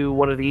time we do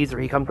one of these or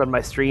he comes on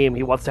my stream,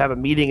 he wants to have a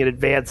meeting in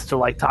advance to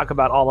like talk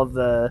about all of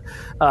the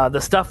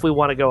stuff we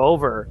want to go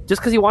over.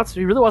 Just because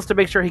he really wants to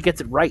make sure he gets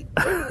it right,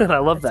 and I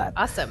love that.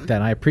 Awesome.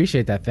 Then I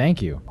appreciate that.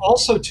 Thank you.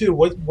 Also, too,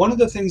 one of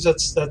the things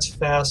that's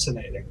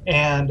fascinating,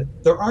 and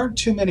there aren't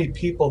too many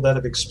people that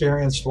have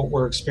experienced what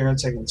we're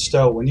experiencing in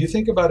Stow. When you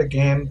think about a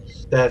game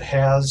that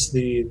has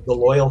the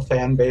loyal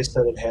fan base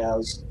that it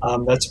has,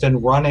 that's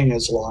been running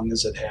as long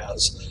as it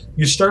has,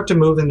 you start to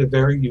move into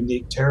very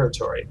unique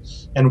territory.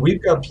 And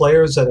we've got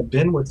players that have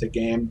been with the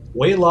game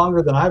way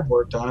longer than I've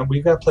worked on it.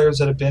 We've got players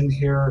that have been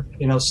here,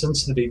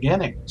 since the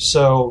beginning.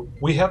 So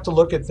we have to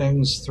look at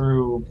things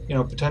through,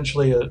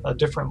 potentially a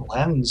different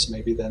lens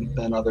maybe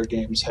than other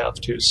games have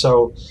to.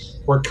 So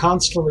we're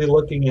constantly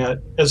looking at,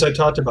 as I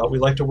talked about, we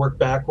like to work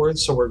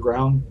backwards. So we're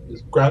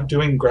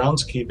doing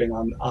groundskeeping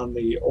on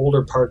the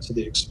older parts of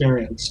the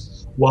experience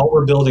while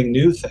we're building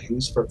new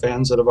things for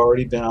fans that have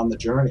already been on the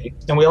journey.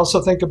 And we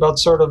also think about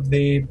sort of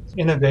the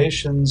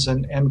innovations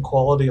and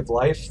quality of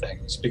life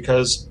things,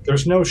 because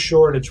there's no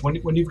shortage.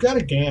 When you've got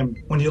a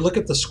game, when you look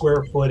at the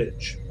square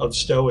footage of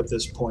Stow at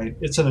this point,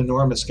 it's an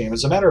enormous game.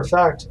 As a matter of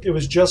fact, it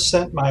was just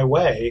sent my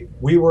way.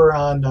 We were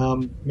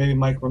on, maybe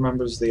Mike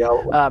remembers the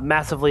outlet.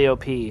 Massively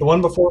OP. The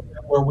one before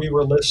where we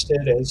were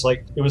listed as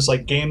it was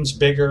like games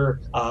bigger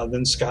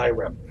than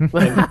Skyrim.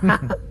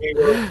 And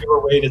we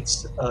were rated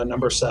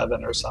number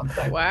 7 or something.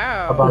 thing.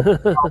 Wow.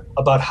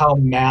 About how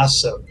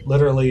massive,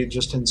 literally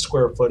just in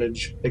square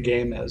footage, the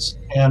game is.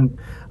 And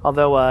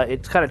although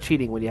it's kind of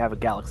cheating when you have a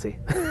Galaxy.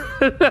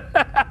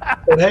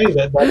 But hey,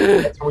 that's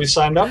what we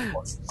signed up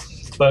for.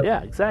 But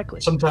yeah,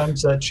 exactly.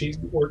 Sometimes that cheat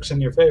works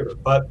in your favor.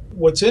 But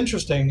what's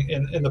interesting,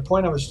 and the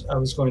point I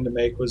was going to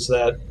make was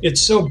that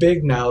it's so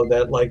big now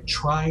that like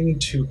trying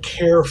to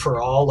care for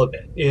all of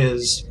it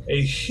is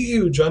a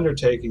huge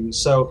undertaking.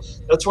 So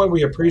that's why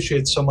we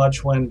appreciate so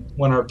much when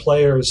our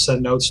players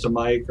send notes to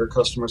Mike or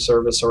customer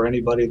service or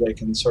anybody they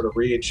can sort of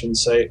reach and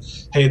say,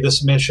 hey,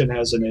 this mission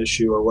has an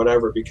issue or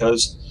whatever,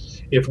 because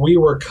if we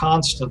were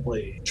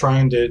constantly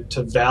trying to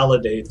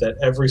validate that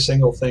every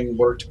single thing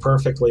worked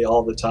perfectly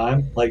all the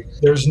time, like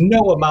there's no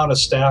amount of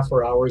staff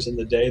or hours in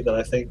the day that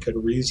I think could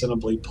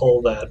reasonably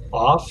pull that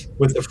off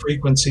with the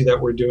frequency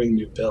that we're doing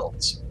new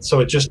builds.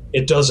 So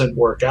it doesn't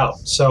work out.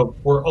 So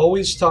we're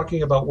always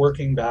talking about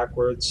working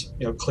backwards,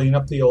 clean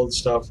up the old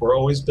stuff. We're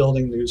always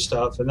building new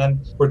stuff. And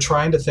then we're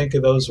trying to think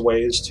of those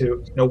ways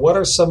to, what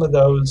are some of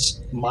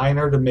those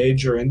minor to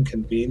major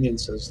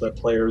inconveniences that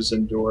players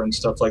endure and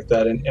stuff like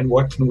that? And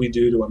what can we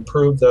do to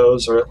improve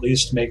those or at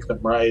least make them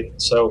right?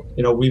 So,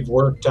 we've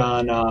worked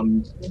on,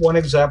 one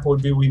example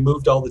would be we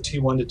moved all the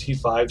T1 to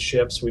T5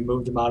 ships. We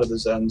moved them out of the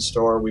Zen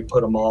store. We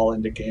put them all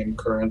into game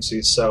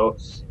currency. So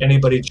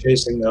anybody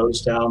chasing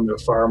those down, they're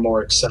far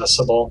more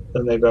accessible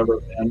than they've ever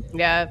been.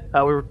 Yeah.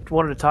 We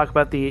wanted to talk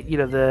about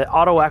the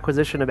auto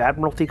acquisition of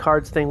Admiralty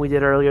cards thing we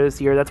did earlier this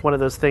year. That's one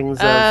of those things.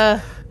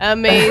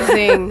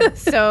 Amazing.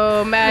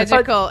 So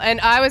magical.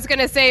 And I was going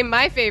to say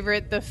my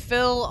favorite, the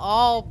fill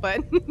all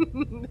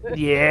button.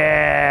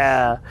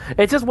 Yeah.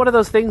 It's just one of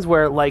those things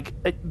where,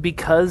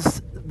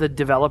 because the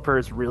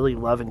developers really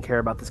love and care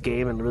about this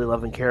game and really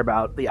love and care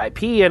about the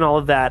IP and all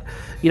of that,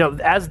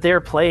 as they're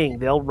playing,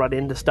 they'll run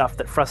into stuff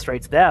that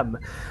frustrates them.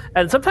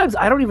 And sometimes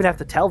I don't even have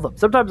to tell them.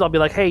 Sometimes I'll be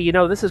like, hey,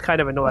 this is kind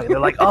of annoying. They're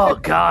like, oh,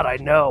 God, I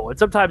know. And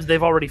sometimes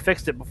they've already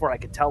fixed it before I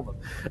can tell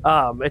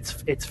them.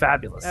 It's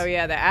fabulous. Oh,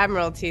 yeah, the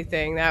Admiralty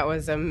thing, that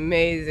was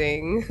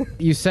amazing.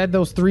 You said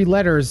those three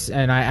letters,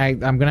 and I'm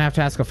going to have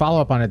to ask a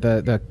follow-up on it,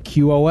 the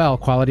QOL,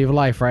 quality of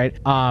life, right?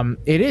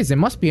 It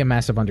must be a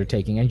massive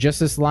undertaking. And just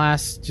this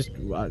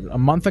a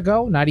month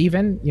ago, not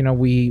even,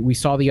 we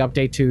saw the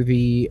update to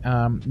the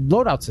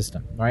loadout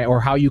system, right? Or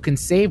how you can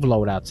save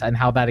loadouts and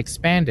how that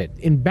expanded.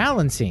 In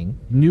balancing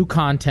new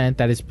content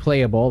that is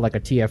playable, like a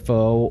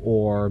TFO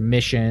or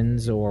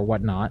missions or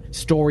whatnot,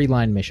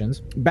 storyline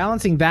missions,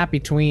 balancing that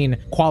between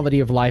quality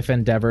of life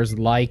endeavors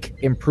like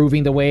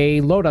improving the way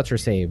loadouts are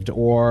saved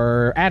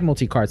or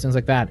Admiralty cards, things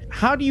like that.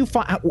 How do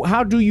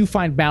you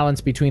find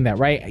balance between that,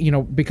 right?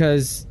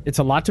 Because it's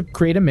a lot to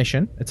create a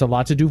mission, it's a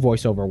lot to do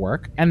voiceover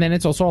work, and then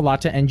it's also a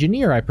lot to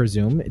engineer, I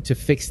presume, to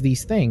fix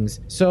these things.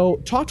 So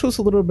talk to us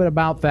a little bit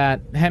about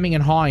that hemming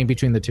and hawing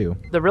between the two.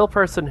 The real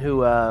person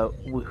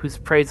whose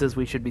praises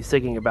we should be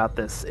singing about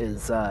this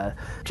is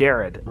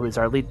Jared, who is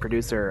our lead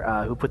producer,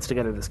 who puts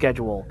together the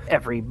schedule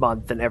every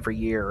month and every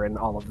year and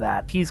all of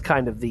that. He's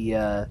kind of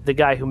the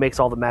guy who makes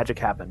all the magic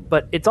happen.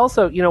 But it's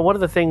also, one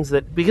of the things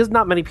that, because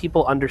not many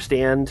people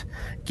understand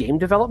game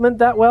development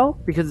that well,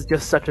 because it's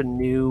just such a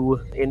new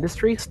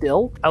industry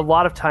still, a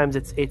lot of times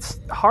it's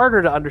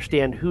harder to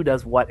understand who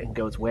does what and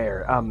goes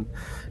where.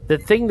 The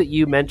thing that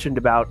you mentioned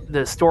about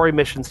the story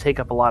missions take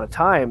up a lot of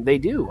time, they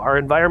do. Our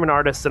environment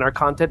artists and our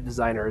content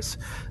designers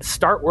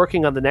start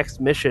working on the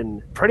next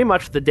mission pretty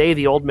much the day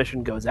the old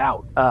mission goes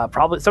out,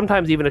 probably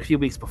sometimes even a few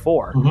weeks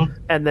before,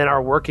 and then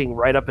are working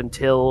right up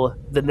until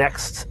the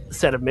next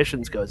set of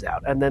missions goes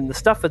out. And then the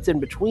stuff that's in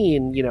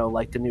between,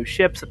 like the new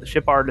ships that the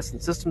ship artists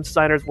and systems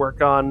designers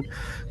work on,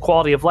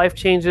 quality of life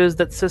changes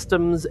that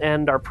systems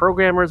and our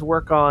programmers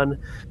work on,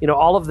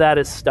 all of that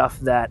is stuff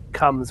that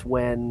comes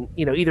when,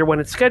 either when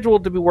it's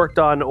scheduled to be worked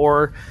on,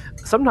 or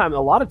sometimes, a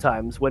lot of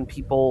times, when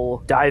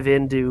people dive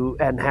into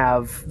and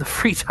have the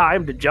free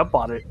time to jump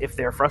on it if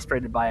they're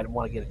frustrated by it and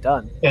want to get it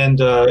done.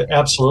 And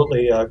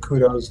absolutely,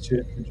 kudos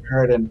to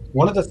Jared. And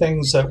one of the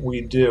things that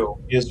we do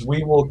is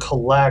we will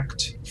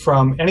collect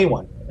from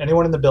anyone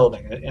in the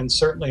building, and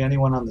certainly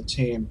anyone on the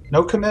team.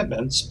 No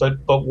commitments, but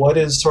what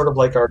is sort of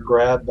like our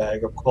grab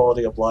bag of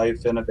quality of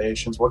life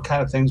innovations? What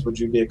kind of things would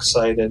you be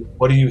excited?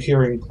 What are you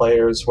hearing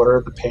players? What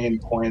are the pain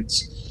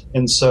points?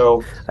 And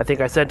so I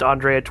think I sent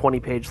Andre a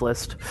 20-page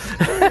list.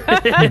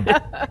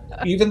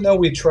 Even though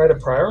we try to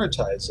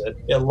prioritize it,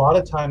 a lot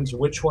of times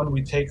which one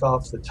we take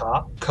off the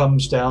top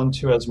comes down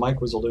to, as Mike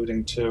was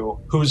alluding to,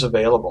 who's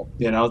available.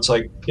 It's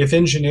like if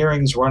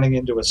engineering's running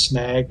into a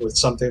snag with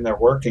something they're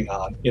working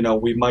on,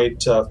 we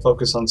might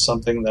focus on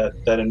something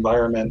that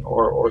environment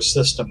or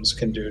systems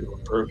can do to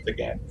improve the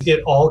game.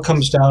 It all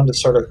comes down to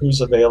sort of who's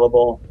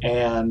available,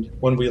 and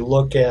when we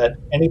look at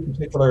any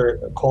particular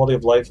quality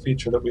of life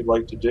feature that we'd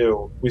like to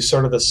do, we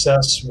sort of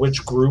assess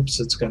which groups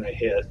it's going to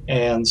hit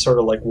and sort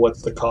of like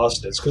what the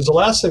cost is. Because the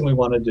last thing we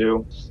want to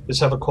do is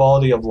have a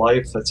quality of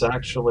life that's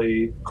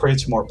actually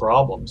creates more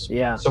problems.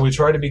 Yeah. So we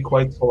try to be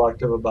quite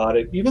selective about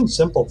it. Even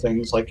simple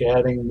things like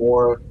adding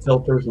more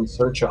filters and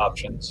search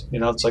options.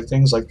 It's like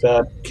things like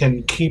that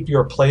can keep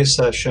your play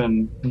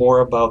session more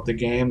about the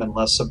game and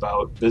less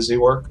about busy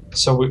work.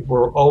 So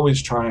we're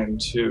always trying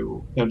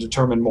to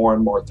determine more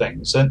and more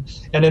things. And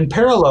in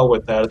parallel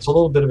with that, it's a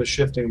little bit of a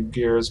shifting of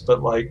gears,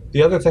 but like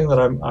the other thing that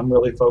I'm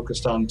really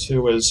focused on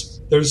too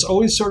is there's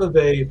always sort of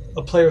a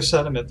player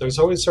sentiment. There's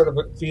always sort of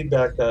a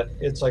feedback that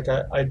it's like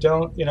I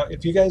don't,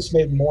 if you guys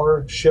made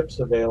more ships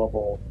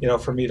available,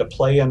 for me to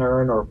play and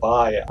earn or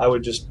buy, I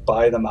would just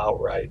buy them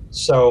outright.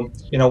 So,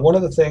 one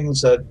of the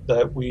things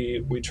that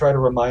we try to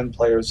remind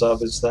players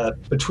of is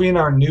that between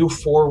our new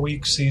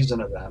 4-week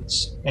season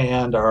events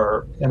and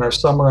our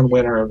summer and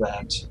winter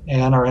event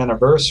and our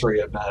anniversary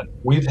event,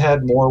 we've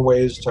had more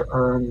ways to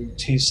earn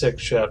T6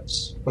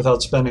 ships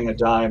without spending a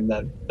dime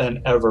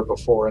than ever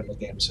before in the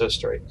game's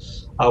history.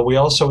 We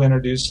also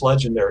introduced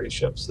legendary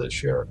ships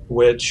this year,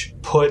 which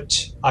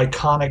put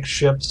iconic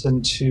ships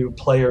into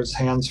players'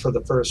 hands for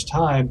the first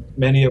time,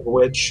 many of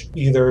which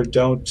either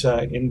don't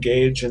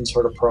engage in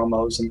sort of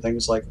promos and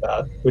things like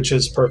that, which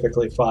is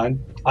perfectly fine.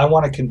 I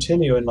want to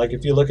continue, and like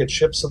if you look at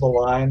Ships of the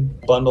Line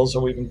bundles that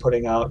we've been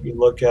putting out, you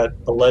look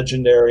at the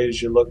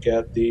legendaries, you look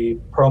at the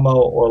promo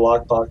or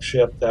lockbox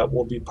ship that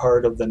will be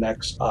part of the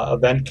next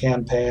event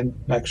campaign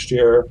next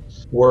year,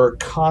 we're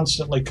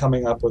constantly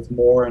coming up with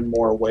more and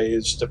more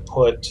ways to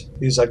put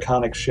these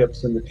iconic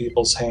ships into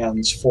people's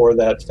hands for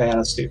that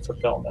fantasy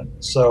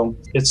fulfillment. So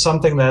it's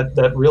something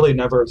that really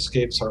never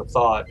escapes our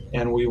thought,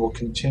 and we will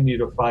continue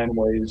to find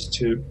ways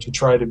to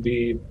try to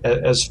be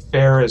as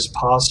fair as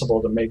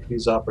possible to make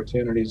these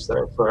opportunities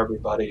there for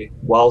everybody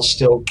while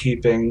still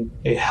keeping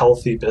a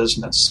healthy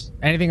business.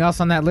 Anything else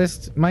on that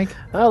list, Mike?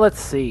 Let's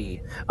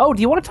see. Oh,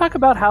 do you want to talk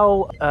about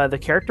how the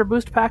character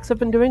boost packs have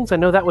been doing? Because I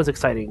know that was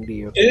exciting to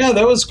you. Yeah,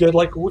 that was good.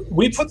 Like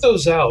we put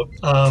those out.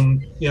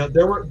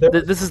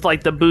 This is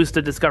like the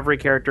boosted Discovery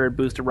character and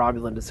boosted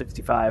Romulan to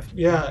 65.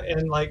 Yeah,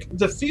 and like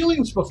the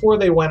feelings before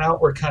they went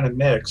out were kind of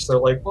mixed. They're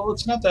like, well,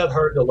 it's not that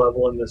hard to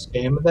level in this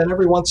game. And then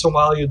every once in a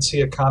while you'd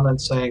see a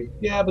comment saying,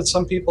 yeah, but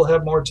some people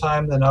have more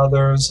time than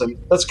others. And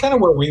that's kind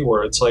of where we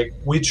were. It's like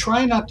we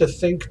try not to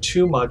think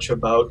too much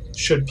about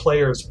should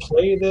players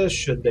play this?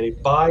 Should they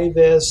buy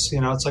this?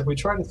 It's like we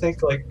try to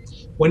think like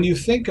when you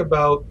think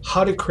about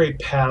how to create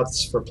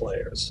paths for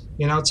players,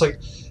 it's like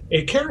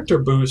a character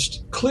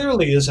boost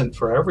clearly isn't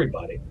for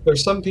everybody.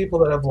 There's some people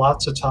that have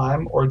lots of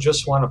time or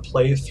just want to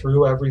play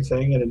through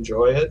everything and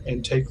enjoy it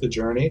and take the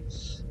journey.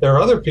 There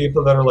are other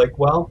people that are like,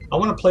 well, I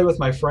want to play with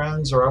my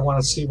friends or I want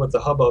to see what the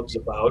hubbub's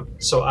about.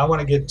 So I want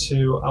to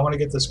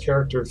get this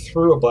character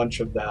through a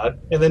bunch of that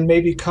and then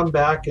maybe come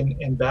back and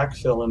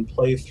backfill and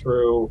play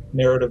through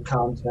narrative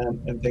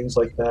content and things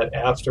like that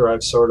after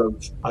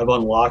I've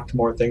unlocked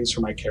more things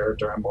for my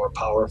character. I'm more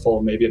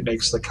powerful. Maybe it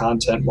makes the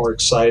content more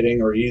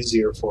exciting or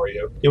easier for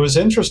you. It was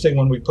interesting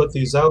when we put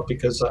these out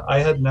because I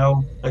had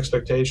no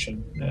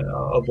expectation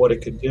of what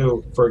it could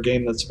do for a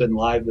game that's been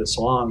live this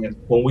long. And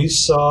when we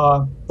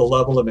saw the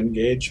level of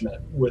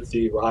engagement with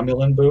the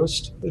Romulan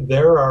boost,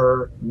 there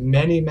are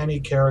many, many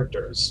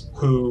characters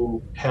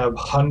who have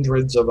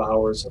hundreds of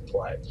hours of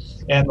play.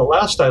 And the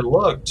last I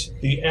looked,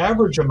 the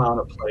average amount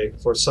of play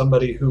for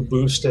somebody who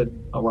boosted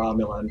a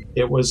Romulan,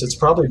 it's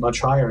probably much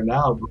higher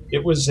now.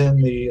 It was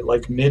in the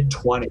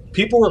mid-20s.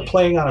 People were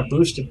playing on a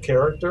boosted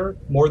character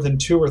more than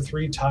 2 or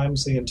 3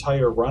 times the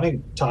entire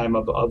running time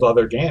of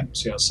other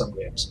games, some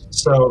games.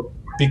 So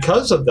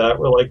because of that,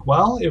 we're like,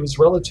 well, it was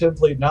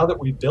relatively, now that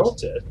we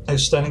built it,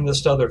 extending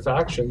this to other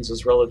factions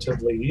is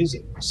relatively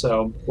easy.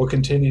 So we'll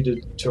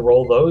continue to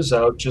roll those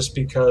out just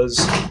because,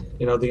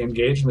 the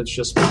engagement's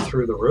just been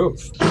through the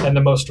roof. And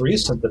the most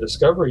recent, the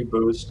Discovery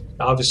boost,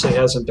 obviously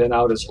hasn't been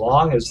out as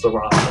long as the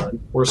Romulan.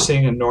 We're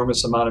seeing an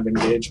enormous amount of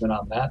engagement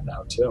on that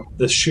now, too.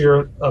 The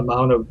sheer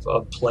amount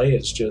of play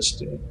is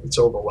just, it's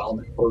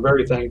overwhelming. We're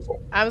very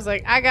thankful. I was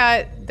like, I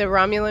got the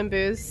Romulan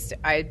boost.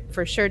 I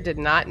for sure did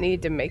not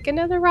need to make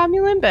another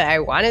Romulan, but I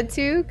wanted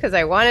to because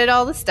I wanted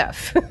all the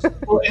stuff.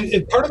 Well,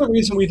 and part of the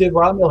reason we did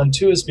Romulan,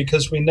 too, is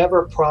because we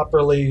never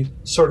properly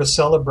sort of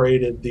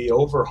celebrated the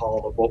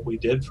overhaul of what we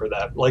did for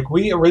that. Like,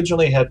 we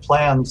originally had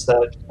plans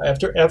that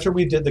after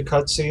we did the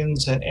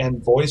cutscenes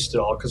and voiced it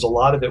all, because a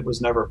lot of it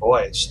was never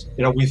voiced,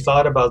 we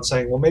thought about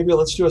saying, well, maybe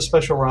let's do a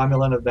special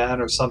Romulan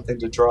event or something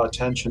to draw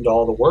attention to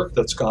all the work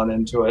that's gone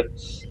into it.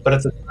 But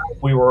at the time,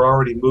 we were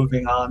already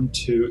moving on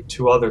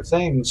to other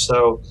things.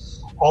 So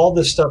all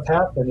this stuff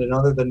happened, and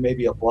other than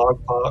maybe a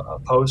blog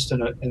post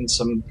and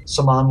some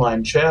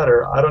online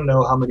chatter, I don't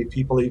know how many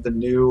people even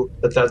knew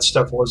that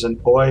stuff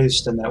wasn't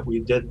voiced and that we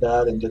did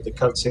that and did the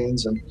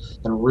cutscenes and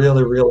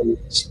really, really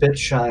spit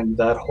shined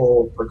that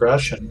whole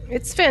progression.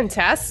 It's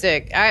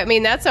fantastic. I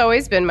mean, that's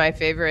always been my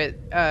favorite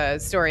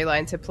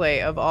storyline to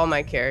play of all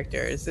my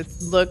characters. It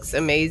looks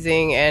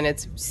amazing and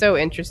it's so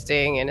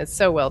interesting and it's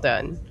so well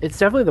done. It's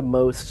definitely the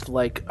most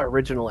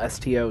original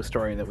STO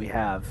story that we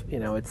have.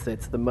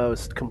 It's the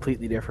most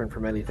completely different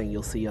from anything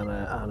you'll see on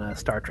a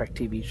Star Trek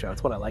TV show.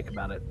 It's what I like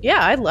about it.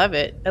 Yeah, I love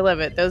it.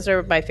 Those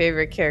are my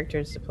favorite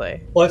characters to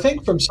play. Well, I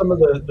think from some of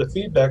the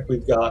feedback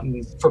we've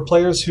gotten, for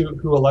players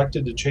who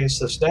elected to chase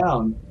this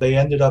down, they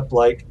ended up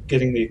like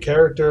getting the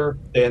character,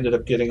 they ended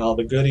up getting all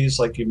the goodies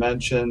like you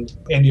mentioned,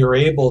 and you're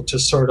able to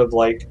sort of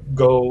like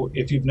go,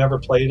 if you've never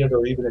played it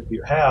or even if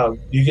you have,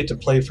 you get to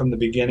play from the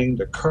beginning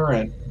to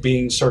current,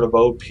 being sort of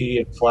OP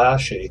and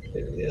flashy,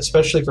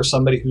 especially for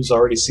somebody who's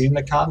already seen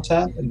the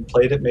content and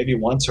played it maybe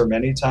once or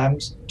many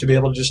times, to be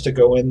able just to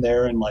go in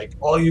there and like,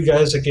 all you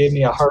guys that gave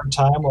me a hard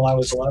time while I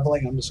was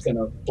leveling, I'm just going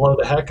to blow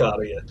the heck out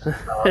of you.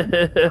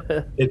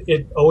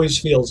 It always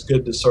feels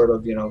good to sort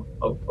of,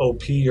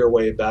 OP your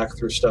way back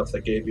through stuff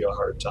that gave you a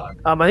hard time.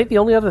 I think the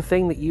only other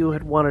thing that you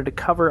had wanted to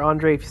cover,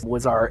 Andre,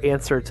 was our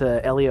answer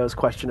to Elio's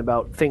question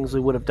about things we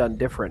would have done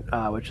different,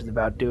 which is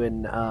about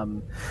doing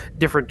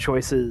different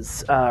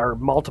choices or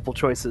multiple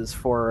choices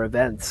for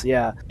events.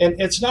 Yeah. And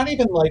it's not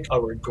even like a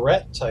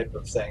regret type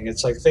of thing.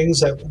 It's like things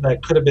that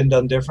could have been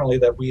done differently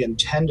that we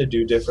intend to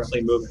do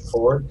differently moving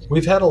forward.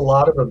 We've had a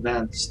lot of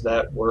events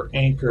that were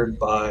anchored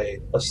by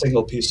a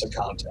single piece of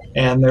content.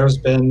 And there's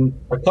been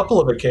a couple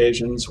of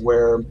occasions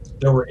where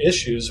there were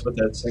issues with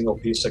that single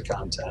piece of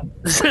content.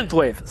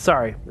 Synthwave.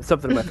 Sorry,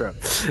 something in my throat.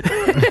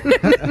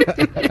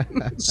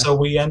 So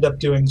we end up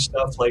doing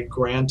stuff like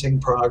granting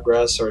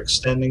progress or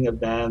extending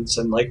events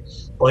and like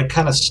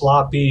kind of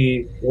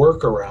sloppy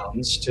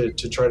workarounds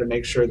to try to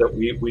make sure that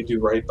we do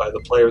right by the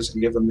players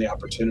and give them the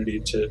opportunity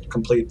to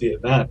complete the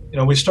event.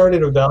 We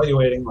started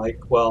evaluating like,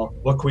 well,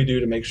 what can we do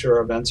to make sure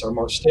our events are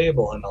more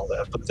stable and all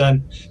that? But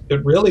then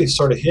it really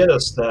sort of hit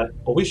us that,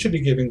 well, we should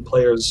be giving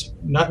players,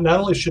 not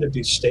only should it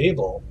be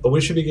stable, but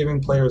we should be giving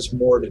players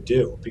more to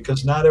do,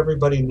 because not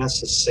everybody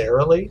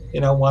necessarily,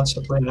 wants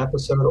to play an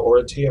episode or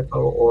a TFO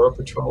or a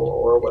patrol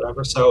or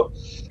whatever. So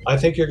I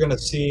think you're going to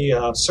see,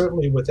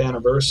 certainly with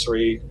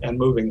Anniversary and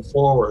moving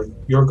forward,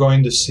 you're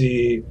going to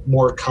see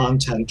more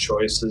content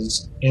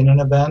choices in an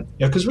event,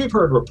 because we've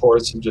heard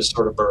reports of just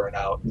sort of burn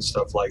out and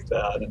stuff like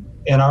that.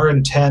 And our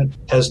intent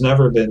has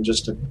never been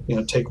just to,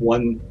 take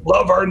one,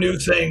 love our new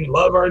thing.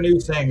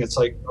 It's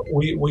like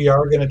we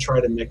are going to try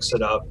to mix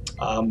it up.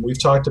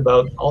 We've talked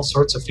about all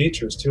sorts of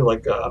features too,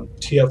 like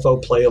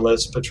TFO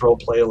playlists, patrol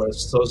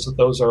playlists.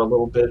 Those are a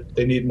little bit,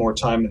 they need more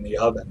time in the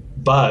oven.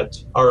 But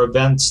our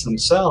events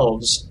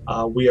themselves,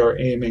 we are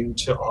aiming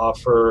to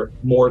offer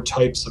more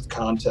types of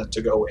content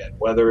to go in,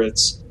 whether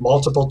it's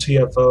multiple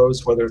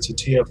TFOs, whether it's a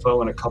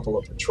TFO and a couple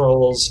of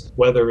patrols,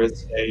 whether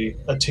it's a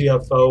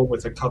TFO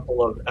with a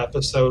couple of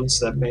episodes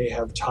that may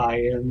have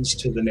tie-ins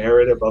to the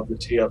narrative of the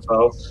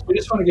TFO. We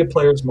just want to give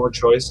players more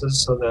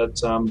choices so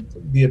that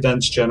the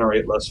events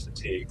generate less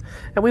fatigue.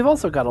 And we've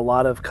also got a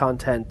lot of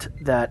content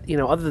that,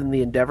 other than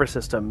the Endeavor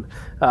system,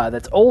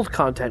 that's old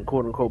content,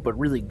 quote unquote, but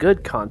really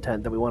good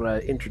content that we want to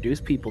introduce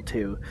people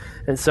to.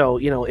 And so,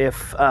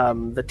 if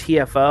the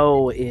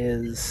TFO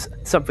is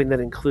something that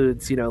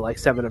includes, like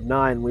 7 of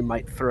 9, we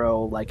might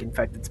throw like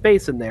Infected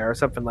Space in there or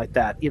something like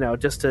that,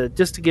 just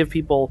to give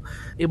people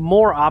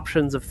more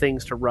options of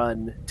things to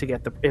run to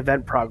get the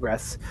event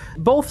progress,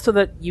 both so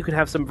that you can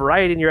have some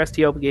variety in your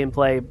STO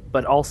gameplay,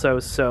 but also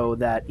so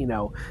that,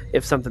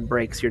 if something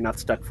breaks, you're not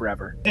stuck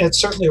forever. And it's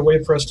certainly a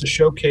way for us to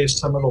showcase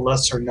some of the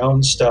lesser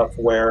known stuff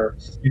where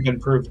we've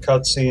improved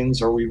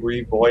cutscenes, or we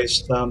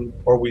revoiced them,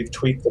 or we've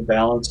tweaked the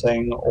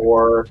balancing,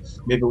 or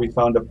maybe we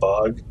found a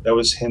bug that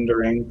was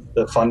hindering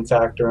the fun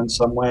factor in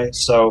some way.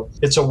 So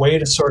it's a way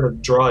to sort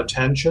of draw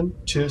attention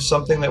to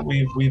something that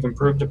we've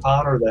improved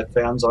upon or that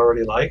fans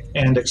already like,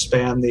 and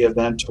expand the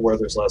event to where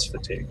there's less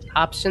fatigue.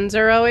 Options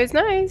are always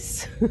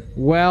nice.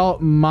 Well,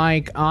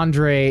 Mike,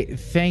 Andre,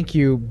 thank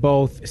you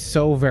both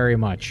so very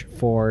much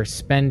for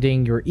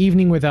spending your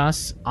evening with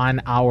us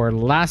on our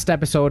last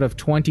episode of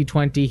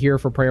 2020 here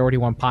for Priority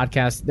One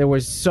Podcast. There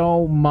was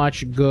so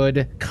much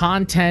good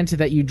content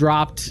that you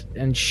dropped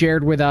and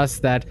shared with us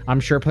that I'm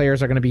sure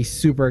players are going to be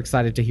super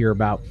excited to hear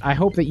about. I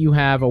hope that you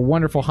have a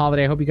wonderful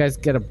holiday. I hope you guys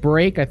get a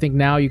break. I think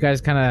now you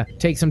guys kind of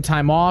take some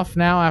time off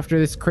now after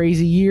this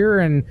crazy year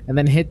and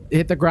then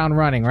hit the ground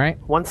running, right?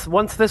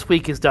 Once this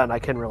week is done, I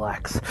can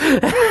relax.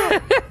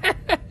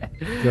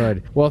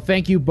 Good. Well,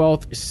 thank you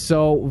both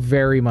so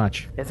very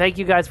much. And thank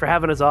you guys for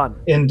having us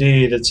on.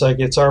 Indeed.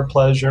 It's our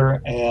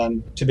pleasure,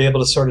 and to be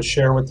able to sort of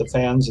share with the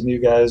fans and you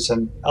guys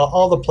and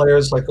all the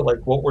players like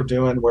what we're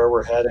doing, where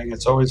we're heading.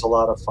 It's always a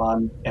lot of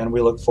fun, and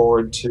we look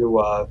forward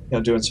to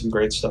doing some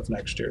great stuff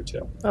next year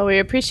too. Well, we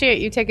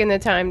appreciate you taking the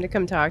time to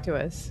come talk to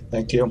us.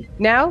 Thank you.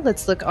 Now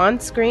let's look on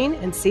screen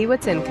and see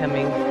what's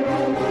incoming.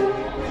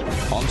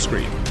 On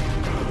screen.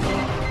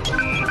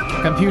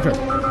 Computer.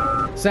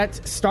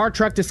 Set Star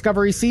Trek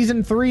Discovery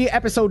Season 3,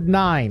 Episode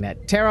 9,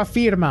 Terra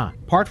Firma,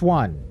 Part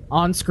 1,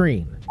 on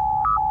screen.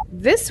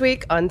 This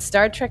week on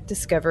Star Trek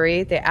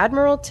Discovery, the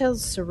Admiral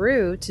tells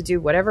Saru to do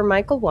whatever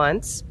Michael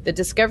wants. The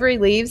Discovery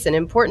leaves an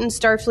important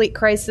Starfleet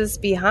crisis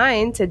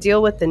behind to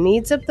deal with the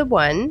needs of the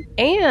One.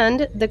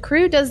 And the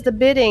crew does the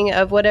bidding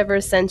of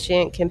whatever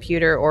sentient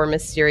computer or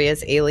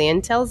mysterious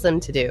alien tells them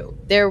to do.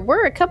 There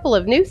were a couple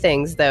of new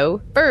things, though.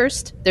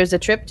 First, there's a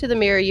trip to the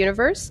Mirror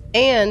Universe,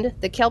 and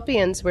the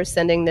Kelpians were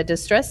sending the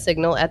distress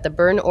signal at the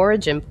Burn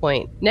origin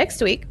point.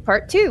 Next week,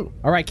 part 2.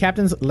 All right,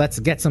 Captains, let's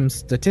get some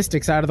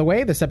statistics out of the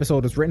way. This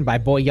episode was written by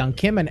Boy Young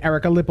Kim and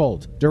Erica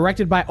Lippold,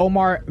 directed by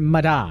Omar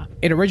Mada.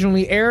 It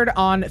originally aired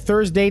on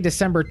Thursday,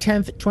 December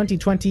 10th,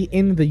 2020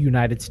 in the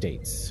United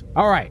States.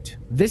 All right,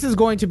 this is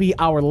going to be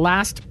our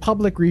last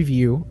public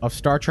review of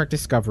Star Trek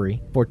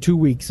Discovery for 2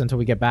 weeks until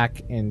we get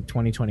back in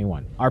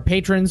 2021. Our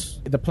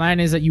patrons, the plan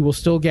is that you will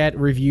still get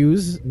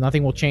reviews.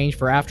 Nothing will change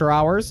for After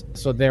Hours.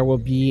 So there will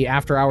be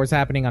After Hours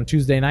happening on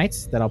Tuesday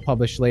nights that I'll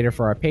publish later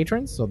for our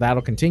patrons. So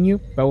that'll continue.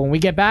 But when we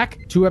get back,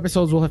 2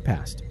 episodes will have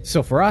passed.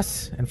 So for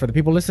us and for the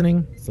people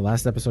listening, it's the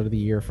last episode of the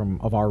year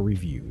of our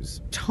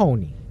reviews.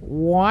 Tony,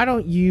 why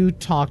don't you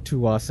talk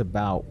to us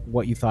about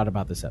what you thought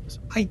about this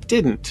episode? I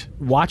didn't.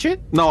 Watch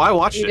it? No, I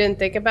watched You it. didn't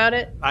think about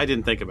it? I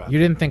didn't think about it. You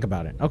didn't think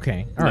about it.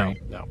 Okay. All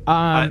right. No.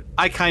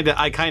 I kind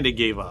of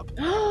gave up.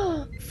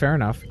 Fair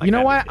enough. You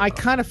know what? I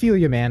kind of feel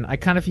you, man. I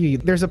kind of feel you.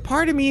 There's a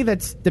part of me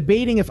that's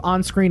debating if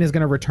On Screen is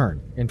going to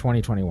return in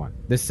 2021.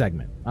 This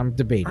segment. I'm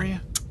debating. Are you?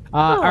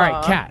 All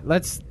right, Kat,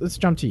 let's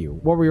jump to you.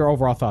 What were your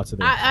overall thoughts of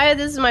this?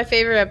 This is my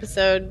favorite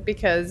episode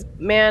because,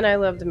 man, I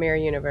love the Mirror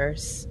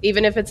Universe.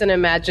 Even if it's an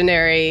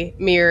imaginary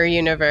Mirror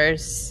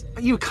Universe.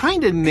 You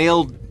kind of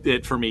nailed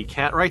it for me,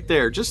 Kat, right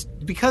there. Just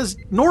because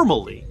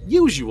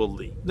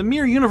usually, the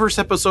Mirror Universe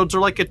episodes are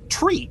like a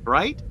treat,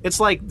 right? It's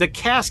like the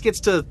cast gets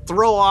to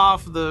throw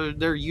off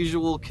their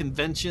usual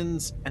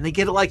conventions, and they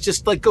get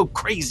to go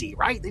crazy,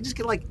 right? They just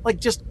get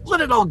just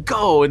let it all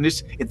go, and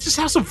just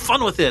have some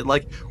fun with it.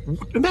 Like,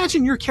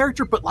 imagine your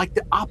character, but like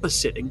the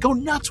opposite, and go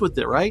nuts with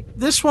it, right?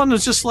 This one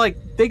is just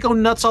like they go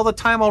nuts all the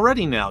time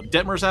already now.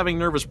 Detmer's having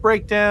nervous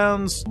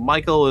breakdowns.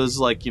 Michael is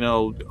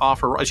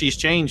off her. She's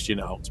changed.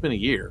 It's been a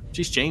year.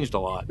 She's changed a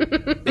lot.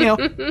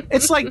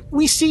 It's like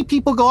we see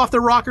people go off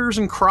their rockers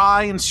and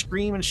cry and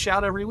scream and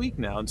shout every week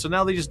now, and so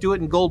now they just do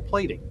it in gold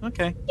plating.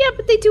 Okay. Yeah,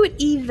 but they do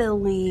it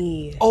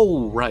evilly.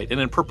 Oh, right, and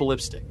in purple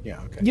lipstick.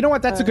 Yeah, okay. You know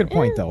what? That's a good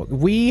point, though.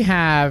 We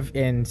have,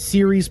 in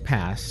series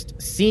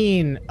past,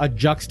 seen a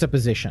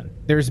juxtaposition.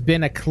 There's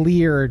been a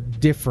clear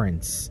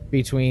difference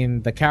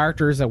between the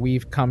characters that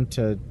we've come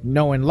to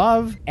know and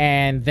love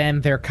and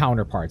then their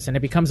counterparts, and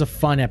it becomes a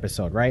fun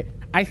episode, right?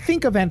 I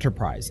think of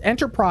Enterprise.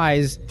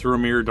 Enterprise... Through a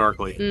mirror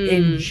darkly.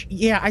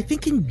 I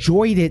think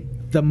enjoyed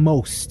it the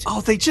most. Oh,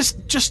 they just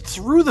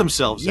threw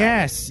themselves at it.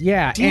 Yes,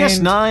 yeah.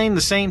 DS9,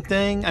 the same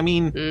thing. I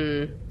mean,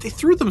 they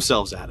threw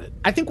themselves at it.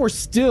 I think we're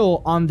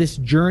still on this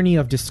journey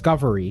of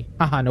discovery,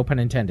 no pun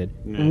intended,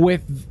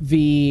 with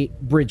the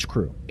bridge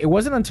crew. It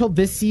wasn't until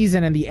this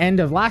season and the end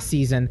of last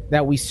season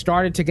that we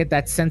started to get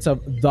that sense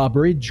of the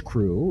bridge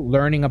crew,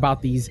 learning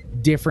about these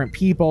different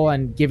people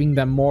and giving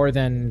them more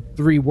than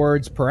 3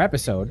 words per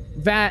episode.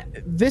 That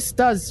this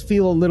does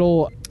feel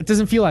it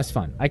doesn't feel as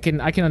fun. I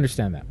can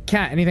understand that.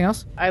 Kat, anything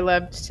else? I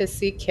loved to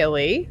see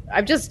Killy.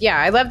 I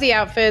love the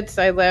outfits.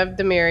 I loved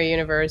the Mirror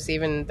Universe,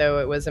 even though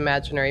it was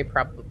imaginary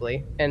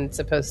probably and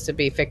supposed to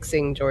be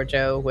fixing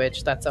Giorgio,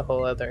 which that's a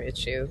whole other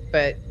issue.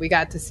 But we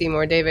got to see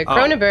more David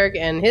Cronenberg,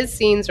 and his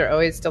scenes are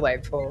always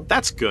delightful.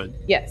 That's good.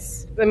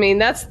 Yes. I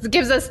mean,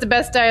 gives us the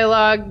best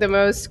dialogue, the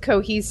most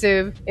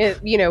cohesive,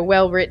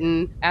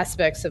 well-written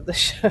aspects of the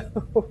show.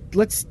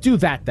 Let's do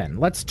that then.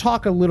 Let's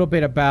talk a little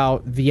bit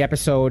about the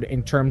episode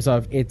in terms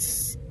of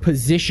its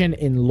position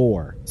in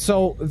lore.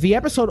 So the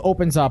episode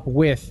opens up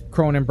with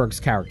Cronenberg's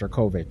character,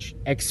 Kovich,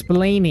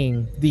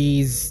 explaining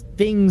these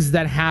things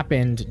that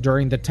happened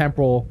during the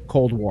temporal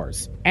Cold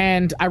Wars.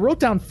 And I wrote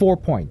down 4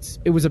 points.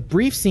 It was a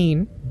brief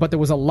scene, but there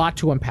was a lot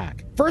to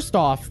unpack. First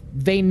off,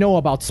 they know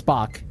about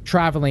Spock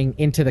traveling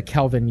into the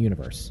Kelvin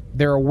universe.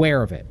 They're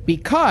aware of it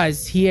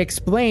because he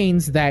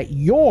explains that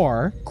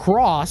Yor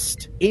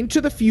crossed into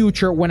the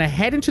future, went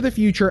ahead into the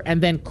future,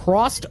 and then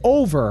crossed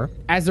over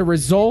as a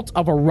result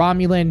of a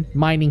Romulan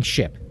mining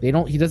ship.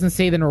 He doesn't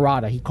say the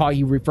Narada.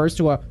 He refers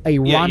to a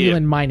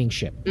Romulan mining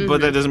ship.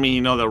 But that doesn't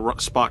mean that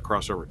Spock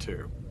crossed over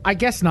too. I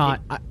guess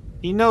not.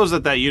 He knows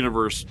that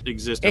universe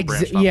exists.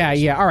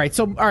 Yeah. All right.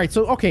 So,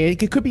 okay.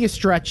 It could be a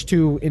stretch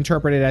to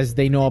interpret it as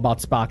they know about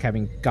Spock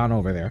having gone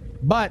over there.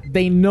 But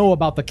they know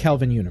about the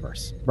Kelvin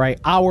universe, right?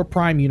 Our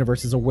Prime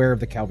universe is aware of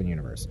the Kelvin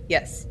universe.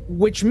 Yes.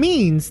 Which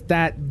means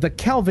that the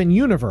Kelvin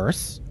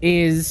universe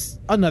is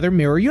another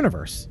mirror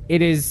universe.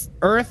 It is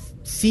Earth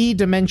C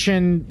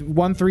dimension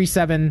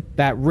 137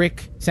 that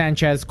Rick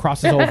Sanchez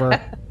crosses over,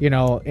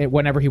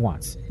 whenever he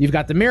wants. You've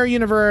got the mirror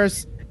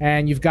universe,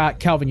 and you've got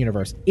Kelvin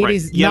universe. It Right.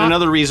 is yet not,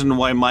 another reason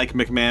why Mike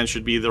McMahon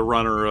should be the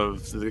runner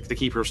of the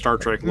keeper of Star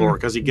Trek lore,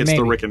 because he gets maybe.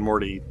 the Rick and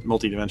Morty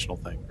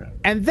multidimensional thing. Right.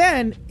 And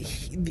then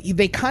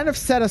they kind of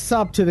set us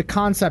up to the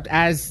concept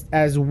as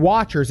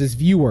watchers, as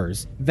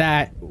viewers,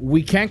 that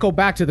we can't go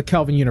back to the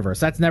Kelvin universe.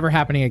 That's never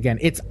happening again.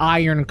 It's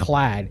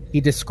ironclad.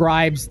 He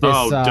describes this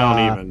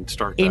don't even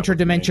start that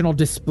interdimensional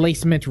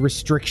displacement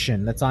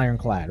restriction that's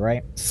ironclad,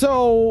 right?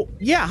 So,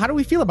 yeah, how do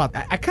we feel about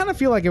that? I kind of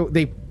feel like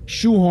they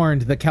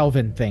shoehorned the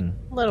Kelvin thing.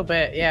 A little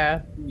bit,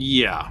 yeah.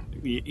 Yeah,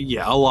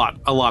 a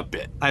lot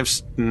bit.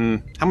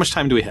 How much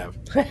time do we have?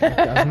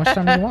 As much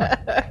time as you want.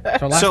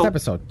 So last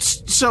episode.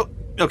 So,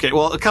 okay,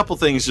 well, a couple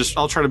things.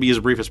 I'll try to be as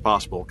brief as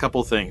possible. A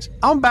couple things.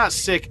 I'm about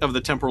sick of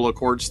the temporal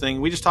accords thing.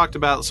 We just talked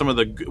about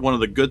one of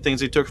the good things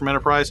they took from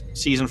Enterprise.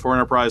 Season 4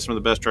 Enterprise, some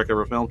of the best Trek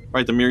ever filmed.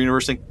 Right, the Mirror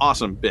Universe thing.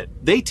 Awesome bit.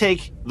 They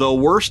take the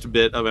worst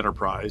bit of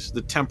Enterprise,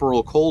 the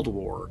temporal Cold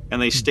War,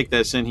 and they stick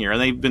this in here.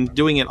 And they've been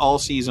doing it all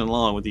season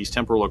long with these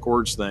temporal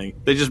accords thing.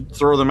 They just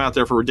throw them out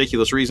there for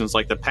ridiculous reasons,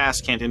 like the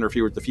past can't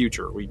interfere with the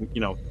future.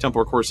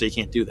 Temporal accords say you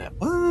can't do that.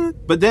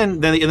 What? But then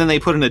they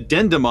put an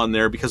addendum on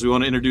there because we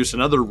want to introduce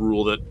another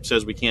rule that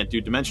says we can't do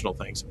dimensional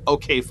things.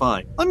 Okay,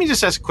 fine. Let me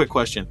just ask a quick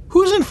question.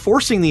 Who's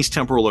enforcing these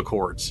temporal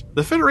accords?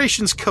 The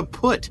Federation's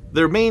kaput.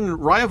 Their main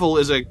rival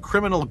is a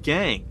criminal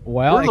gang.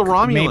 Well, Where are the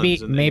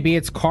Romulans? maybe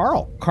it's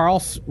Carl.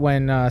 Carl's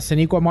when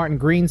Sonequa Martin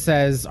Green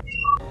says,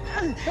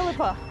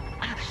 Philippa,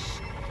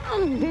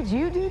 did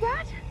you do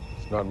that?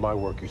 It's not my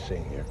work you're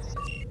seeing here.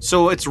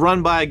 So it's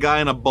run by a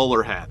guy in a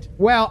bowler hat.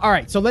 Well, all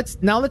right. So let's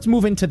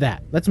move into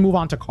that. Let's move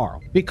on to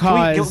Carl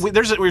because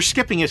we're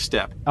skipping a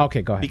step.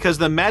 Okay, go ahead. Because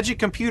the magic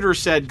computer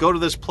said go to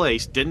this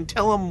place, didn't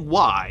tell him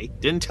why,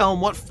 didn't tell him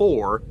what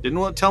for,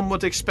 didn't tell him what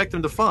to expect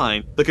him to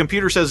find. The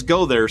computer says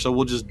go there, so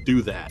we'll just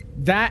do that.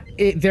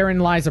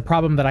 Therein lies a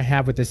problem that I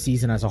have with this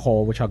season as a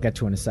whole, which I'll get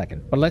to in a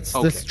second. But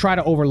let's try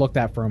to overlook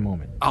that for a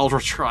moment. I'll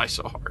try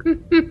so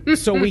hard.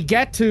 So we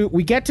get to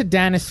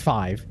Danis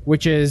 5,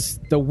 which is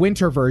the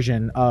winter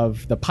version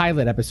of the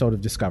pilot episode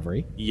of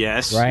Discovery.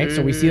 Yes. Right?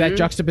 So we see that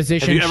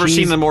juxtaposition. Have you ever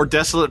seen the more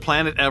desolate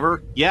planet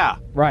ever? Yeah.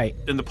 Right.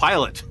 In the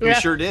pilot. We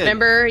sure did.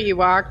 Remember you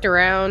walked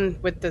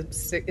around with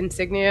the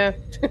insignia?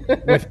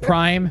 with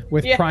Prime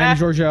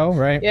Georgiou,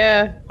 right?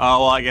 Yeah.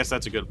 Oh, well, I guess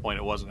that's a good point.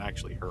 It wasn't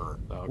actually her.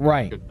 So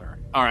right. Good.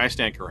 All right, I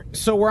stand corrected.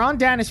 So we're on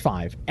Danis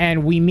 5,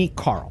 and we meet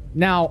Carl.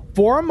 Now,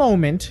 for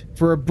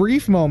a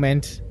brief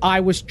moment, I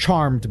was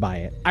charmed by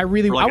it. I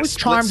was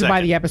charmed by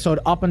the episode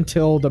up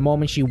until the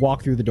moment she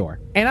walked through the door.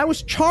 And I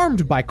was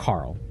charmed by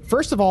Carl.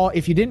 First of all,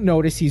 if you didn't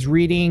notice, he's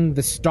reading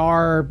the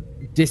Star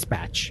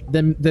Dispatch.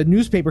 The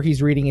newspaper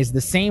he's reading is the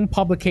same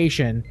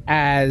publication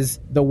as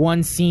the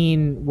one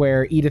scene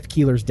where Edith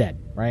Keeler's dead,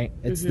 right?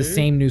 It's the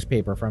same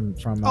newspaper from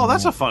Oh,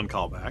 that's a fun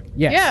callback.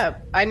 Yes. Yeah,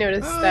 I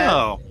noticed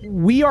that.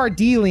 We are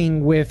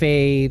dealing with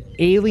a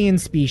alien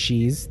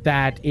species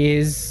that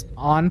is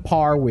on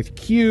par with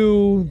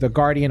Q, the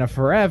Guardian of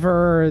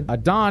Forever,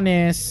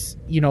 Adonis,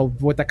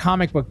 what the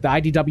comic book, the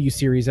IDW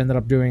series ended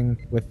up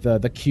doing with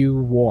the Q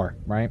war,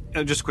 right?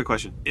 Just a quick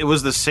question. It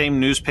was the same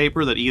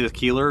newspaper that Edith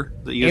Keeler?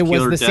 It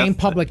was the same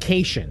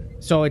publication.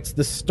 So it's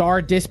the Star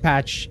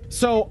Dispatch.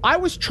 So I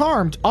was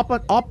charmed up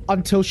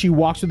until she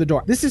walks through the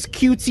door. This is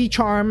cutesy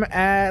charm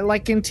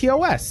like in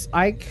TOS.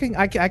 I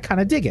kind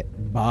of dig it.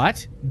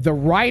 But the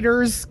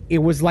writers, it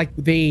was like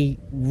they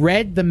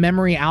read the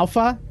memory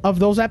alpha of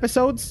those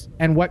episodes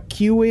and what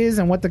Q is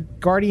and what the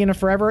Guardian of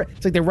Forever.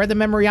 It's like they read the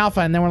memory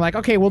alpha and then we're like,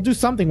 okay, we'll do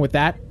something with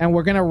that. And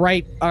we're going to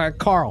write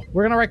Carl.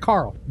 We're going to write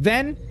Carl.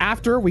 Then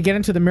after we get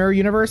into the Mirror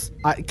Universe,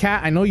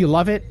 Kat, I know you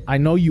love it. I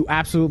know you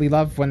absolutely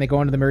love when they go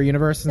into the Mirror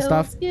Universe and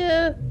stuff.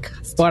 Yeah.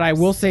 But I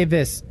will say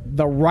this.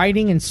 The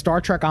writing in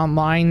Star Trek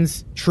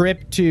Online's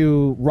trip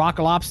to Rock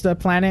Lobster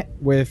planet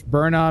with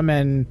Burnham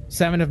and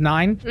Seven of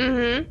Nine,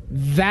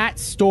 that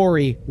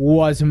story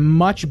was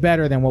much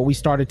better than what we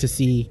started to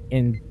see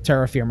in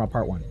Terra Firma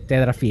Part 1.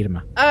 Terra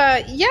Firma.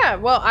 Yeah,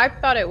 well, I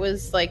thought it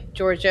was like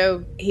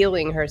Georgiou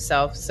healing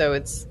herself, so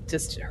it's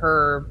just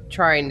her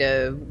trying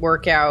to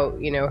work out,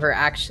 her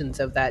actions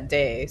of that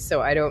day.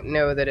 So I don't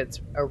know that it's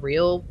a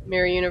real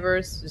mirror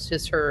universe. It's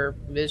just her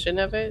vision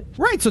of it.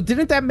 Right, so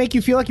didn't that make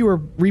you feel like you were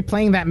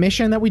replaying that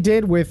mission that we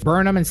did with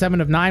Burnham and Seven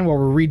of Nine where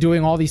we're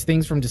redoing all these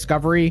things from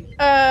Discovery?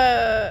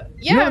 Yeah.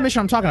 You know the mission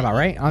I'm talking about,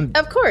 right?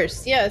 Of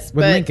course, yes.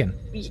 With Lincoln.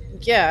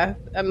 Yeah,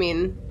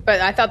 but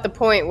I thought the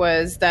point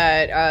was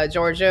that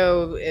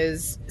Georgiou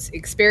is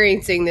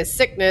experiencing this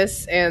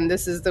sickness, and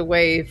this is the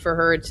way for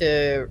her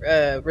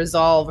to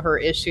resolve her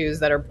issues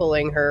that are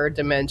pulling her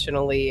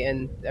dimensionally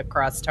and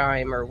across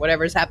time or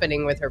whatever's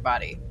happening with her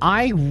body.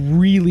 I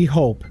really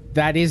hope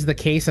that is the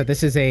case, that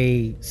this is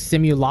a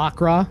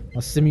simulacra,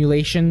 a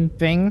simulation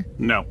thing.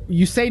 No.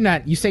 You say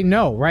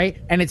no, right?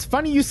 And it's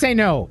funny you say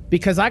no,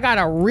 because I got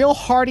a real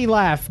hearty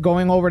laugh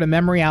going over to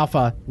Memory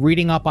Alpha,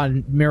 reading up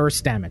on Mirror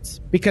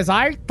Stamets. Because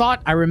I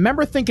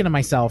remember thinking to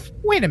myself,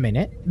 wait a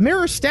minute,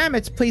 Mirror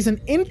Stamets plays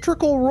an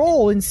integral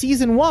role in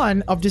season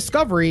 1 of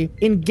Discovery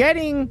in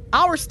getting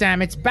our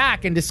Stamets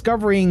back and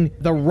discovering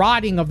the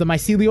rotting of the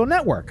mycelial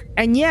network.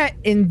 And yet,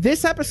 in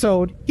this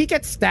episode, he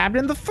gets stabbed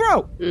in the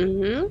throat.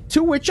 Mm-hmm.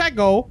 To which I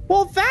go,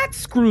 well, that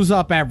screws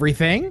up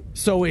everything.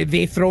 So are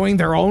they throwing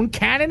their own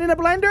canon in a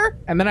blender?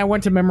 And then I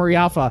went to Memory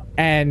Alpha,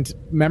 and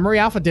Memory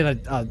Alpha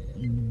did a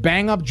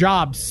bang up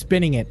job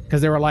spinning it,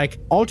 because they were like,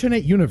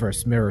 alternate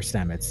universe Mirror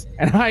Stamets.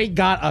 And I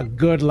got a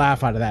good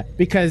laugh out of that,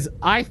 because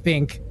I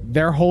think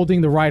they're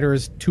holding the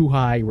writers too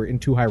high, in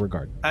too high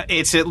regard.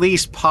 It's at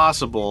least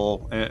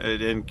possible,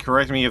 and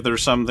correct me if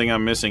there's something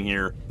I'm missing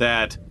here,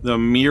 that the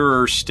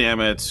Mirror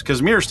Stamets,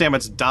 because Mirror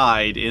Stamets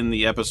died in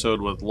the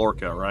episode with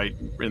Lorca, right?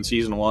 In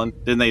season 1?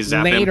 Didn't they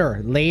zap him?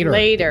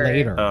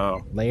 Later.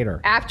 Oh.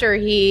 Later. After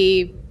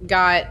he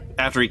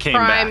came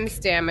Prime back.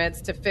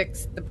 Stamets to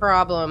fix the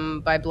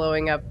problem by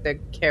blowing up the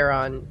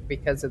Charon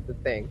because of the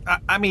thing.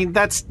 I mean,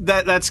 I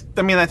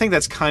think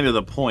that's kind of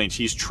the point.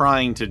 She's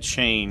trying to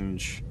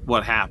change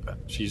what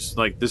happened. She's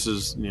like,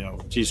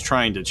 she's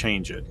trying to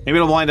change it. Maybe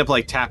it'll wind up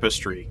like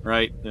Tapestry,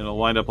 right? It'll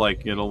wind up,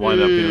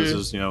 this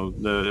is,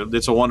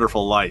 It's a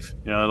Wonderful Life.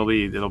 It'll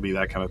be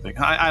that kind of thing.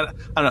 I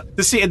don't know.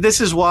 This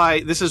is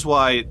why,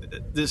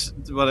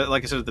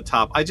 like I said at the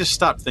top, I just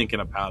stopped thinking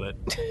about it,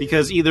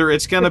 because either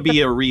it's going to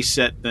be a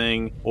reset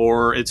thing,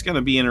 or it's going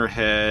to be in her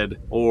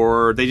head,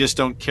 or they just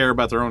don't care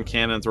about their own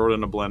canon and throw it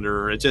in a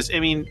blender.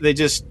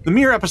 The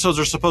Mirror episodes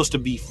are supposed to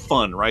be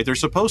fun, right? They're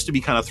supposed to be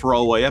kind of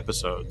throwaway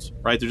episodes,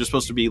 right? They're just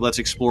supposed to be, let's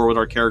explore what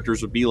our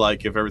characters would be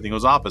like if everything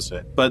was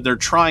opposite. But they're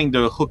trying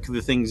to hook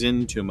the things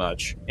in too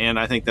much, and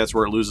I think that's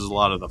where it loses a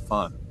lot of the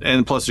fun.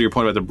 And plus, to your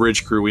point about the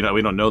bridge crew, we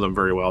don't know them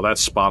very well.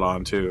 That's spot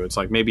on too. It's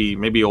like maybe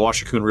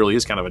Owashikun really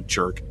is kind of a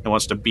jerk and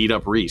wants to beat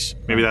up Reese.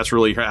 Maybe that's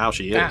really how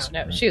she is.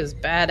 No, she was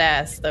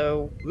badass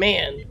though,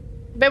 man.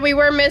 But we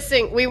were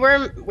missing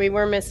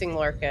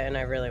Lorca, and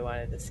I really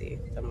wanted to see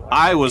some Lorca.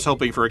 I was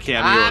hoping for a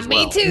cameo as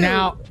well. Me too.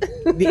 Now,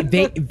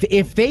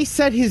 if they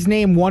said his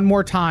name one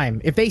more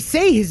time, if they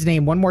say his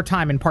name one more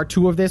time in part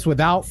 2 of this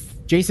without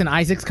Jason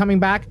Isaacs coming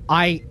back,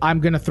 I'm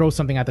gonna throw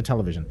something at the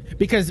television,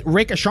 because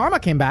Rekha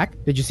Sharma came back.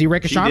 Did you see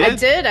Rekha Sharma? I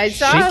did. I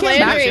saw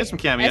Landry. She had some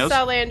cameos. I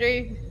saw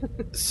Landry.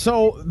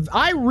 So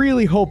I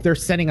really hope they're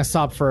setting us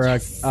up for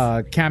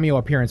a cameo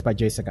appearance by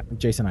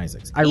Jason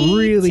Isaacs. I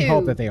really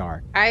hope that they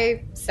are.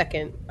 I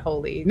second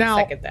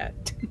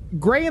that.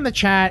 Gray in the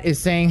chat is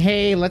saying,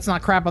 hey, let's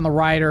not crap on the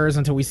writers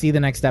until we see the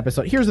next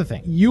episode. Here's the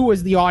thing. You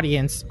as the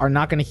audience are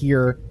not going to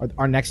hear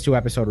our next 2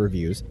 episode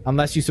reviews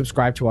unless you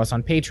subscribe to us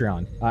on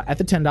Patreon at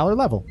the $10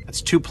 level.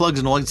 That's 2 plugs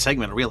in one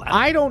segment. Are we allowed?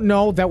 I don't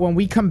know that when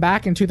we come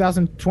back in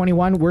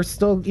 2021, we're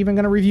still even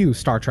going to review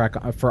Star Trek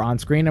for On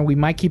Screen, and we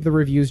might keep the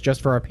reviews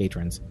just for our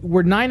patrons.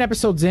 We're 9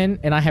 episodes in,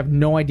 and I have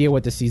no idea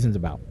what the season's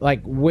about.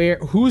 Like,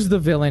 who's the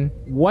villain?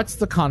 What's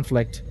the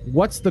conflict?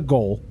 What's the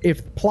goal?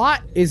 If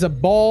plot is a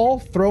ball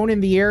thrown in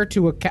the air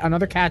to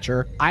another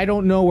catcher, I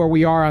don't know where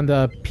we are on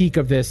the peak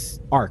of this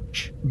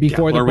arch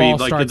before the ball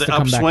starts to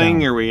come back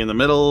down. Are we in the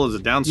middle? Is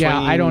it downswing? Yeah,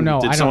 I don't know.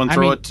 Did someone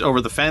throw it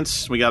over the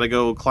fence? We got to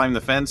go climb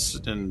the fence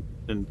and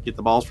get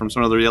the balls from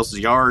somebody else's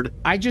yard.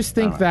 I just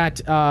think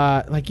that,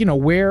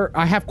 where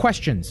I have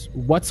questions.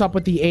 What's up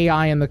with the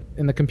AI in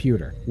the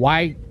computer?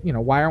 Why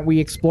aren't we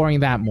exploring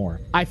that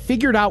more? I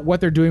figured out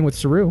what they're doing with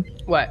Saru.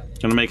 What?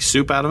 Gonna make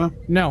soup out of him?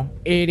 No,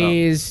 it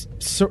is.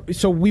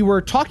 So we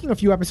were talking a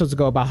few episodes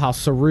ago about how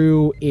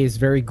Saru is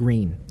very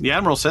green. The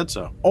Admiral said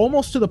so.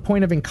 Almost to the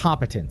point of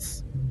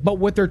incompetence. But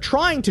what they're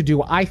trying to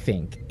do, I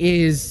think,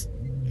 is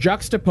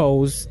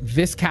juxtapose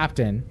this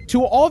captain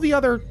to all the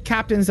other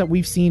captains that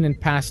we've seen in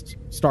past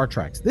Star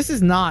Treks.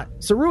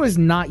 Saru is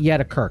not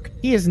yet a Kirk.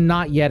 He is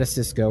not yet a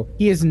Sisko.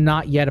 He is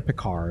not yet a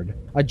Picard,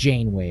 a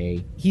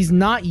Janeway. He's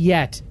not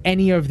yet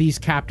any of these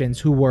captains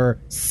who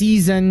were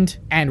seasoned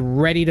and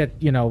ready to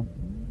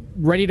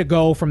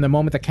go from the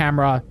moment the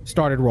camera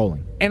started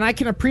rolling. And I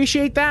can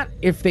appreciate that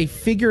if they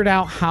figured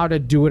out how to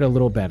do it a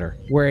little better,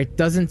 where it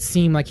doesn't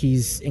seem like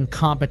he's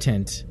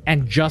incompetent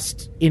and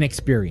just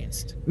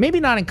inexperienced. Maybe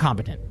not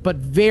incompetent, but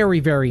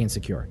very, very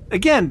insecure.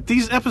 Again,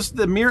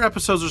 the Mirror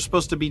episodes are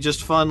supposed to be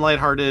just fun,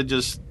 lighthearted,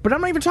 But I'm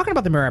not even talking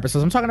about the Mirror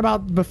episodes. I'm talking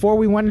about before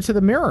we went into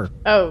the Mirror.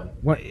 Oh.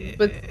 But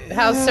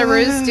how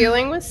Saru's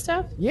dealing with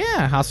stuff?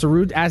 Yeah, how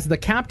Saru, as the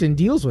captain,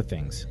 deals with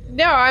things.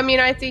 No, I mean,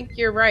 I think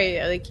you're right.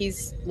 Like,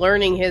 he's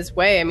learning his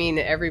way. I mean,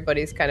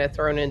 everybody's kind of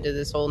thrown into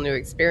this whole new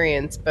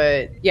experience.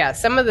 But yeah,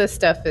 some of this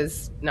stuff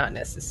is not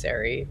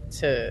necessary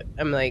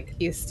I'm like,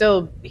 he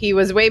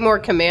was way more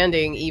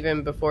commanding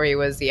even before he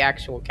was the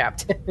actual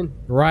captain.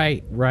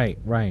 Right.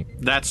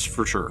 That's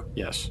for sure,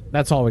 yes.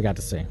 That's all we got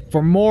to say.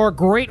 For more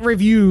great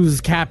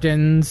reviews,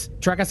 captains,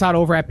 check us out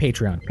over at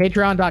Patreon.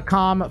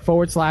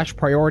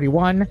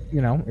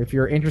 Patreon.com/Priority1. If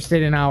you're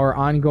interested in our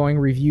ongoing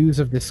reviews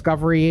of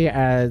Discovery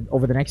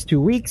over the next next 2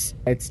 weeks.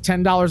 It's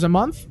 $10 a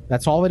month.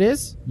 That's all it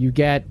is. You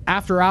get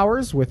after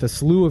hours with a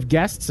slew of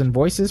guests and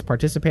voices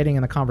participating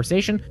in the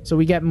conversation, so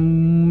we get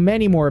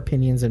many more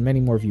opinions and many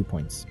more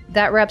viewpoints.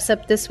 That wraps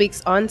up this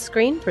week's On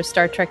Screen for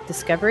Star Trek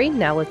Discovery.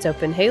 Now let's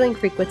open hailing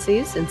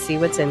frequencies and see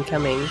what's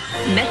incoming.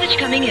 Message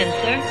coming in,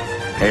 sir.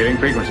 Hailing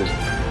frequencies.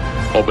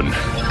 Open.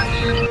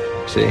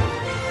 See, we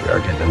are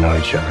getting to know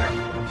each other.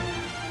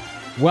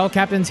 Well,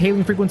 Captains,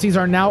 hailing frequencies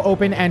are now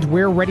open, and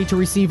we're ready to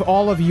receive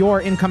all of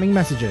your incoming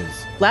messages.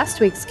 Last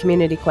week's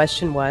community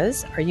question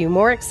was, are you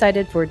more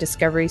excited for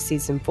Discovery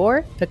Season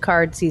 4,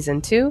 Picard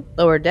Season 2,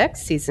 Lower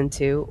Decks Season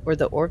 2, or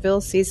the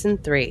Orville Season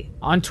 3?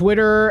 On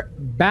Twitter,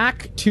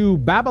 Back to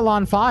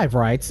Babylon 5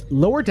 writes,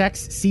 Lower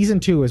Decks Season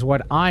 2 is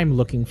what I'm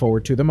looking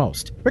forward to the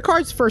most.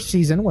 Picard's first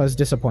season was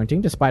disappointing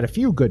despite a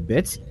few good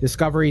bits.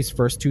 Discovery's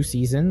first 2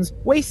 seasons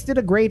wasted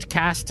a great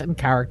cast and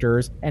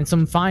characters and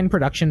some fine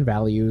production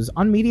values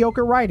on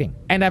mediocre writing.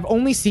 And I've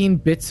only seen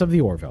bits of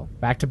the Orville.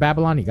 Back to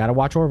Babylon, you gotta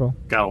watch Orville.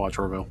 Gotta watch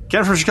Orville.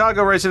 Ken from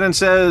Chicago writes in and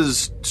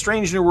says,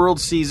 Strange New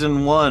World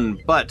Season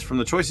 1, but from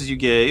the choices you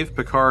gave,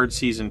 Picard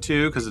Season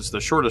 2, because it's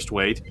the shortest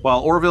wait, while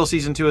Orville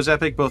Season 2 is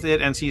epic, both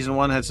it and Season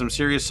 1 had some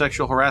serious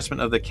sexual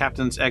harassment of the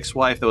captain's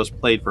ex-wife that was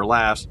played for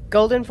laughs.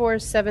 Golden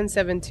Force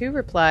 772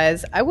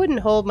 replies, I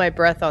wouldn't hold my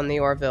breath on the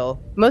Orville.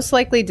 Most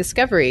likely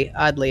Discovery,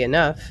 oddly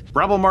enough.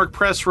 Bravo Mark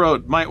Press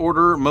wrote, my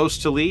order,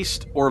 most to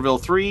least, Orville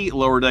 3,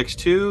 Lower Decks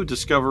 2,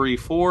 Discovery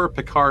 4,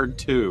 Picard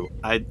 2.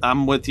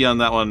 I'm with you on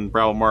that one,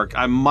 Bravo Mark.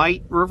 I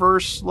might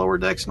reverse Lower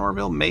Decks and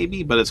Orville,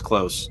 maybe, but it's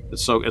close.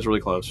 It's really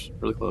close.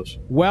 Really close.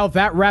 Well,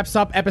 that wraps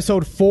up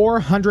episode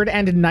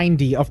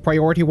 490 of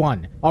Priority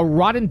One, a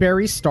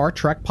Roddenberry Star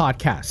Trek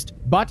podcast.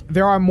 But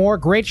there are more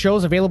great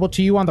shows available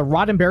to you on the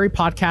Roddenberry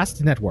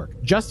Podcast Network.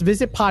 Just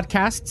visit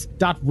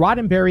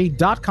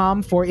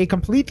podcasts.roddenberry.com for a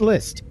complete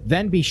list.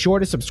 Then be sure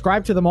to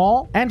subscribe to them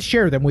all and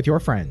share them with your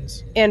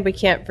friends. And we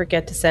can't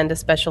forget to send a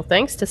special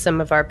thanks to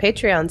some of our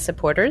Patreon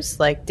supporters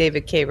like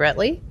David K.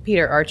 Rutley,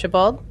 Peter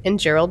Archibald, and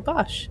Gerald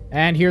Bosch.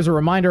 And here's a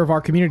reminder of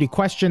our community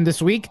question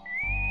this week.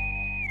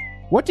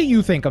 What do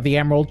you think of the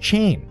Emerald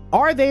Chain?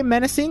 Are they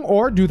menacing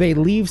or do they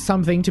leave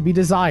something to be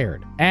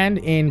desired? And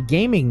in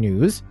gaming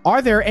news,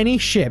 are there any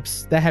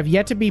ships that have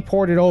yet to be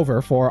ported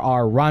over for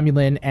our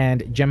Romulan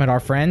and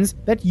Jem'Hadar friends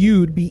that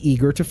you'd be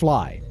eager to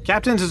fly?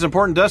 Captains, it's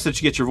important to us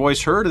that you get your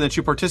voice heard and that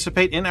you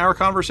participate in our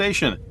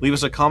conversation. Leave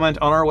us a comment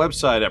on our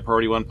website at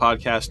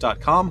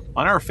PriorityOnePodcast.com,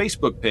 on our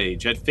Facebook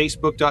page at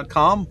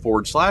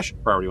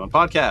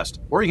Facebook.com/PriorityOnePodcast,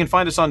 or you can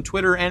find us on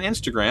Twitter and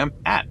Instagram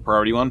at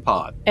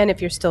PriorityOnePod. And if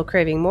you're still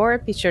craving more,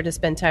 be sure to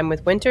spend time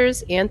with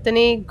Winters,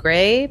 Anthony,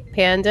 Gray,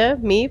 Panda,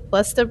 me,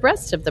 plus the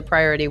rest of the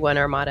Priority One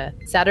Armada.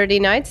 Saturday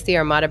nights, the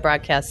Armada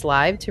broadcasts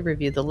live to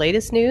review the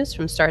latest news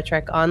from Star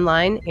Trek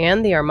Online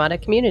and the Armada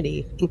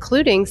community,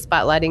 including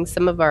spotlighting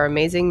some of our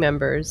amazing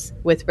members.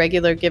 With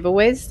regular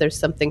giveaways, there's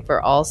something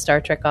for all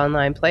Star Trek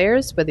Online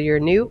players, whether you're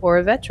new or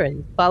a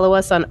veteran. Follow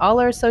us on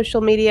all our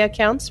social media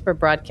accounts for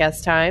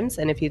broadcast times,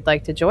 and if you'd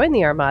like to join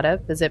the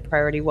Armada, visit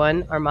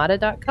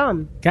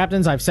PriorityOneArmada.com.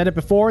 Captains, I've said it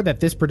before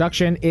that this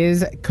production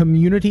is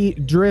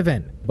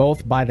community-driven,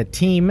 both by the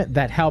team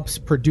that helps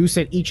produce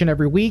it each and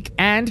every week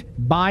and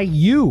by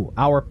you,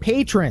 our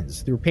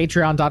patrons, through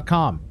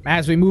patreon.com.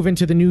 As we move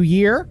into the new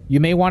year, you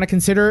may want to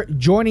consider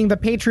joining the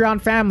Patreon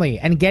family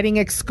and getting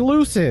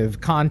exclusive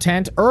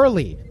content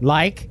early,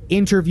 like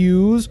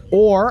interviews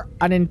or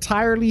an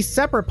entirely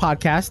separate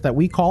podcast that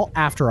we call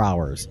After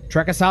Hours.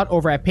 Check us out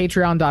over at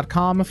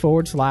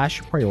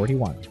patreon.com/Priority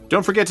One.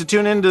 Don't forget to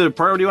tune in to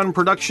Priority One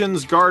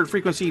Productions Guard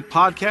Frequency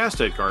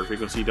podcast at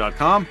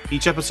guardfrequency.com.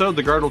 Each episode,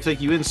 the Guard will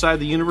take you inside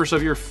the universe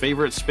of your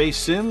favorite space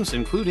sims,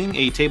 including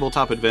a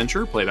tabletop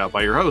adventure played out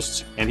by your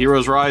hosts. And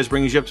Heroes Rise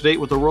brings you up to date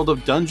with the world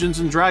of Dungeons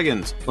and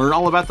Dragons. Learn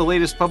all about the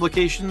latest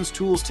publications,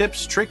 tools,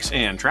 tips, tricks,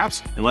 and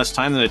traps in less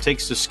time than it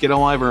takes to skid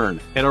on Wyvern.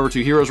 Head over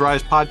to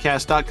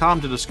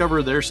heroesrisepodcast.com to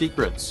discover their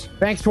secrets.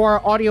 Thanks to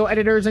our audio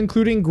editors,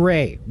 including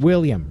Gray,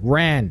 William,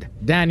 Rand,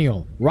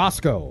 Daniel,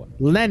 Roscoe,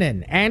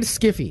 Lennon, and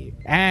Skiffy.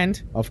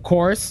 And, of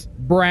course,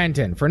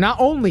 Brandon, for not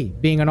only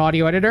being an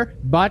audio editor,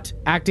 but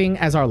acting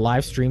as our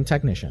live stream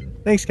technician.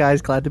 Thanks,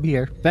 guys. Glad to be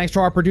here. Thanks to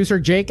our producer,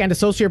 Jake, and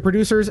associate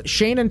producers,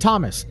 Shane and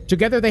Thomas.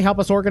 Together, they help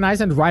us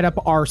organize and write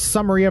up our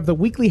summary of the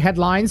weekly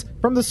headlines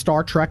from the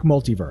Star Trek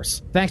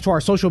multiverse. Thanks to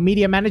our social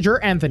media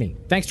manager, Anthony.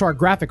 Thanks to our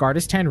graphic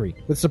artist, Henry,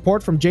 with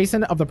support from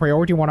Jason of the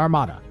Priority One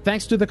Armada.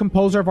 Thanks to the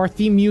composer of our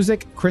theme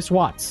music, Chris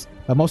Watts.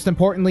 But most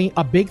importantly,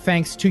 a big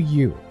thanks to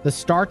you, the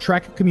Star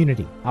Trek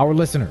community, our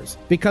listeners.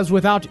 Because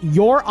without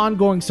your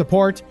ongoing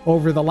support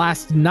over the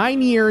last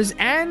 9 years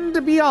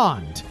and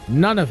beyond,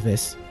 none of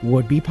this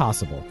would be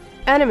possible.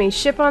 Enemy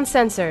ship on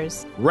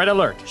sensors. Red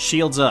alert.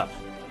 Shields up.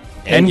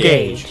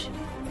 Engage.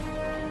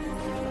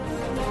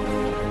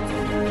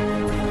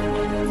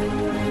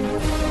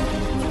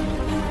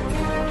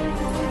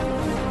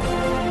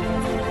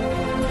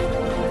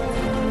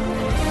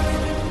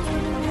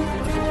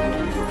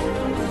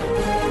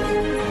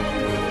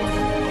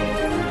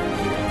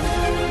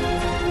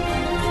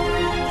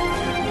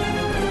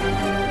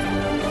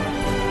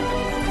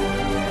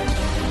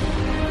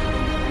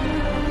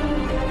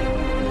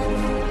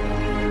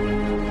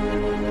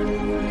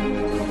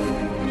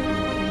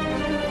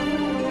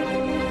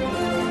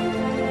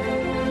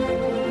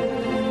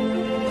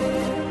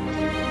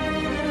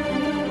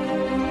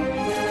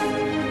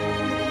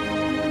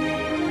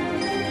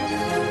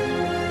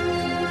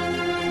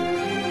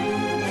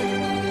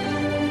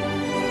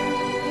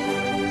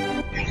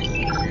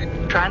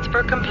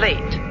 Transfer complete.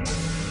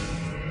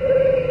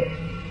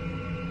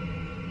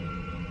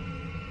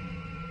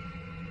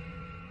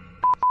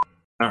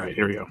 All right,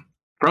 here we go.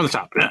 From the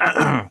top.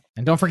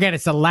 And don't forget,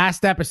 it's the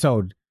last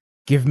episode.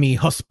 Give me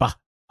huspa.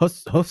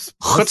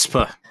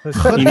 Chutzpah.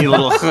 You need a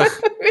little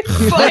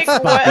Like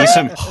what? need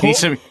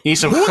some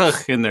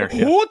chuch in there.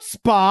 Yeah.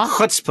 Chutzpah.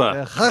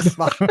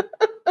 Chutzpah.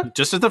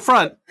 Just at the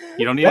front.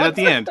 You don't need it at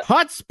the end.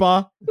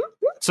 Chutzpah.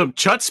 Some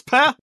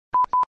chutzpah.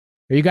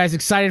 Are you guys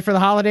excited for the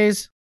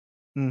holidays?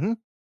 Mm-hmm.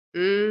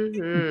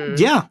 Mm-hmm.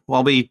 Yeah, well,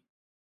 I'll be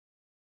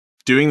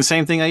doing the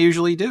same thing I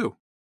usually do.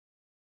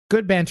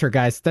 Good banter,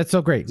 guys. That's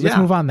so great. Let's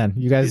move on then.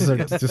 You guys are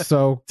just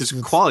so...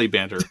 Just quality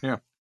banter, yeah.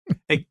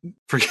 Hey,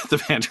 forget the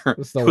banter.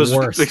 It's the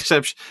worst.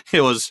 Except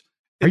it was...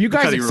 Are you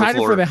guys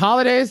excited for the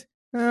holidays?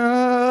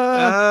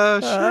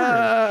 Sure.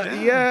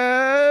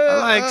 Yeah. I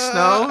like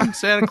snow and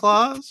Santa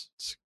Claus.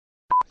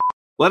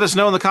 Let us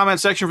know in the comment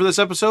section for this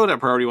episode at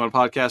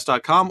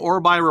PriorityOnePodcast.com or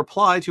by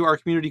reply to our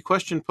community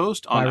question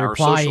post on our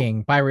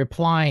social... By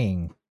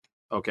replying.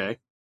 Okay.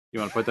 You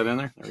want to put that in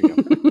there? There we go.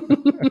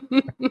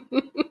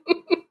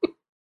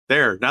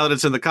 There. Now that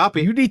it's in the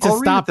copy, you need to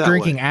stop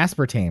drinking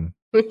aspartame.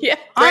 Yeah,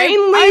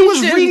 I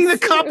was reading the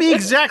copy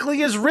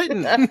exactly as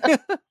written.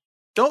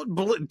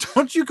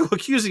 Don't you go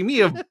accusing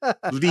me of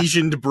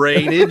lesioned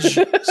brainage,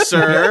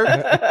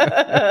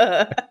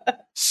 sir.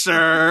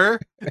 Sir.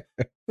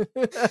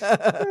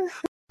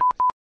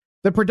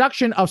 The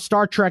production of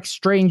Star Trek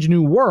Strange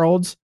New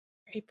Worlds.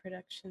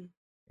 Pre-production.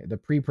 The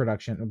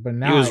pre-production. But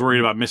now he was worried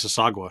about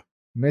Mississauga.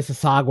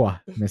 Mississauga.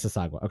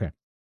 Okay.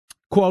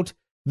 Quote,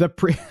 the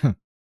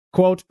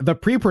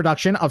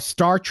pre-production of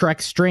Star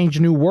Trek Strange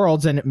New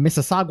Worlds in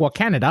Mississauga,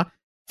 Canada.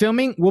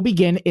 Filming will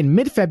begin in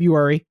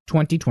mid-February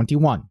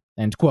 2021.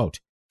 End quote.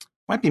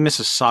 Might be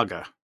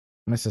Mississauga.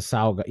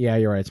 Mississauga. Yeah,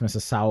 you're right. It's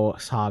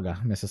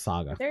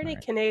Mississauga. Are there any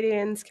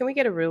Canadians? Can we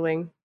get a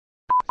ruling?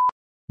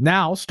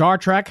 Now, Star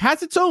Trek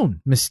has its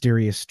own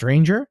mysterious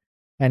stranger,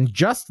 and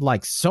just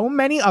like so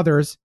many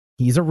others,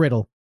 he's a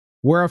riddle.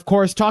 We're, of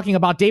course, talking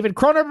about David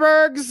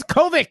Cronenberg's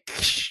Kovic.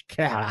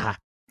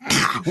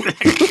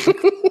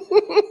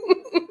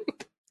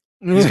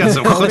 He's got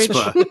some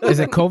chutzpah. Is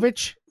it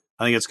Kovic?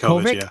 I think it's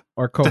Kovic, yeah.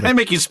 Or Kovic? Did I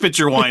make you spit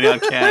your wine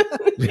out, Cat?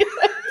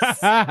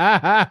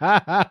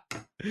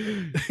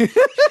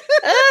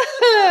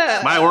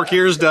 My work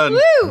here is done.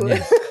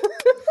 Yes.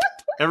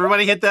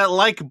 Everybody hit that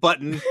like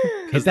button.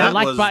 Hit that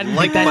like button.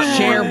 Hit that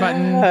share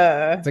button.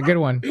 It's a good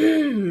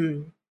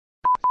one.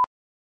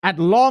 At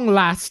long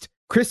last,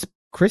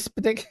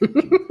 Crisptic.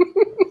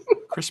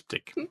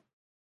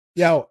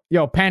 Yo,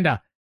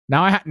 Panda.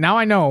 Now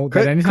I know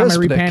that anytime I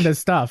read Panda's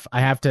stuff,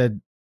 I have to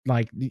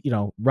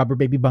rubber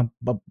baby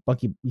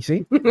bucky. You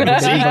see? The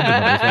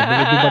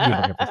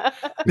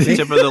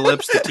tip of the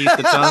lips, the teeth,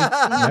 the tongue.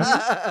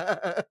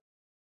 Yeah.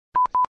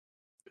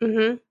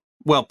 Mm-hmm.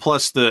 Well,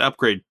 plus the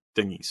upgrade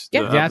thingies.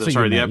 Yeah, that's what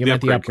you meant. You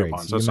meant the upgrades.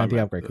 Coupons. You meant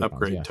the upgrade coupons.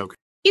 Upgrade token.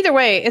 Either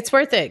way, it's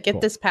worth it. Get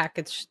Cool. this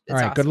package. It's All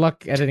right, awesome. good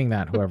luck editing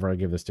that, whoever I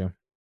give this to.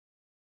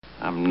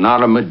 I'm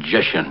not a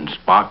magician,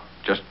 Spock.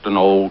 Just an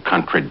old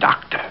country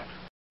doctor.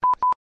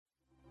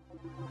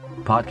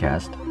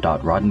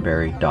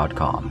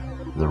 Podcast.roddenberry.com.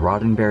 The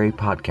Roddenberry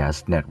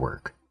Podcast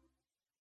Network.